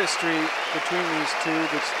the artistry between these two,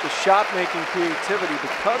 the shot-making creativity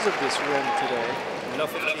because of this win today.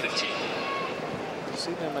 You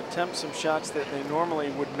see them attempt some shots that they normally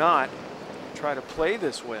would not, try to play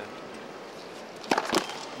this wind.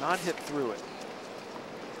 Not hit through it.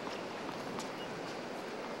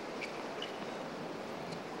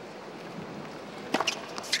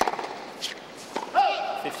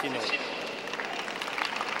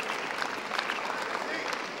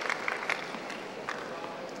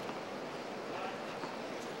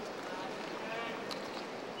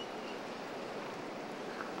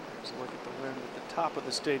 Look at the wind at the top of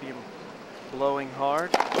the stadium blowing hard.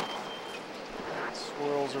 It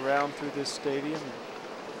swirls around through this stadium and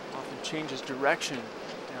often changes direction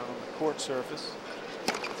down on the court surface.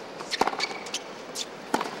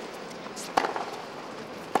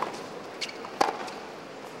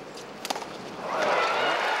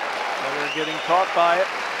 They're getting caught by it.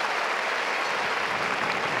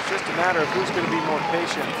 It's just a matter of who's going to be more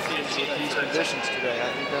patient with these conditions today.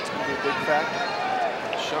 I think that's going to be a big factor.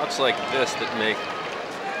 Shots like this that make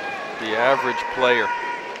the average player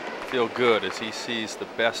feel good as he sees the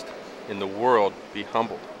best in the world be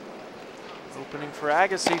humbled. Opening for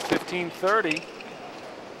Agassi, 15-30.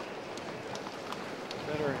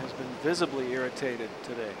 Federer has been visibly irritated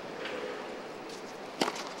today.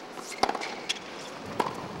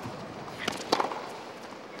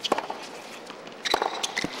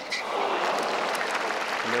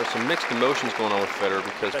 And there are some mixed emotions going on with Federer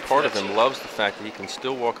because part of him loves the fact that he can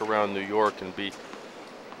still walk around New York and be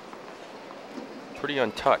pretty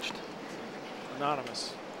untouched.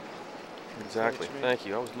 Anonymous. Exactly. Thank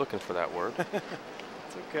you. I was looking for that word.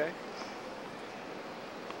 It's okay.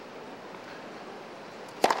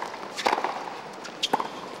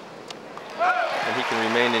 And he can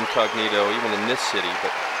remain incognito even in this city,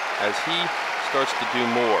 but as he starts to do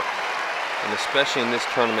more, and especially in this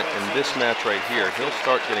tournament and this match right here, he'll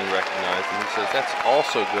start getting recognized, and he says that's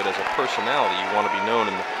also good as a personality. You want to be known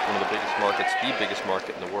in one of the biggest markets, the biggest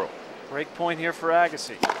market in the world. Break point here for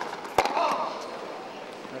Agassi.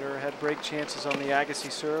 Federer had break chances on the Agassi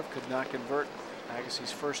serve, could not convert.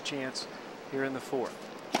 Agassi's first chance here in the fourth.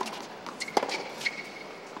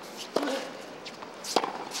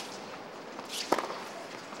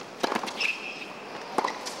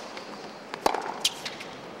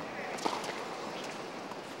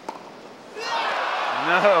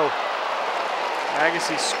 No.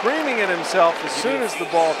 Agassi screaming at himself as soon as the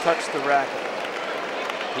ball touched the racket.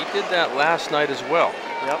 He did that last night as well.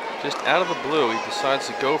 Yep. Just out of the blue, he decides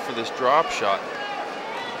to go for this drop shot.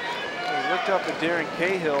 He looked up at Darren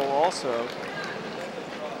Cahill also.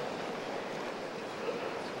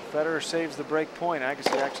 Federer saves the break point.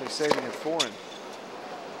 Agassi actually saving it for him.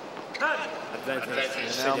 And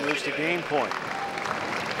now moves to game point.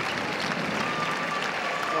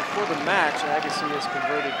 Well, for the match, Agassi has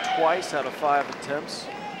converted twice out of 5 attempts.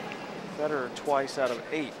 Federer twice out of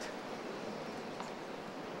 8.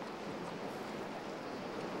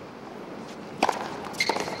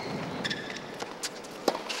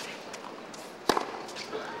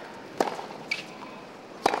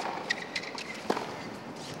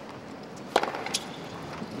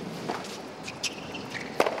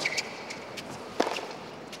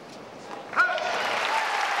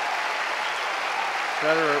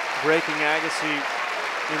 Federer breaking Agassi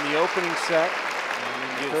in the opening set and in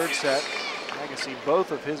the third set. Agassi,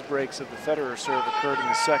 both of his breaks of the Federer serve occurred in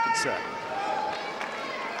the second set.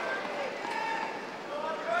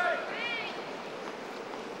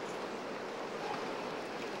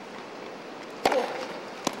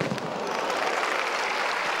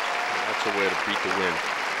 That's a way to beat the wind.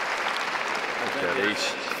 Look at that ace.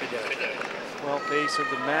 12th ace of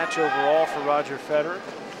the match overall for Roger Federer.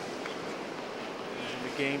 Using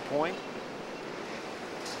the game point.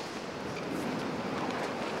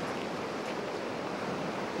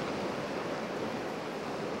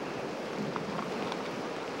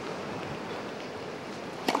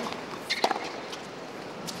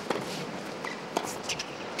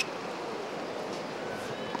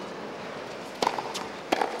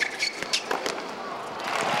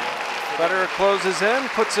 Federer closes in,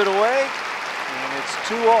 puts it away, and it's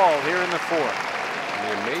 2-all here in the fourth. And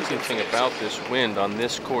the amazing thing about this wind on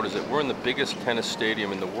this court is that we're in the biggest tennis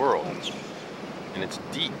stadium in the world, and it's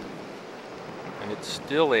deep, and it's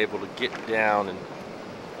still able to get down and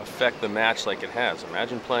affect the match like it has.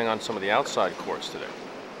 Imagine playing on some of the outside courts today.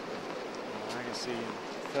 Agassi and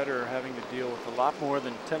Federer having to deal with a lot more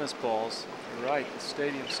than tennis balls. You're right, the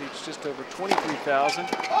stadium seats just over 23,000.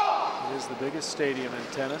 It is the biggest stadium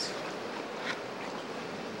in tennis.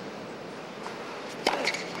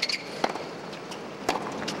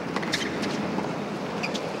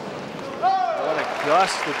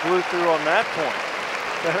 Gust that blew through on that point.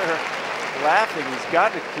 Federer laughing. He's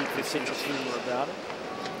got to keep his sense of humor about it.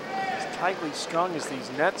 As tightly strung as these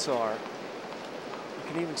nets are, you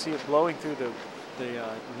can even see it blowing through the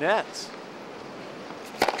nets.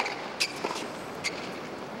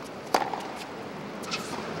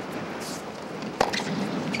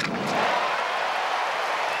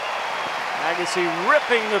 Agassi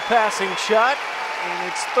ripping the passing shot, and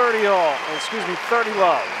it's 30-all. Excuse me,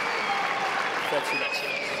 30-love.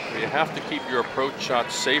 You have to keep your approach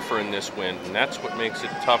shots safer in this wind, and that's what makes it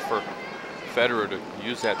tough for Federer to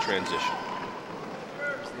use that transition.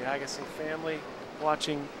 There's the Agassi family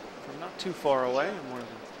watching from not too far away in one of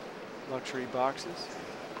the luxury boxes.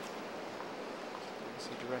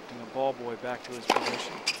 Agassi directing a ball boy back to his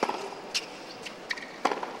position.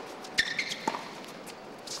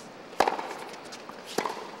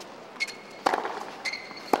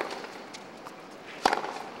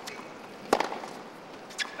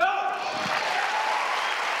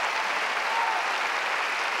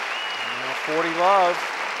 Love.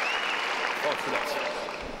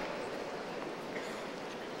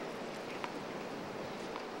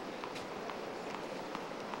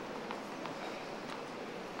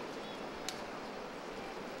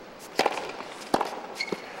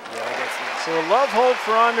 So a love hold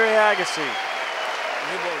for Andre Agassi.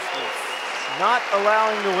 Not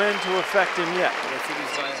allowing the wind to affect him yet.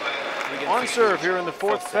 On serve here in the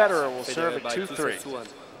fourth, Federer will serve at 2-3.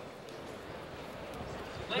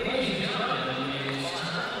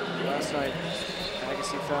 Last night,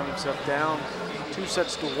 Agassi found himself down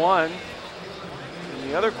 2-1. In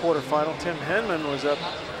the other quarterfinal, Tim Henman was up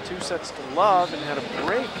 2-love and had a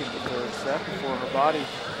break in the third set before her body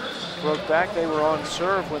broke back. They were on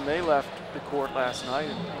serve when they left the court last night.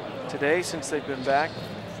 And today, since they've been back,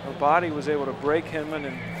 her body was able to break Henman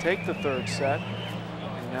and take the third set.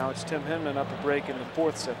 And now it's Tim Henman up a break in the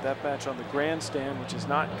fourth set. That match on the grandstand, which is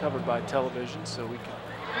not covered by television, so we can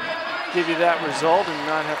give you that result and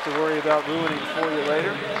not have to worry about ruining it for you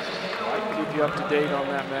later. I'll keep you up to date on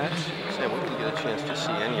that match. I we didn't get a chance to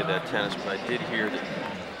see any of that tennis, but I did hear that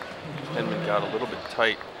Henman got a little bit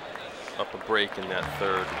tight up a break in that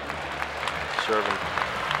third, serving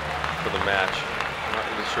for the match. Not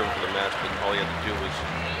really serving for the match, but all he had to do was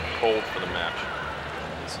hold for the match.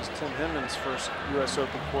 This is Tim Henman's first U.S.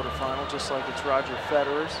 Open quarterfinal, just like it's Roger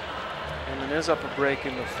Federer's. Henman is up a break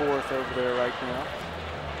in the fourth over there right now.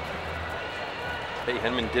 Hey,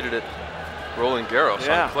 Henman did it at Roland Garros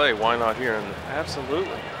on clay. Why not here in the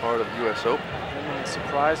part of the U.S. Open? Henman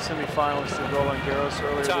surprise semifinalist at Roland Garros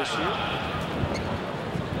earlier this year.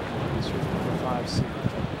 This was number 5 seed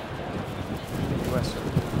in the U.S.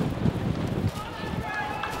 Open.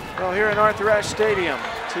 Well, here in Arthur Ashe Stadium,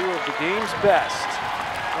 two of the game's best.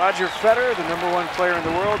 Roger Federer, the #1 player in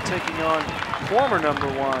the world, taking on former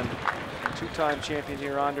 #1 two-time champion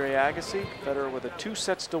here, Andre Agassi. Federer with a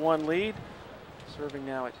 2-1 lead. Serving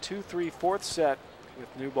now at 2-3, fourth set with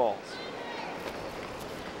new balls.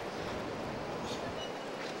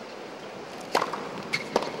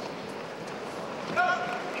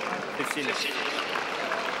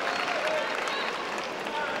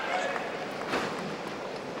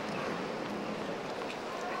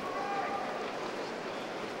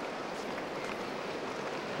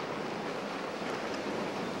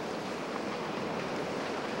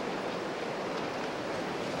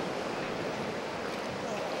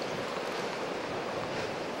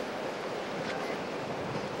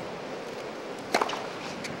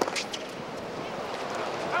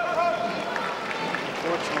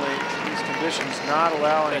 conditions not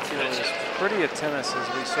allowing for as pretty a tennis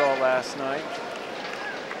as we saw last night.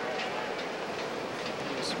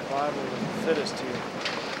 Survival of the fittest here.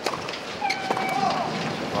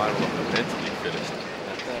 Survival of the mentally fittest.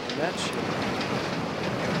 At that net shoot.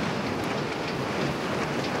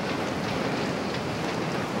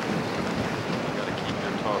 Got to keep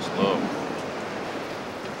your toss low.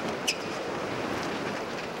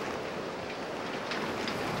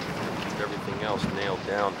 Keep everything else nailed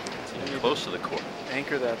down. It's even close to the court.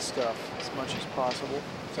 Anchor that stuff as much as possible.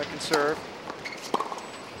 Second serve.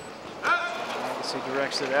 Agassi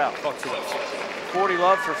directs it out. 40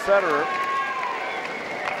 love for Federer.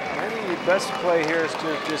 I think the best play here is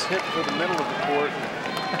to just hit for the middle of the court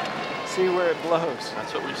and see where it blows.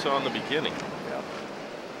 That's what we saw in the beginning. Yep.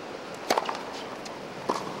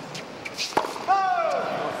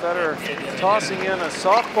 Well, Federer tossing in a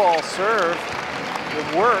softball serve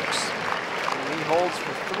that works. And he holds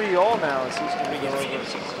for 3-all now as he's going to go over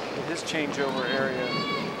with his changeover area.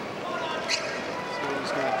 See what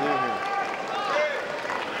he's going to do here.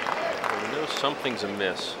 Well, we know something's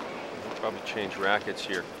amiss. They'll probably change rackets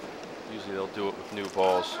here. Usually they'll do it with new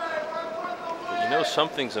balls. But you know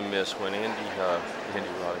something's amiss when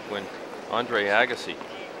when Andre Agassi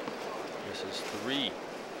misses 3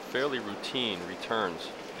 fairly routine returns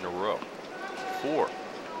in a row. 4 to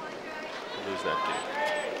lose that game.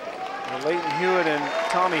 Well, Leighton Hewitt and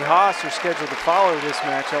Tommy Haas are scheduled to follow this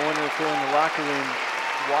match. I wonder if they're in the locker room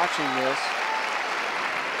watching this.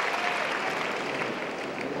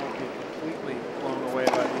 They won't be completely blown away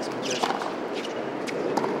by these conditions.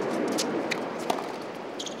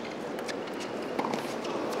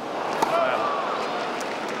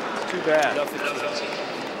 Too bad.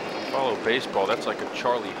 Follow baseball, that's like a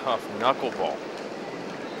Charlie Huff knuckleball.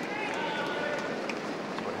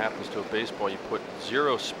 That's what happens to a baseball. You put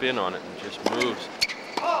 0 spin on it and it just moves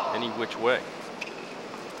any which way.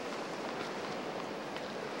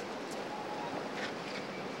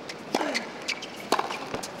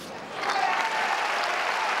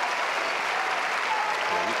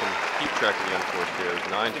 Well, we can keep track of the unforced errors.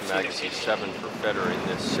 9 from Agassi, 7 for Federer in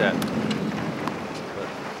this set.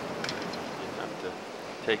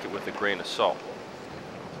 Take it with a grain of salt.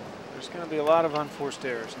 There's going to be a lot of unforced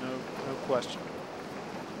errors, no question.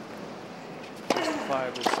 Just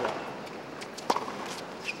 5 or 7.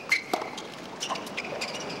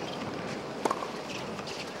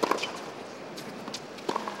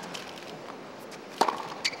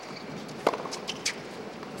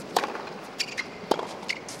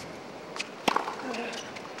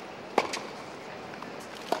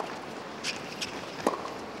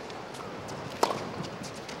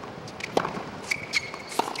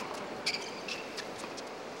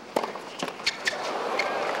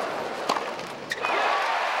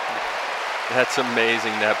 That's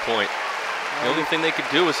amazing, that point. The only thing they could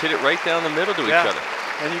do was hit it right down the middle to each other.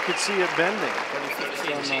 And you could see it bending. From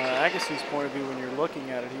Agassi's point of view, when you're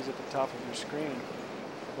looking at it, he's at the top of your screen.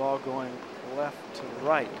 The ball going left to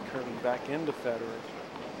right, curving back into Federer,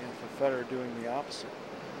 and for Federer doing the opposite.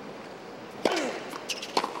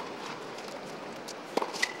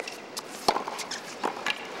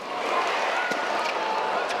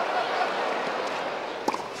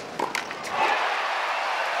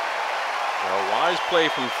 Play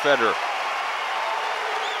from Federer.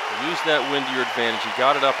 Use that wind to your advantage. He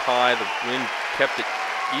got it up high. The wind kept it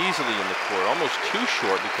easily in the court, almost too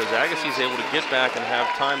short, because Agassi's able to get back and have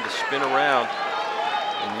time to spin around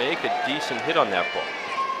and make a decent hit on that ball.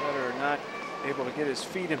 Federer not able to get his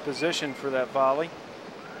feet in position for that volley.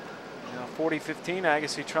 Now 40-15,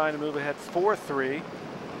 Agassi trying to move ahead 4-3.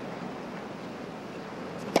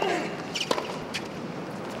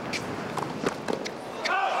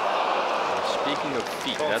 Of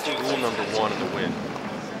feet, that's rule number 1 in the wind.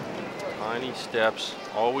 Tiny steps,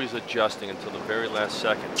 always adjusting until the very last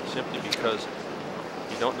second, simply because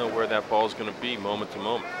you don't know where that ball is going to be moment to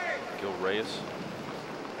moment. Gil Reyes,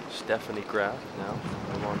 Stephanie Graf, now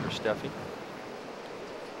no longer Steffi.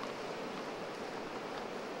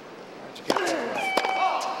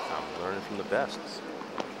 I'm learning from the best.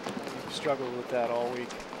 I've struggled with that all week.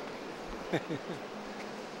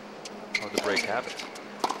 Hard to break habits.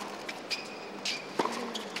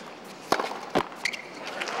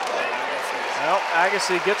 Well,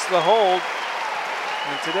 Agassi gets the hold,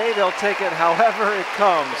 and today they'll take it however it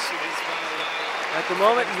comes. At the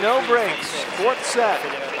moment, no breaks. 4th set.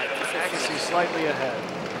 Agassi slightly ahead.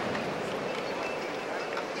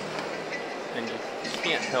 And you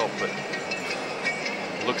can't help but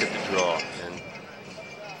look at the draw. And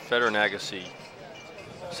Federer and Agassi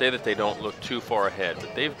say that they don't look too far ahead,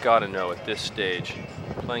 but they've got to know at this stage,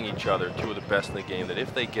 playing each other, 2 of the best in the game, that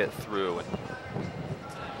if they get through and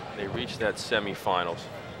they reach that semifinals,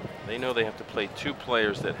 they know they have to play two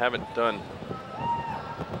players that haven't done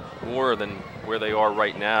more than where they are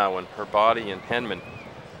right now, and Herbati and Henman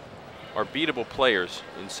are beatable players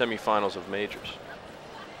in semifinals of majors.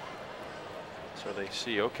 So they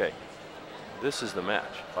see, okay, this is the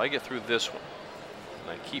match. If I get through this one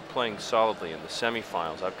and I keep playing solidly in the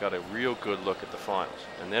semifinals, I've got a real good look at the finals,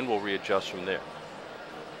 and then we'll readjust from there.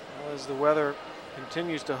 Well, as the weather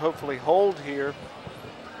continues to hopefully hold here,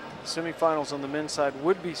 the semifinals on the men's side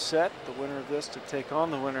would be set. The winner of this to take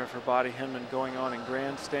on the winner of Herbati Henman going on in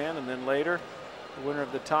grandstand, and then later the winner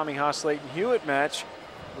of the Tommy Haas Leighton Hewitt match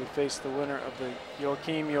would face the winner of the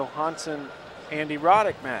Joachim Johansson Andy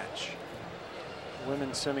Roddick match. The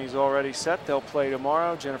women's semis already set. They'll play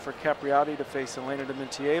tomorrow. Jennifer Capriati to face Elena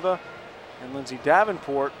Dementieva, and Lindsay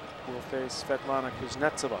Davenport will face Svetlana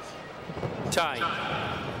Kuznetsova. Time.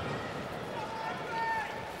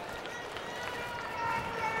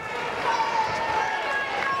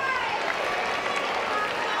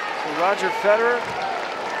 Roger Federer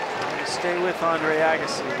going to stay with Andre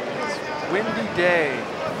Agassi. It's a windy day.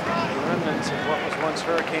 The remnants of what was once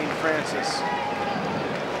Hurricane Francis.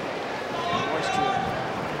 Moisture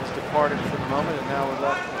has departed for the moment, and now we're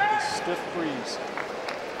left with this stiff breeze.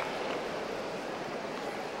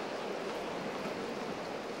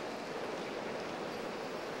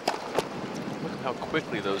 Look how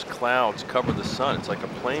quickly those clouds cover the sun. It's like a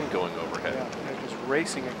plane going overhead. Yeah, they're just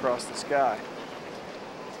racing across the sky.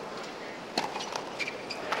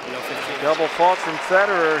 Double fault from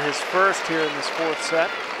Federer, his first here in this fourth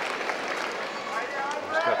set.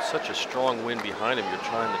 He's got such a strong wind behind him. You're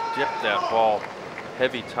trying to dip that ball,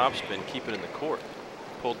 heavy topspin, keep it in the court.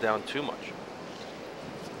 Pulled down too much.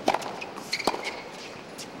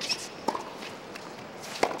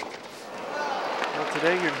 Well,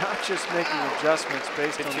 today you're not just making adjustments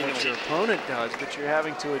based on what your opponent does, but you're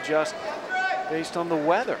having to adjust based on the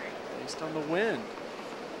weather, based on the wind.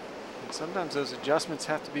 Sometimes those adjustments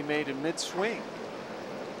have to be made in mid-swing.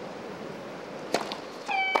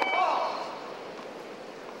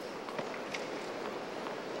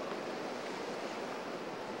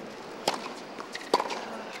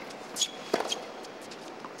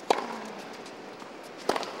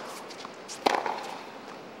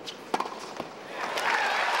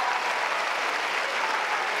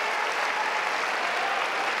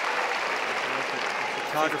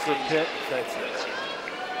 Photographer pit.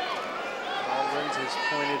 Is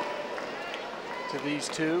pointed to these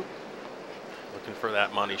two. Looking for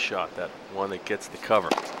that money shot, that one that gets the cover.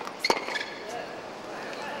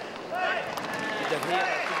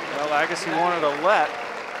 Well, Agassi wanted a let.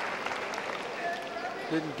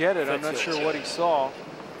 Didn't get it. I'm not sure what he saw.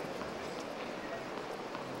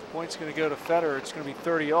 Point's going to go to Federer. It's going to be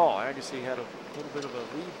 30-all. Agassi had a little bit of a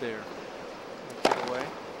lead there. Get away.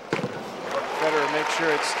 Federer makes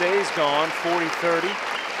sure it stays gone. 40-30.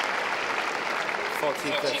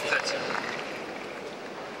 40-30.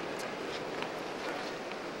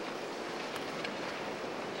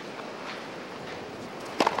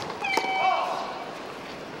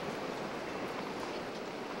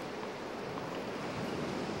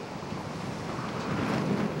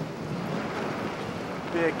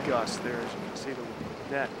 Big gust there, as you can see the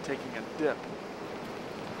net taking a dip.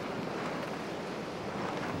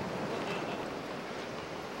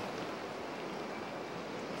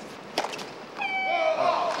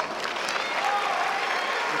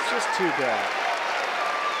 Too bad.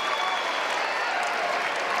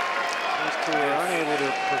 These two are unable to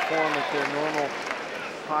perform at their normal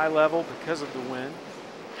high level because of the wind.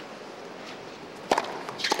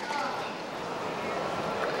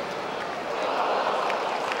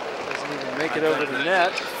 Doesn't even make it over the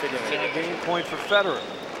net. A game point for Federer.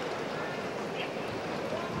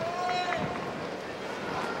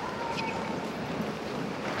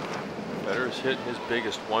 Federer's hitting his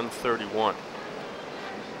biggest 131.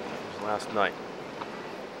 Last night.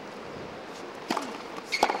 Did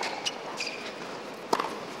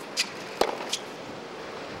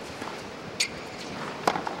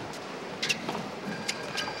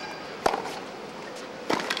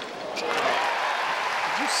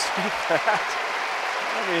you see that?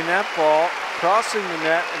 I mean, that ball crossing the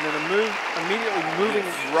net and then immediately moving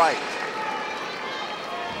right.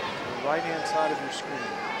 The right-hand side of your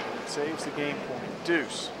screen. And it saves the game point.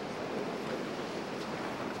 Deuce.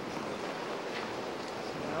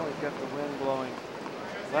 Now we've got the wind blowing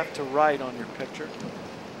left to right on your picture.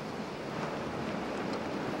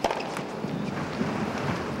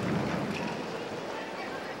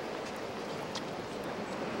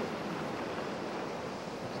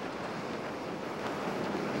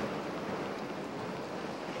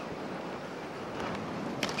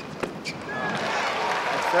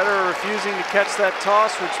 using to catch that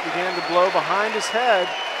toss, which began to blow behind his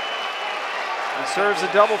head. He serves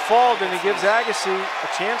a double fault, and he gives Agassi a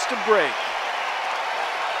chance to break.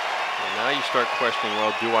 And now you start questioning,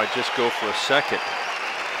 well, do I just go for a second?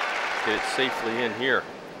 Get it safely in here.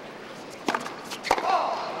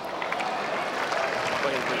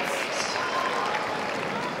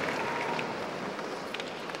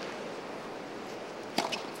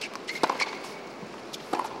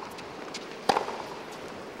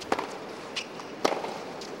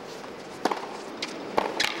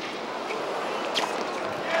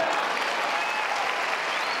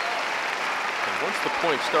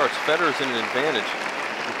 Starts, Federer's in an advantage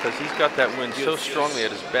because he's got that wind so strongly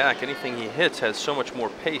at his back. Anything he hits has so much more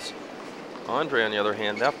pace. Andre, on the other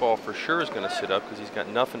hand, that ball for sure is going to sit up because he's got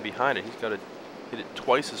nothing behind it. He's got to hit it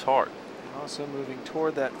twice as hard. Also moving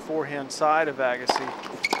toward that forehand side of Agassi,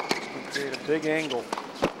 which can create a big angle.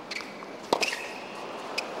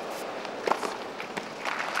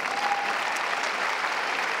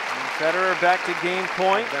 And Federer back to game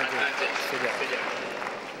point.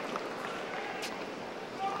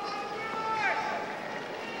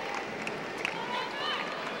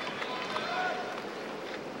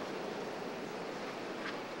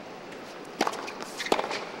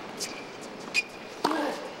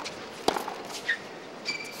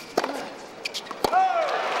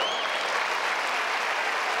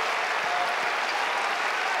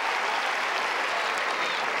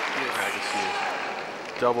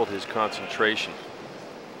 Doubled his concentration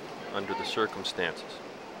under the circumstances.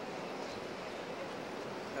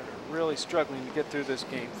 They're really struggling to get through this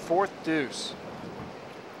game. Fourth deuce.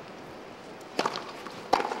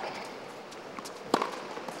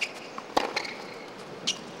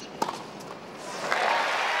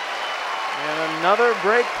 And another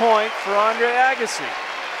break point for Andre Agassi.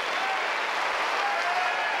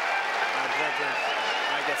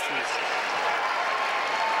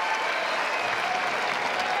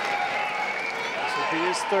 He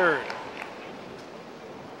is third.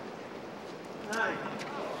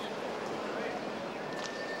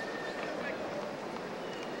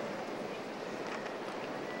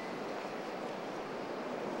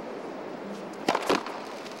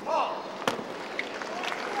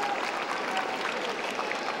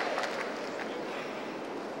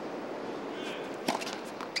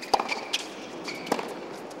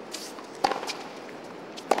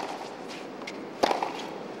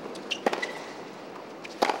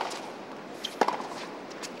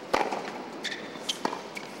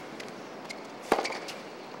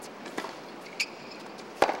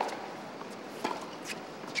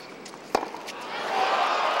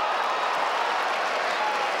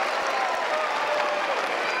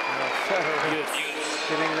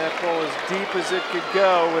 Hitting that ball as deep as it could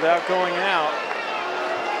go without going out.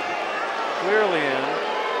 Clearly in.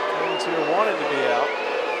 Fans here wanted to be out.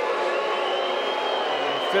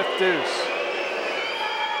 And fifth deuce.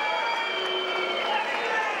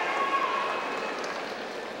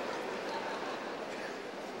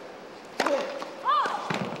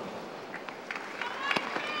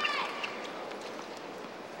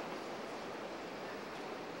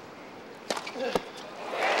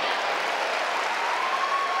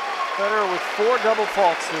 Federer with 4 double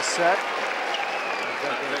faults this set. I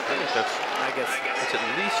think that's at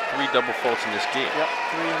least 3 double faults in this game. Yep,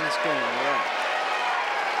 3 in this game, you're right.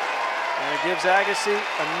 And it gives Agassi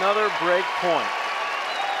another break point.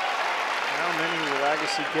 How many will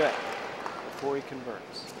Agassi get before he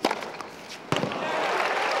converts?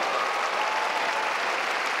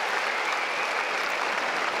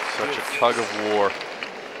 Such a tug of war.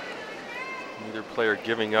 Neither player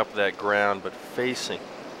giving up that ground, but facing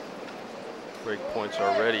break points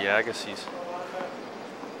already. Agassi's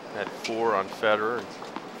had 4 on Federer, and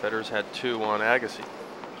Federer's had 2 on Agassi.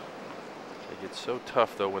 They get so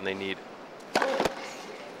tough though when they need it.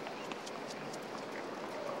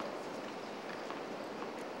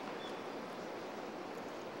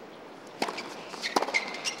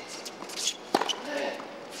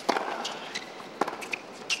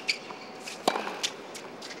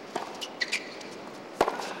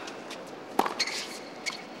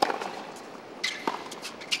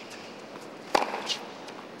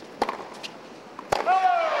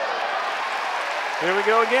 Here we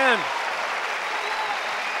go again.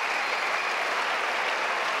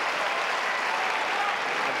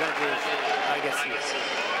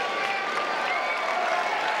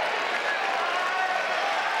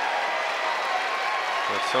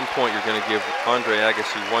 At some point, you're going to give Andre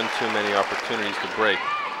Agassi one too many opportunities to break.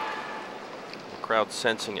 The crowd's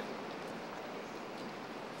sensing it.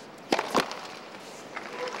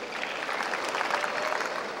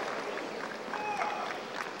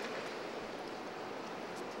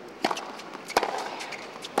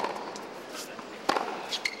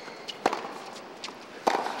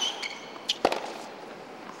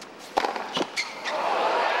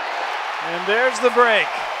 there's the break.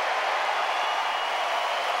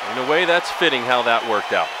 In a way, that's fitting how that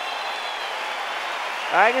worked out.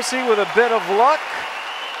 Agassi with a bit of luck.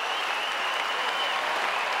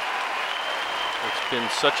 It's been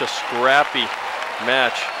such a scrappy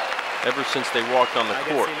match ever since they walked on the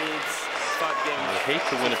court. I hate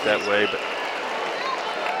to win it that way, but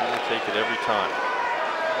he'll take it every time.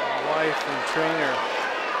 Wife and trainer,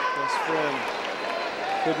 best friend,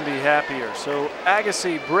 couldn't be happier. So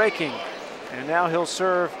Agassi breaking, and now he'll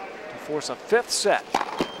serve to force a 5th set.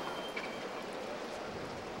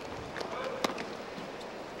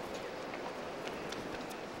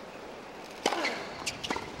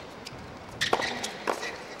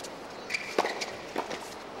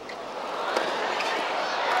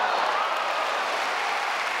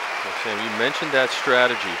 Sam, you mentioned that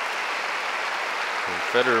strategy. And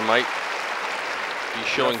Federer might be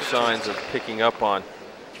showing signs of picking up on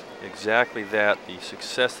exactly that, the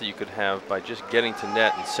success that you could have by just getting to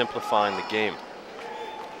net and simplifying the game.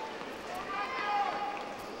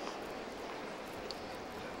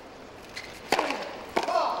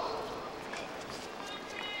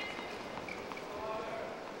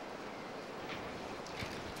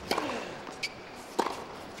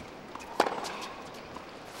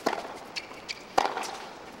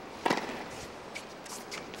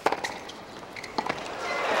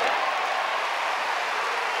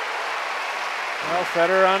 Well,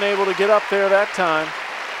 Federer unable to get up there that time.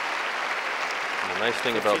 And the nice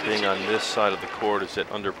thing about being on this side of the court is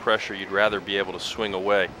that under pressure, you'd rather be able to swing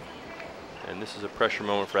away. And this is a pressure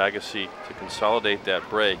moment for Agassi to consolidate that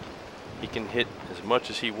break. He can hit as much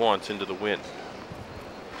as he wants into the wind.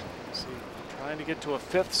 See, trying to get to a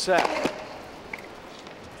 5th set.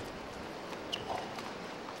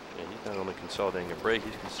 And he's not only consolidating a break,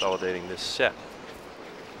 he's consolidating this set.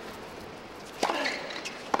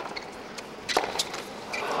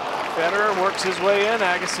 Federer works his way in.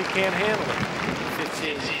 Agassi can't handle it.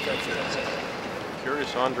 15.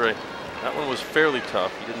 Curious, Andre. That one was fairly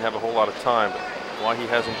tough. He didn't have a whole lot of time, but why he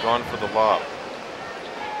hasn't gone for the lob.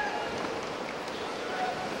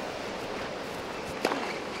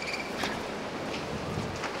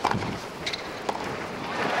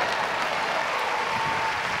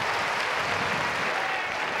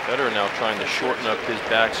 Federer now trying to shorten up his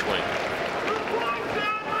backswing.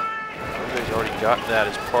 Andre's already got that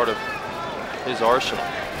as part of his arsenal.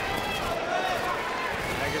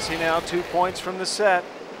 Agassi now 2 points from the set.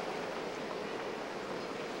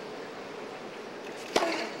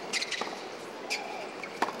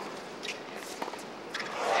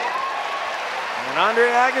 And Andre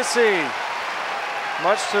Agassi,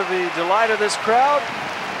 much to the delight of this crowd,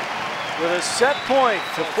 with a set point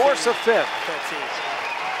to force a 5th. 13.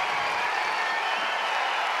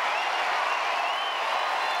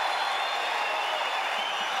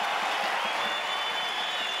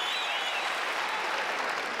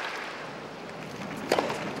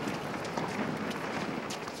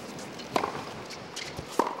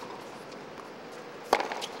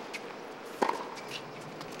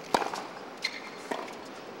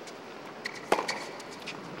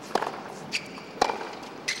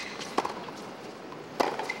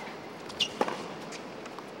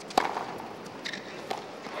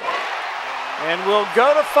 And we'll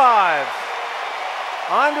go to 5.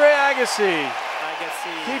 Andre Agassi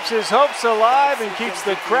keeps his hopes alive and keeps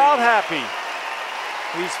the crowd happy.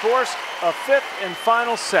 He's forced a 5th and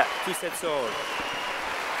final set. 2 sets all.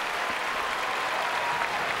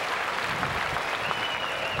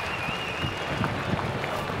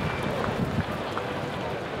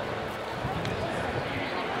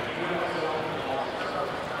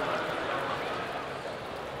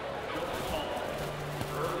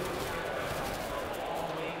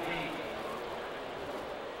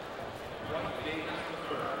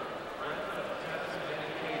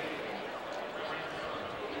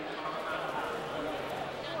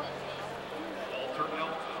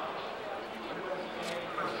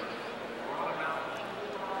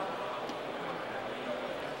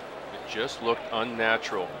 Just looked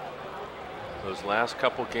unnatural. Those last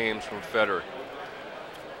couple games from Federer.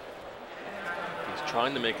 He's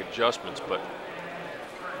trying to make adjustments, but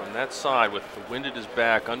from that side with the wind at his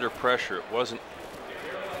back under pressure, it wasn't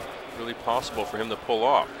really possible for him to pull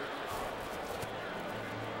off.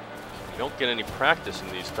 You don't get any practice in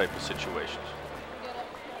these type of situations.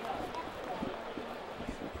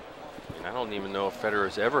 And I don't even know if Federer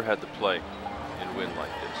has ever had to play in wind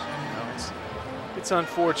like this. No, it's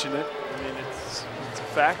unfortunate. I mean, it's a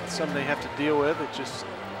fact, something they have to deal with. It just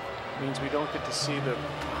means we don't get to see the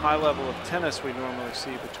high level of tennis we normally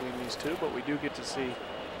see between these two, but we do get to see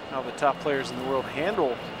how the top players in the world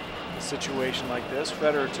handle a situation like this.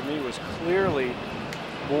 Federer, to me, was clearly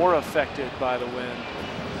more affected by the win,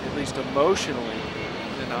 at least emotionally,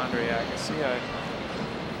 than Andre Agassi. I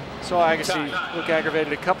saw Agassi look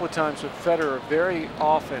aggravated a couple of times with Federer, very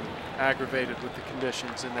often aggravated with the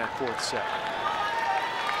conditions in that fourth set.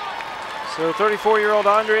 So 34-year-old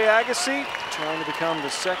Andre Agassi trying to become the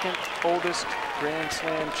second oldest Grand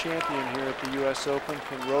Slam champion here at the U.S. Open.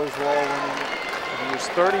 Ken Rosewall winning it when he was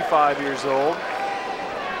 35 years old.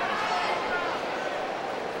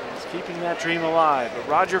 He's keeping that dream alive. But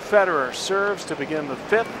Roger Federer serves to begin the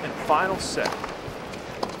fifth and final set.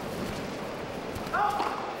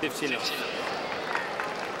 15.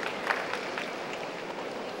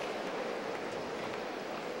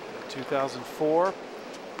 2004,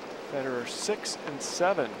 Federer 6 and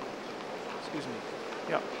 7. Excuse me.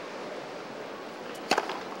 Yeah.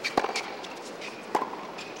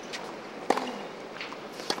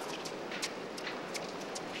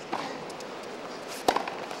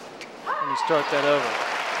 Let me start that over.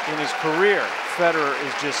 In his career, Federer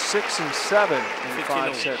is just 6 and 7 in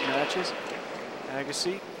 5-set matches.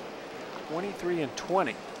 Agassi, 23 and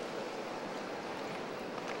 20.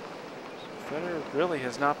 Federer really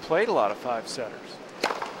has not played a lot of 5-setters.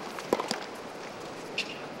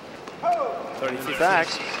 In fact,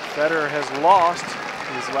 Federer has lost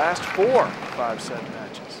his last 4 5-set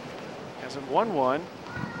matches. He hasn't won one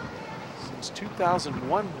since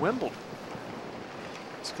 2001 Wimbledon.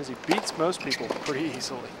 It's because he beats most people pretty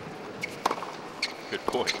easily. Good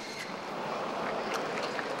point.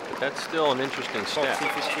 But that's still an interesting stat.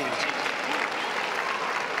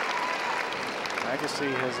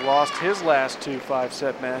 Agassi has lost his last 2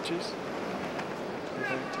 5-set matches. Go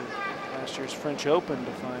back to last year's French Open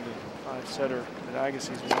to find a 5-setter that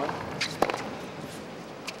Agassi's won.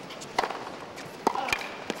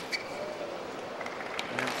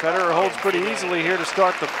 And Federer holds pretty easily here to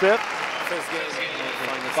start the fifth.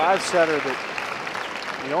 The 5-setter that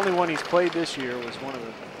the only one he's played this year was one of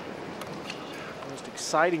the most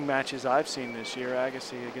exciting matches I've seen this year.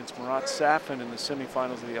 Agassi against Marat Safin in the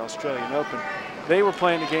semifinals of the Australian Open. They were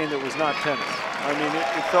playing a game that was not tennis. I mean,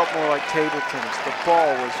 it felt more like table tennis. The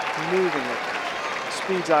ball was moving at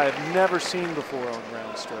speeds I have never seen before on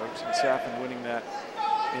ground strokes, and Safin winning that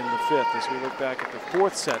in the fifth. As we look back at the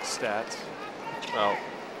 4th set stats. Well,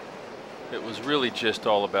 it was really just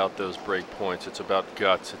all about those break points. It's about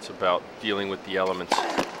guts. It's about dealing with the elements.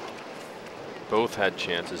 Both had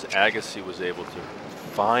chances. Agassi was able to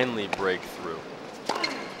finally break through.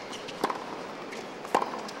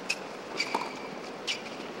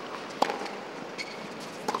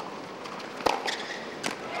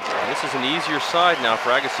 This is an easier side now for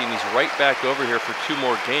Agassi, and he's right back over here for 2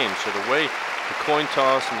 more games. So the way the coin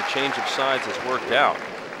toss and the change of sides has worked out,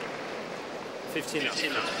 15. it's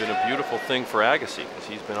been a beautiful thing for Agassi because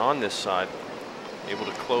he's been on this side, able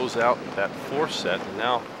to close out that 4th set, and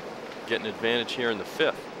now get an advantage here in the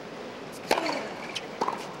 5th.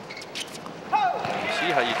 You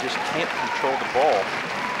see how you just can't control the ball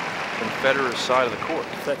from Federer's side of the court.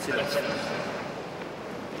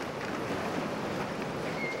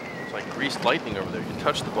 It's like greased lightning over there. You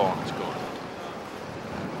touch the ball and it's gone.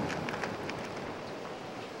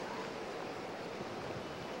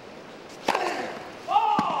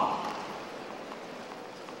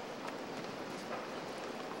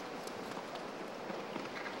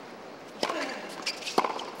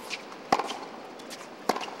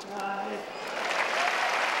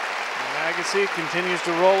 Agassi continues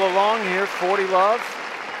to roll along here, 40 love.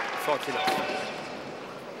 40 love.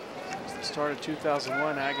 Since the start of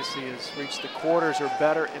 2001, Agassi has reached the quarters or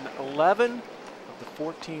better in 11 of the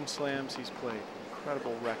 14 slams he's played.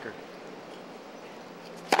 Incredible record.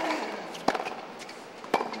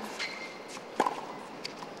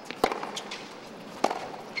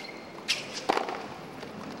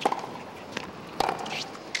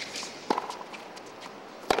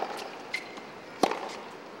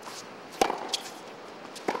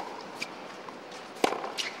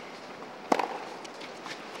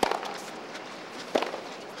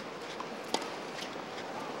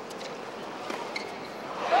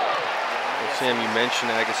 Sam, you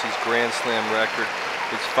mentioned Agassi's Grand Slam record,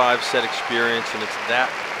 his 5-set experience, and it's that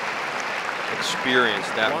experience,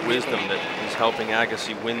 that wisdom that is helping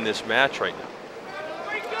Agassi win this match right now.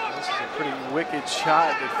 This is a pretty wicked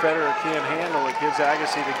shot that Federer can't handle. It gives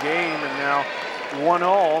Agassi the game, and now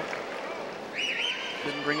 1-all.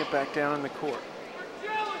 Didn't bring it back down in the court.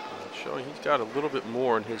 Showing he's got a little bit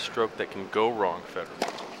more in his stroke that can go wrong, Federer.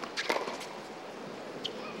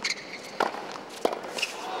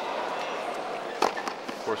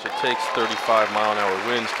 Of course, it takes 35-mile-an-hour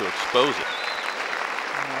winds to expose it.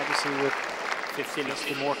 And Agassi with 15. Just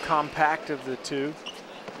the more compact of the two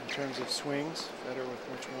in terms of swings. Federer with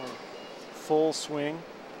much more full swing.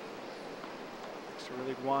 Likes to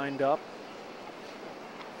really wind up.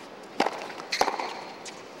 And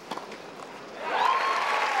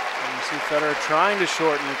you see Federer trying to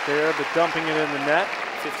shorten it there, but dumping it in the net.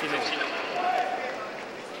 15.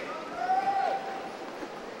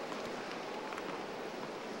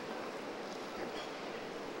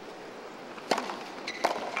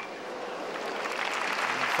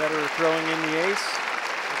 Federer throwing in the ace.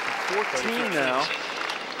 14 now.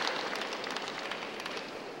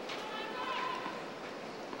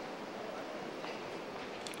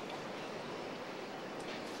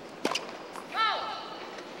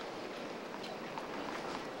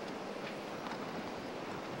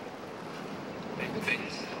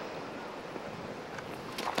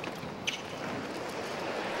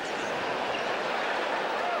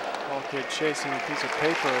 Kid chasing a piece of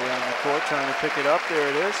paper around the court, trying to pick it up. There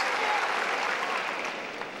it is.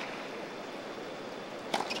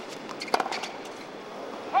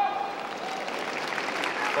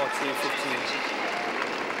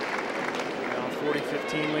 Now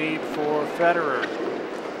 40-15 lead for Federer.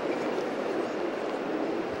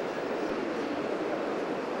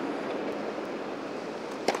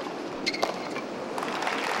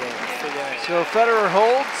 So Federer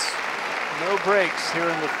holds. No breaks here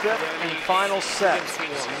in the fifth and final set in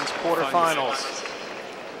these quarterfinals.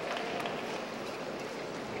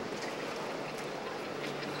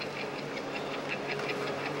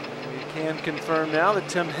 We can confirm now that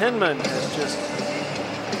Tim Henman has just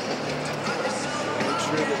made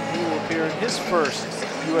sure that he will appear in his first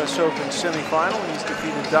U.S. Open semifinal. He's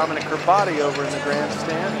defeated Dominic Herbati over in the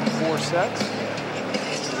grandstand in 4 sets.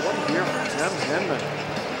 What a year for Tim Henman.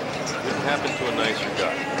 Didn't happen to a nicer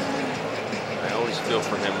guy. I always feel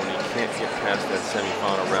for him when he can't get past that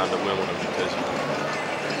semifinal round of Wimbledon because you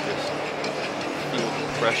just feel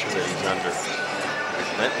the pressure that he's under. The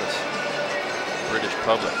relentless British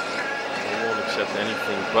public. They won't accept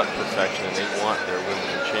anything but perfection, and they want their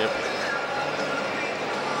Wimbledon champion.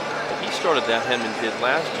 But he started that, Henman did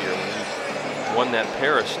last year when he won that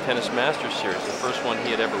Paris Tennis Masters Series, the first one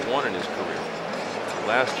he had ever won in his career.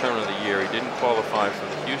 The last tournament of the year, he didn't qualify for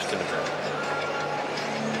the Houston event.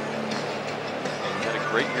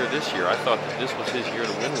 Great year this year. I thought that this was his year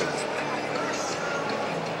to win with it.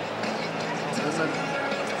 Henman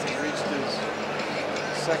reached his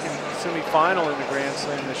second semifinal in the Grand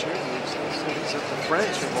Slam this year. He's at the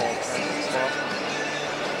French of all time. Lost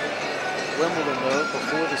Wimbledon though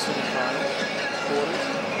before the semifinals, quarters.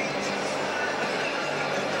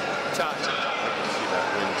 I can see that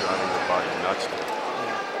wind driving the body nuts.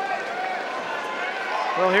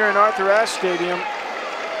 Well, here in Arthur Ashe Stadium,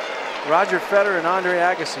 Roger Federer and Andre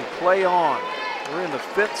Agassi play on. We're in the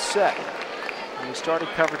 5th set. When we started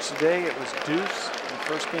coverage today, it was deuce in the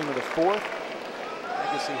first game of the 4th.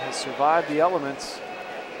 Agassi has survived the elements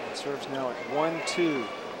and serves now at 1-2.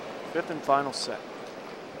 5th and final set.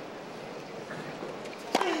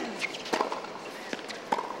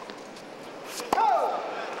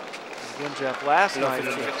 Again, Jeff, last night in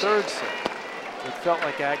the 3rd set, it felt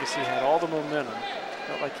like Agassi had all the momentum.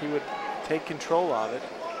 Felt like he would take control of it.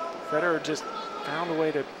 Federer just found a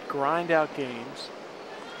way to grind out games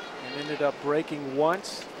and ended up breaking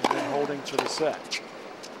once and then holding for the set.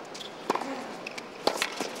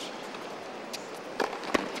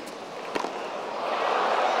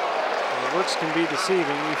 The looks can be deceiving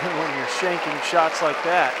even when you're shanking shots like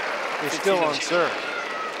that. You're still on serve.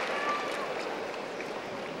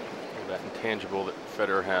 Well, that intangible that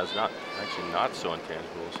Federer has, not so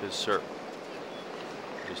intangible, is his serve.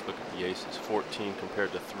 Just look at the aces, 14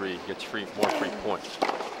 compared to 3. He gets more free points.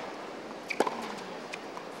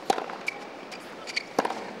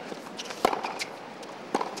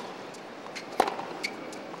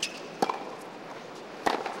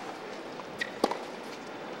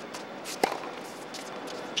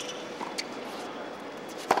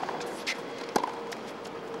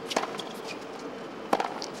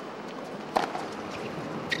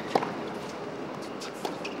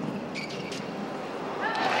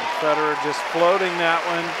 Federer just floating that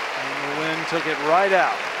one, and the wind took it right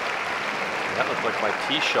out. That looked like my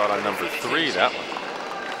tee shot on number 3, that one.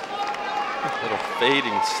 A little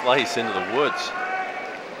fading slice into the woods.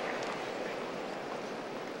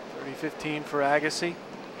 30-15 for Agassi.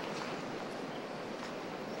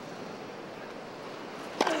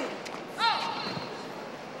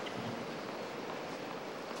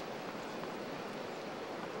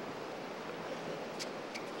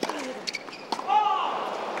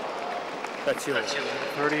 That's yours.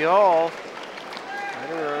 30 all.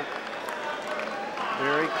 Federer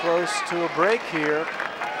Very close to a break here.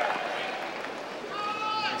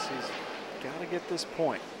 He's got to get this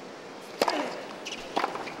point.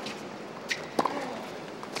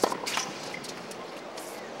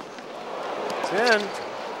 It's in.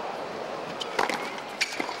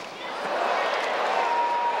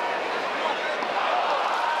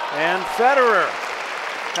 And Federer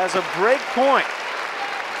has a break point.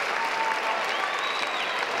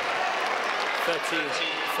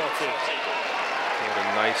 13-14. What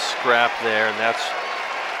a nice scrap there, and that's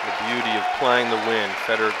the beauty of playing the wind.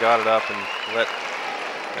 Federer got it up and let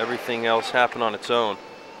everything else happen on its own.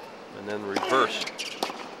 And then reverse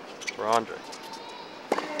for Andre.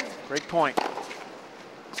 Break point.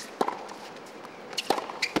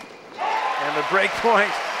 And the break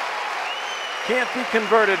point can't be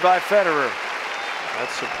converted by Federer.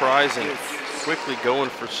 That's surprising. Quickly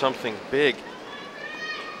going for something big.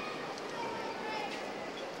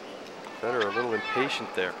 Federer a little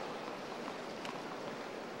impatient there.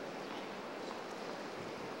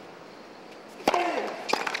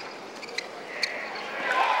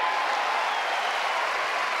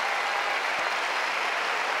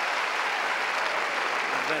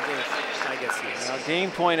 Agassi. Now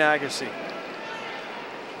game point Agassi.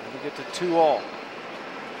 And we get to 2-all.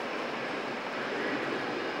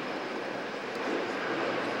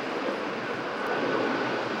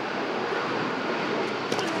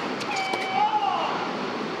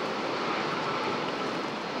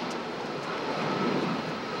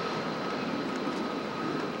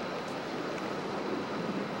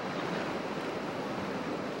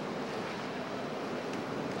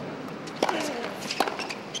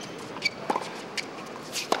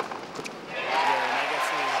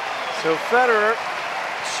 So Federer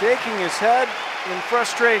shaking his head in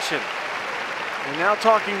frustration and now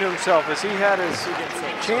talking to himself as he had his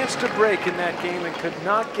chance to break in that game and could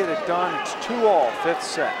not get it done. It's 2-all, 5th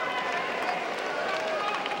set.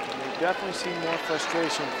 And we definitely see more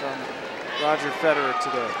frustration from Roger Federer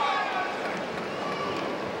today.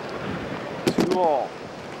 2-all.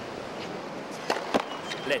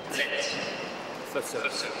 Let. First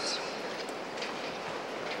service.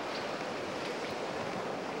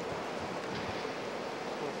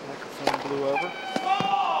 Microphone blew over.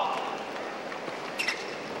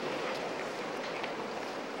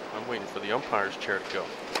 I'm waiting for the umpire's chair to go.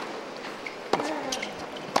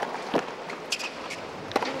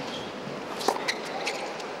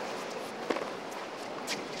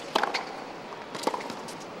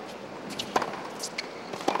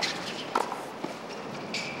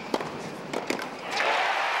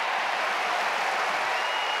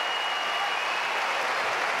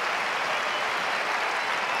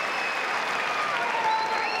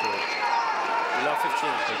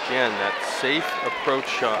 Again, that safe approach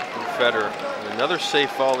shot from Federer. And another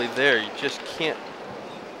safe volley there. You just can't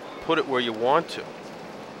put it where you want to.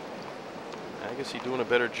 Agassi doing a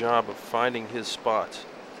better job of finding his spots.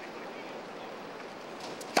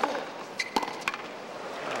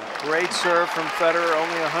 Great serve from Federer,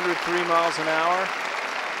 only 103 miles an hour.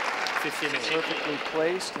 15. Perfectly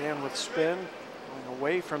placed and with spin, going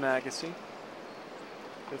away from Agassi.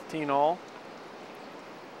 15-all.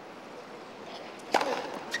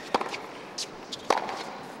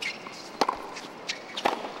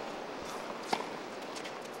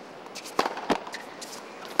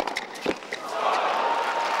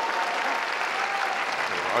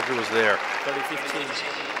 Roger was there.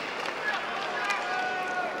 30-15.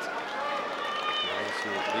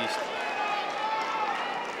 At least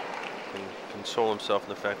can console himself in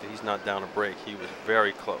the fact that he's not down a break. He was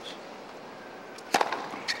very close.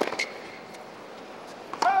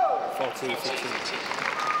 14-15.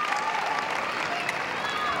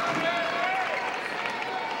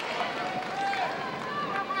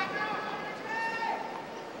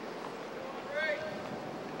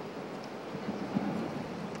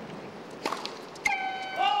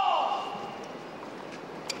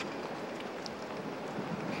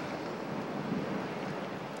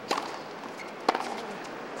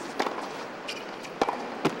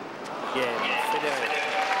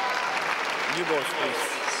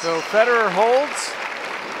 So Federer holds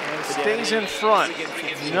and stays in front.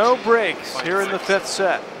 No breaks here in the 5th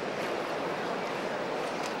set.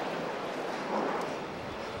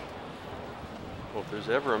 Well, if there's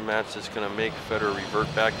ever a match that's going to make Federer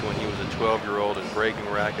revert back to when he was a 12-year-old and breaking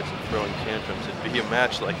rackets and throwing tantrums, it'd be a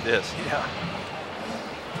match like this. Yeah.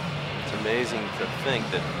 It's amazing to think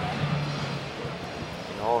that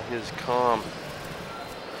in all his calm,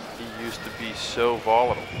 he used to be so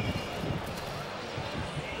volatile.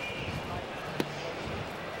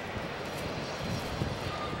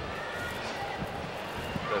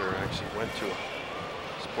 Federer actually went to a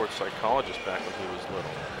sports psychologist back when he was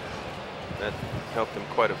little. That helped him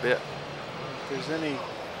quite a bit. If there's any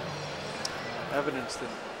evidence that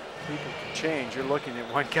people can change, you're looking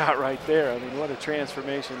at one guy right there. I mean, what a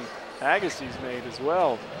transformation Agassi's made as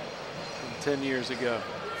well from 10 years ago.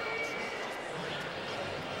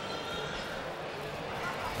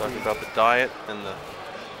 Talking about the diet and the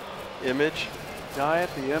image. Diet,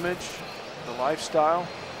 the image, the lifestyle.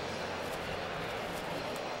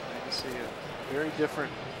 Agassi, a very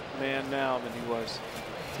different man now than he was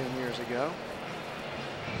 10 years ago.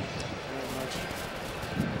 Very much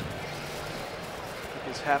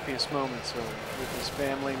his happiest moments are with his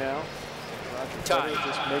family now. Roger Federer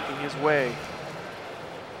just making his way.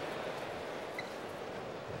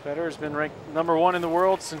 Federer's been ranked #1 in the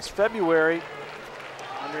world since February.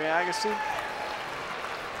 Andre Agassi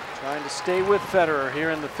trying to stay with Federer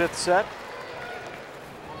here in the 5th set.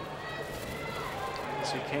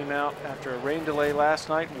 Agassi came out after a rain delay last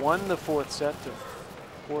night, won the 4th set to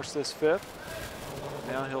force this 5th.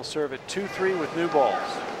 Now he'll serve at 2-3 with new balls.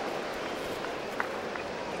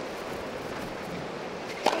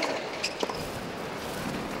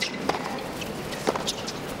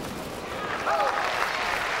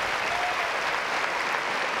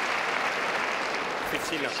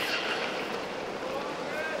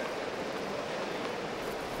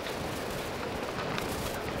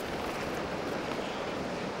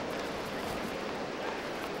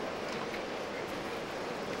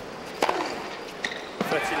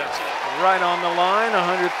 Right on the line,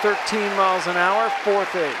 113 miles an hour,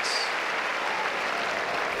 4th ace.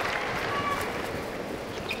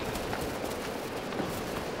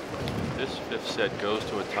 This 5th set goes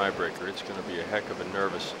to a tiebreaker. It's going to be a heck of a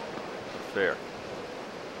nervous affair.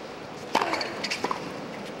 Because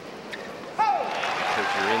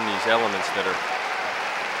you're in these elements that are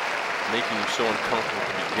making you so uncomfortable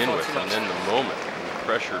to begin with, and then the moment and the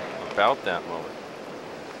pressure about that moment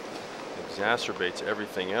exacerbates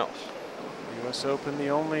everything else. US Open, the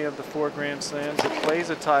only of the 4 Grand Slams that plays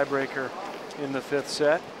a tiebreaker in the 5th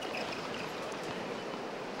set.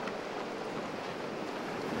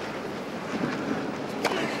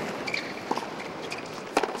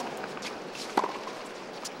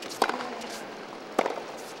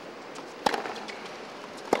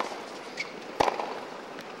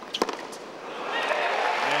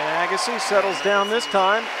 And Agassi settles down this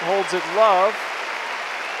time, holds it love.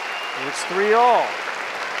 It's 3-all.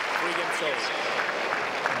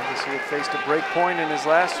 Agassi had faced a break point in his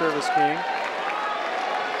last service game.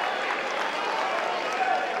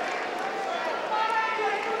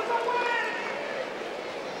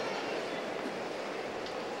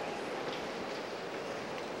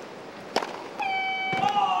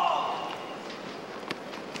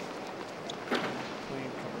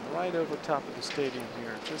 Plane coming right over top of the stadium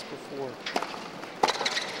here, just before.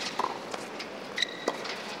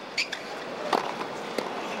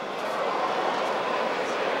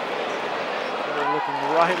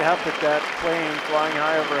 Right up at that plane flying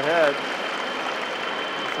high overhead.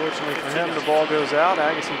 Unfortunately for him, the ball goes out.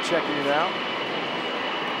 Agassi checking it out.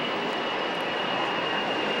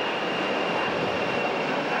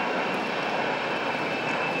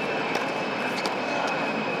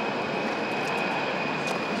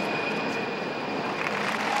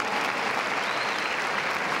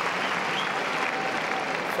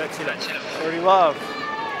 Dirty love.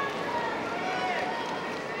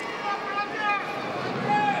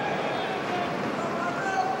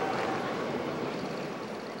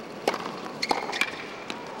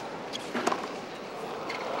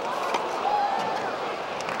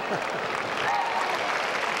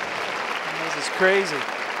 Crazy.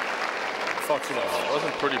 It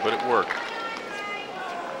wasn't pretty, but it worked.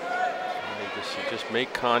 You just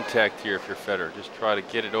make contact here if you're Federer. Just try to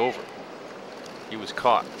get it over. He was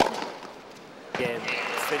caught. And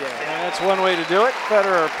that's one way to do it.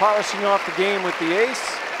 Federer polishing off the game with the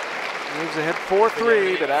ace. Moves ahead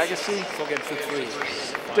 4-3, but Agassi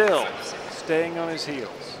still staying on his heels.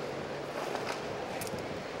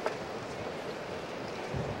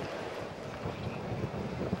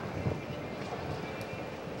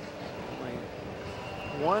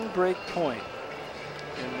 One break point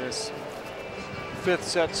in this 5th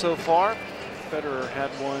set so far. Federer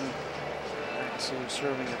had one. Agassi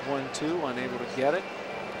serving at 1-2, unable to get it.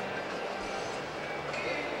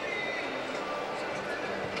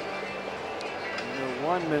 We know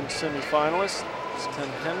one men's semifinalist is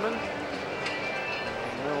Tim Henman.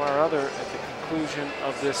 We know our other at the conclusion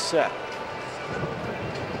of this set.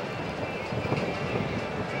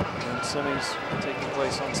 Semis taking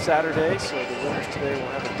place on Saturday, so the winners today will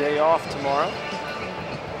have a day off tomorrow.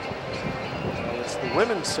 So it's the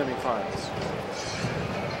women's semifinals.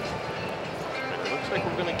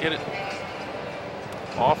 going to get it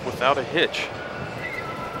off without a hitch.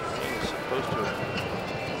 It's supposed to have,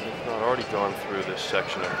 if not already, gone through this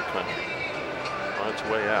section of the country on its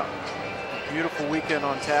way out. Beautiful weekend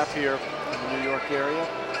on tap here in the New York area.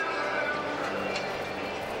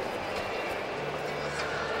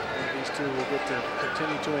 These two will get to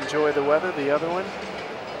continue to enjoy the weather. The other one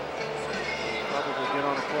probably get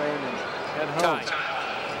on a plane and head home.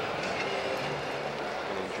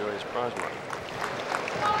 And enjoy his prize money.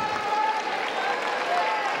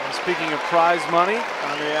 Speaking of prize money,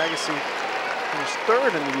 Andre Agassi finished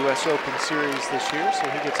third in the U.S. Open Series this year, so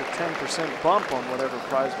he gets a 10% bump on whatever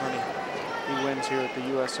prize money he wins here at the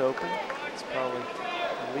U.S. Open. It's probably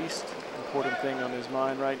the least important thing on his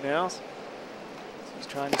mind right now. So he's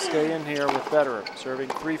trying to stay in here with Federer, serving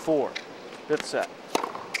 3-4, fifth set.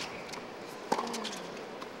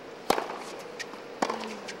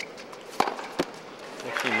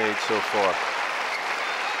 What's he made so far?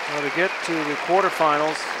 Well, to get to the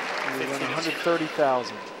quarterfinals, you win $130,000 on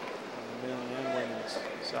the men and women's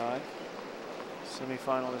side.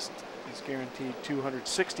 Semifinalist is guaranteed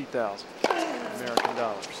 $260,000 American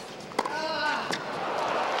dollars.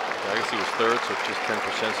 I guess he was third, so it's just 10%,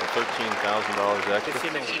 so $13,000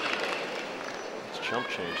 extra. It's chump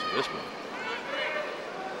change to this one.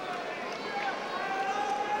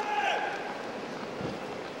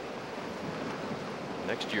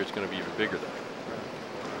 Next year it's going to be even bigger though.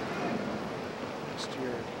 Next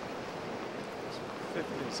year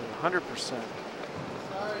it's 100% for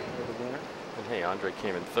the winner. And hey, Andre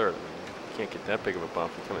came in third. I mean, you can't get that big of a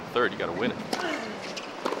bump. You come in third, you got to win it.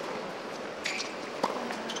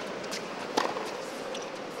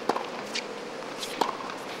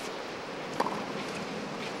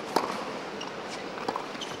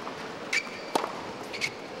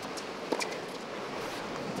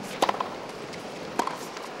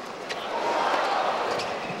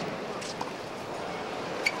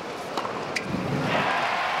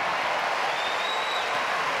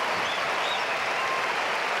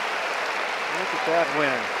 That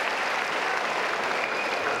win.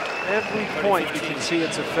 Every point you can see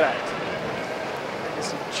its effect.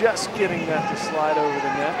 Is just getting that to slide over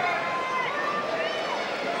the net.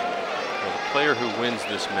 Well, the player who wins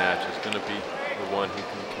this match is going to be the one who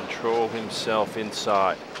can control himself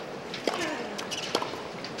inside.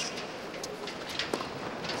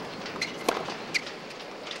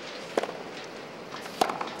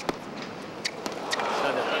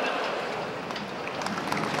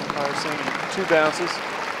 Two bounces. So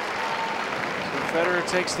Federer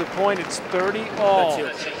takes the point. It's 30-all.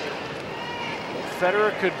 If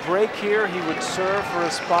Federer could break here, he would serve for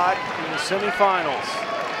a spot in the semifinals.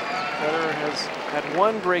 Federer has had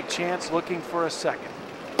one break chance, looking for a second.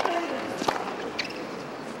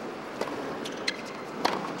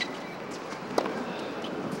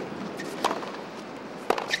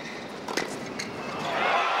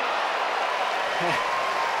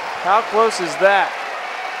 How close is that?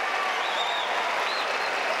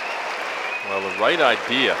 Well, the right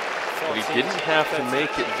idea, but he didn't have to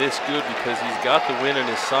make it this good because he's got the win on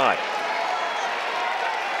his side.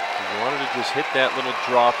 He wanted to just hit that little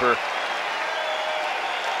dropper.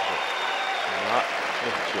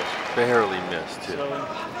 Just barely missed it. So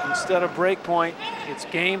instead of break point, it's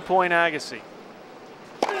game point Agassi.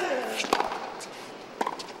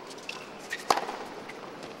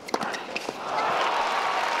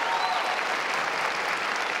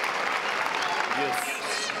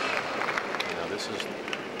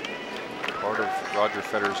 Roger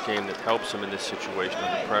Federer's game that helps him in this situation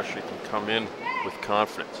under pressure. He can come in with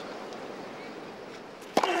confidence.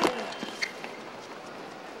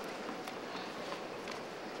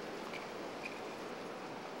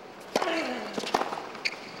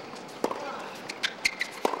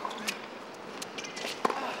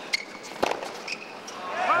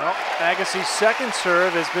 Well, Agassi's second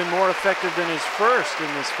serve has been more effective than his first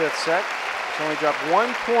in this fifth set. He's only dropped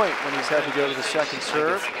 1 point when he's had to go to the second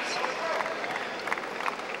serve.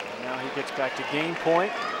 Gets back to game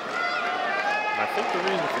point. And I think the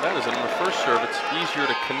reason for that is that on the first serve, it's easier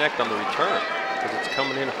to connect on the return because it's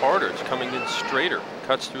coming in harder. It's coming in straighter.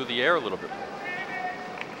 Cuts through the air a little bit more.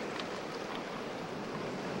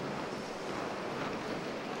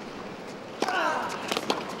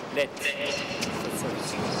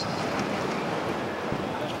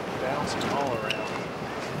 Bouncing all around.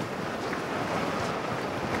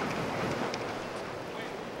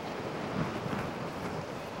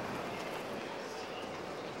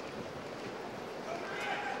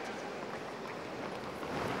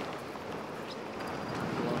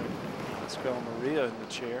 Maria in the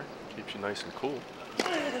chair. Keeps you nice and cool.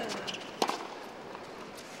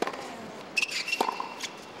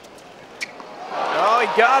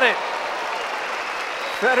 got it.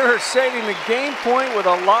 Federer saving the game point with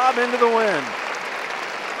a lob into the wind.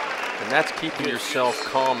 And that's keeping yourself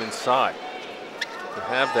calm inside. To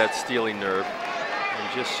have that steely nerve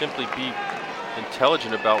and just simply be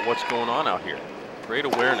intelligent about what's going on out here. Great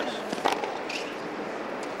awareness.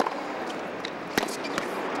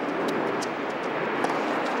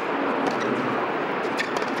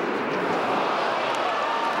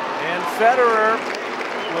 And Federer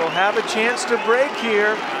will have a chance to break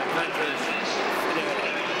here.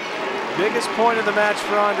 Biggest point of the match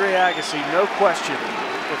for Andre Agassi, no question.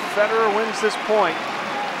 If Federer wins this point,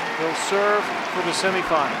 he'll serve for the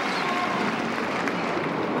semifinals.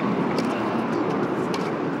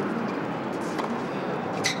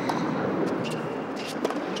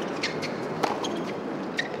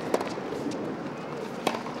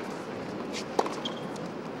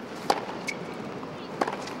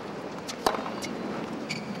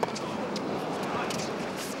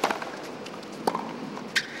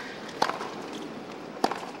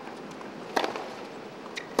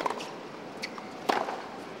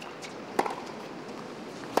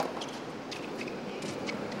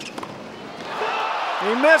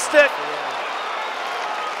 He missed it.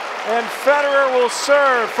 And Federer will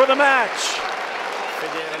serve for the match.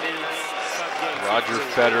 Roger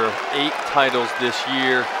Federer, 8 titles this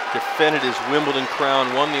year, defended his Wimbledon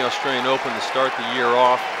crown, won the Australian Open to start the year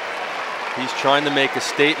off. He's trying to make a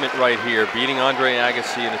statement right here, beating Andre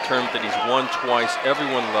Agassi in a tournament that he's won twice.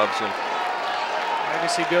 Everyone loves him.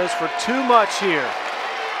 Agassi goes for too much here.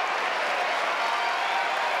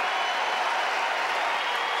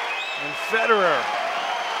 And Federer,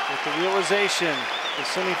 with the realization, the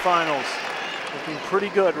semifinals looking pretty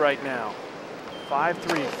good right now.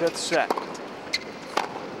 5-3, 5th set.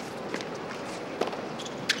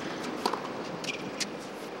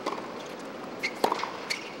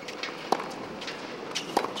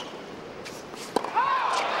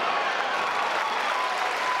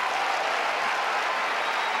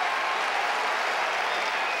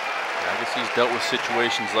 Agassi's dealt with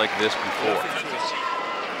situations like this before.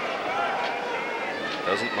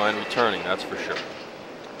 Doesn't mind returning, that's for sure.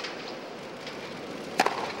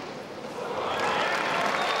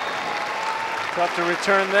 Tough to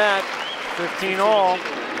return that. 15 all.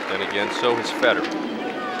 Then again, so has Federer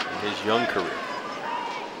in his young career.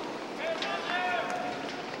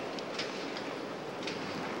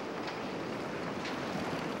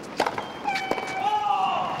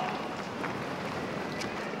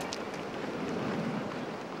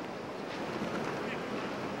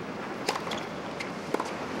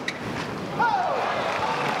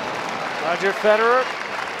 Roger Federer,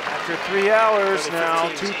 after 3 hours now,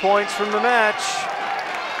 2 points from the match.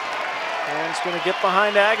 And he's going to get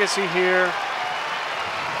behind Agassi here.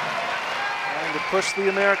 Trying to push the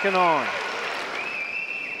American on.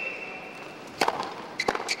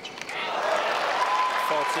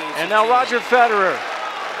 And now Roger Federer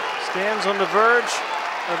stands on the verge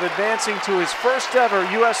of advancing to his first ever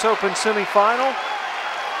US Open semifinal.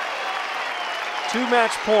 2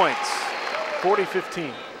 match points,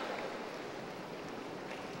 40-15.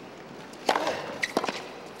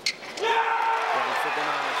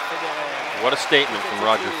 What a statement from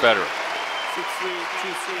Roger Federer. 6-3,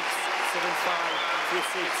 2-6, 7-5,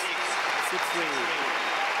 3-6,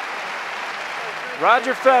 6-3.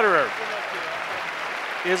 Roger Federer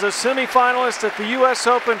is a semifinalist at the US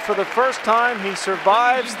Open for the first time. He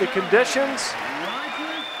survives the conditions.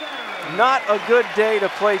 Not a good day to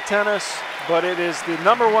play tennis, but it is the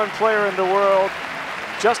 #1 player in the world,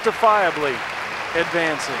 justifiably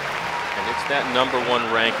advancing. And it's that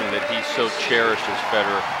 #1 ranking that he so cherishes,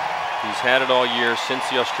 Federer. He's had it all year since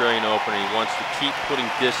the Australian Open, and he wants to keep putting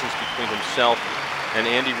distance between himself and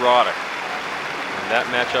Andy Roddick. And that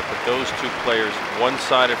matchup with those 2 players,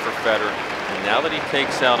 one-sided for Federer. And now that he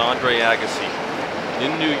takes out Andre Agassi in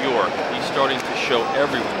New York, he's starting to show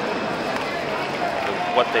everyone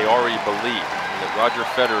what they already believe, that Roger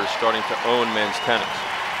Federer is starting to own men's tennis.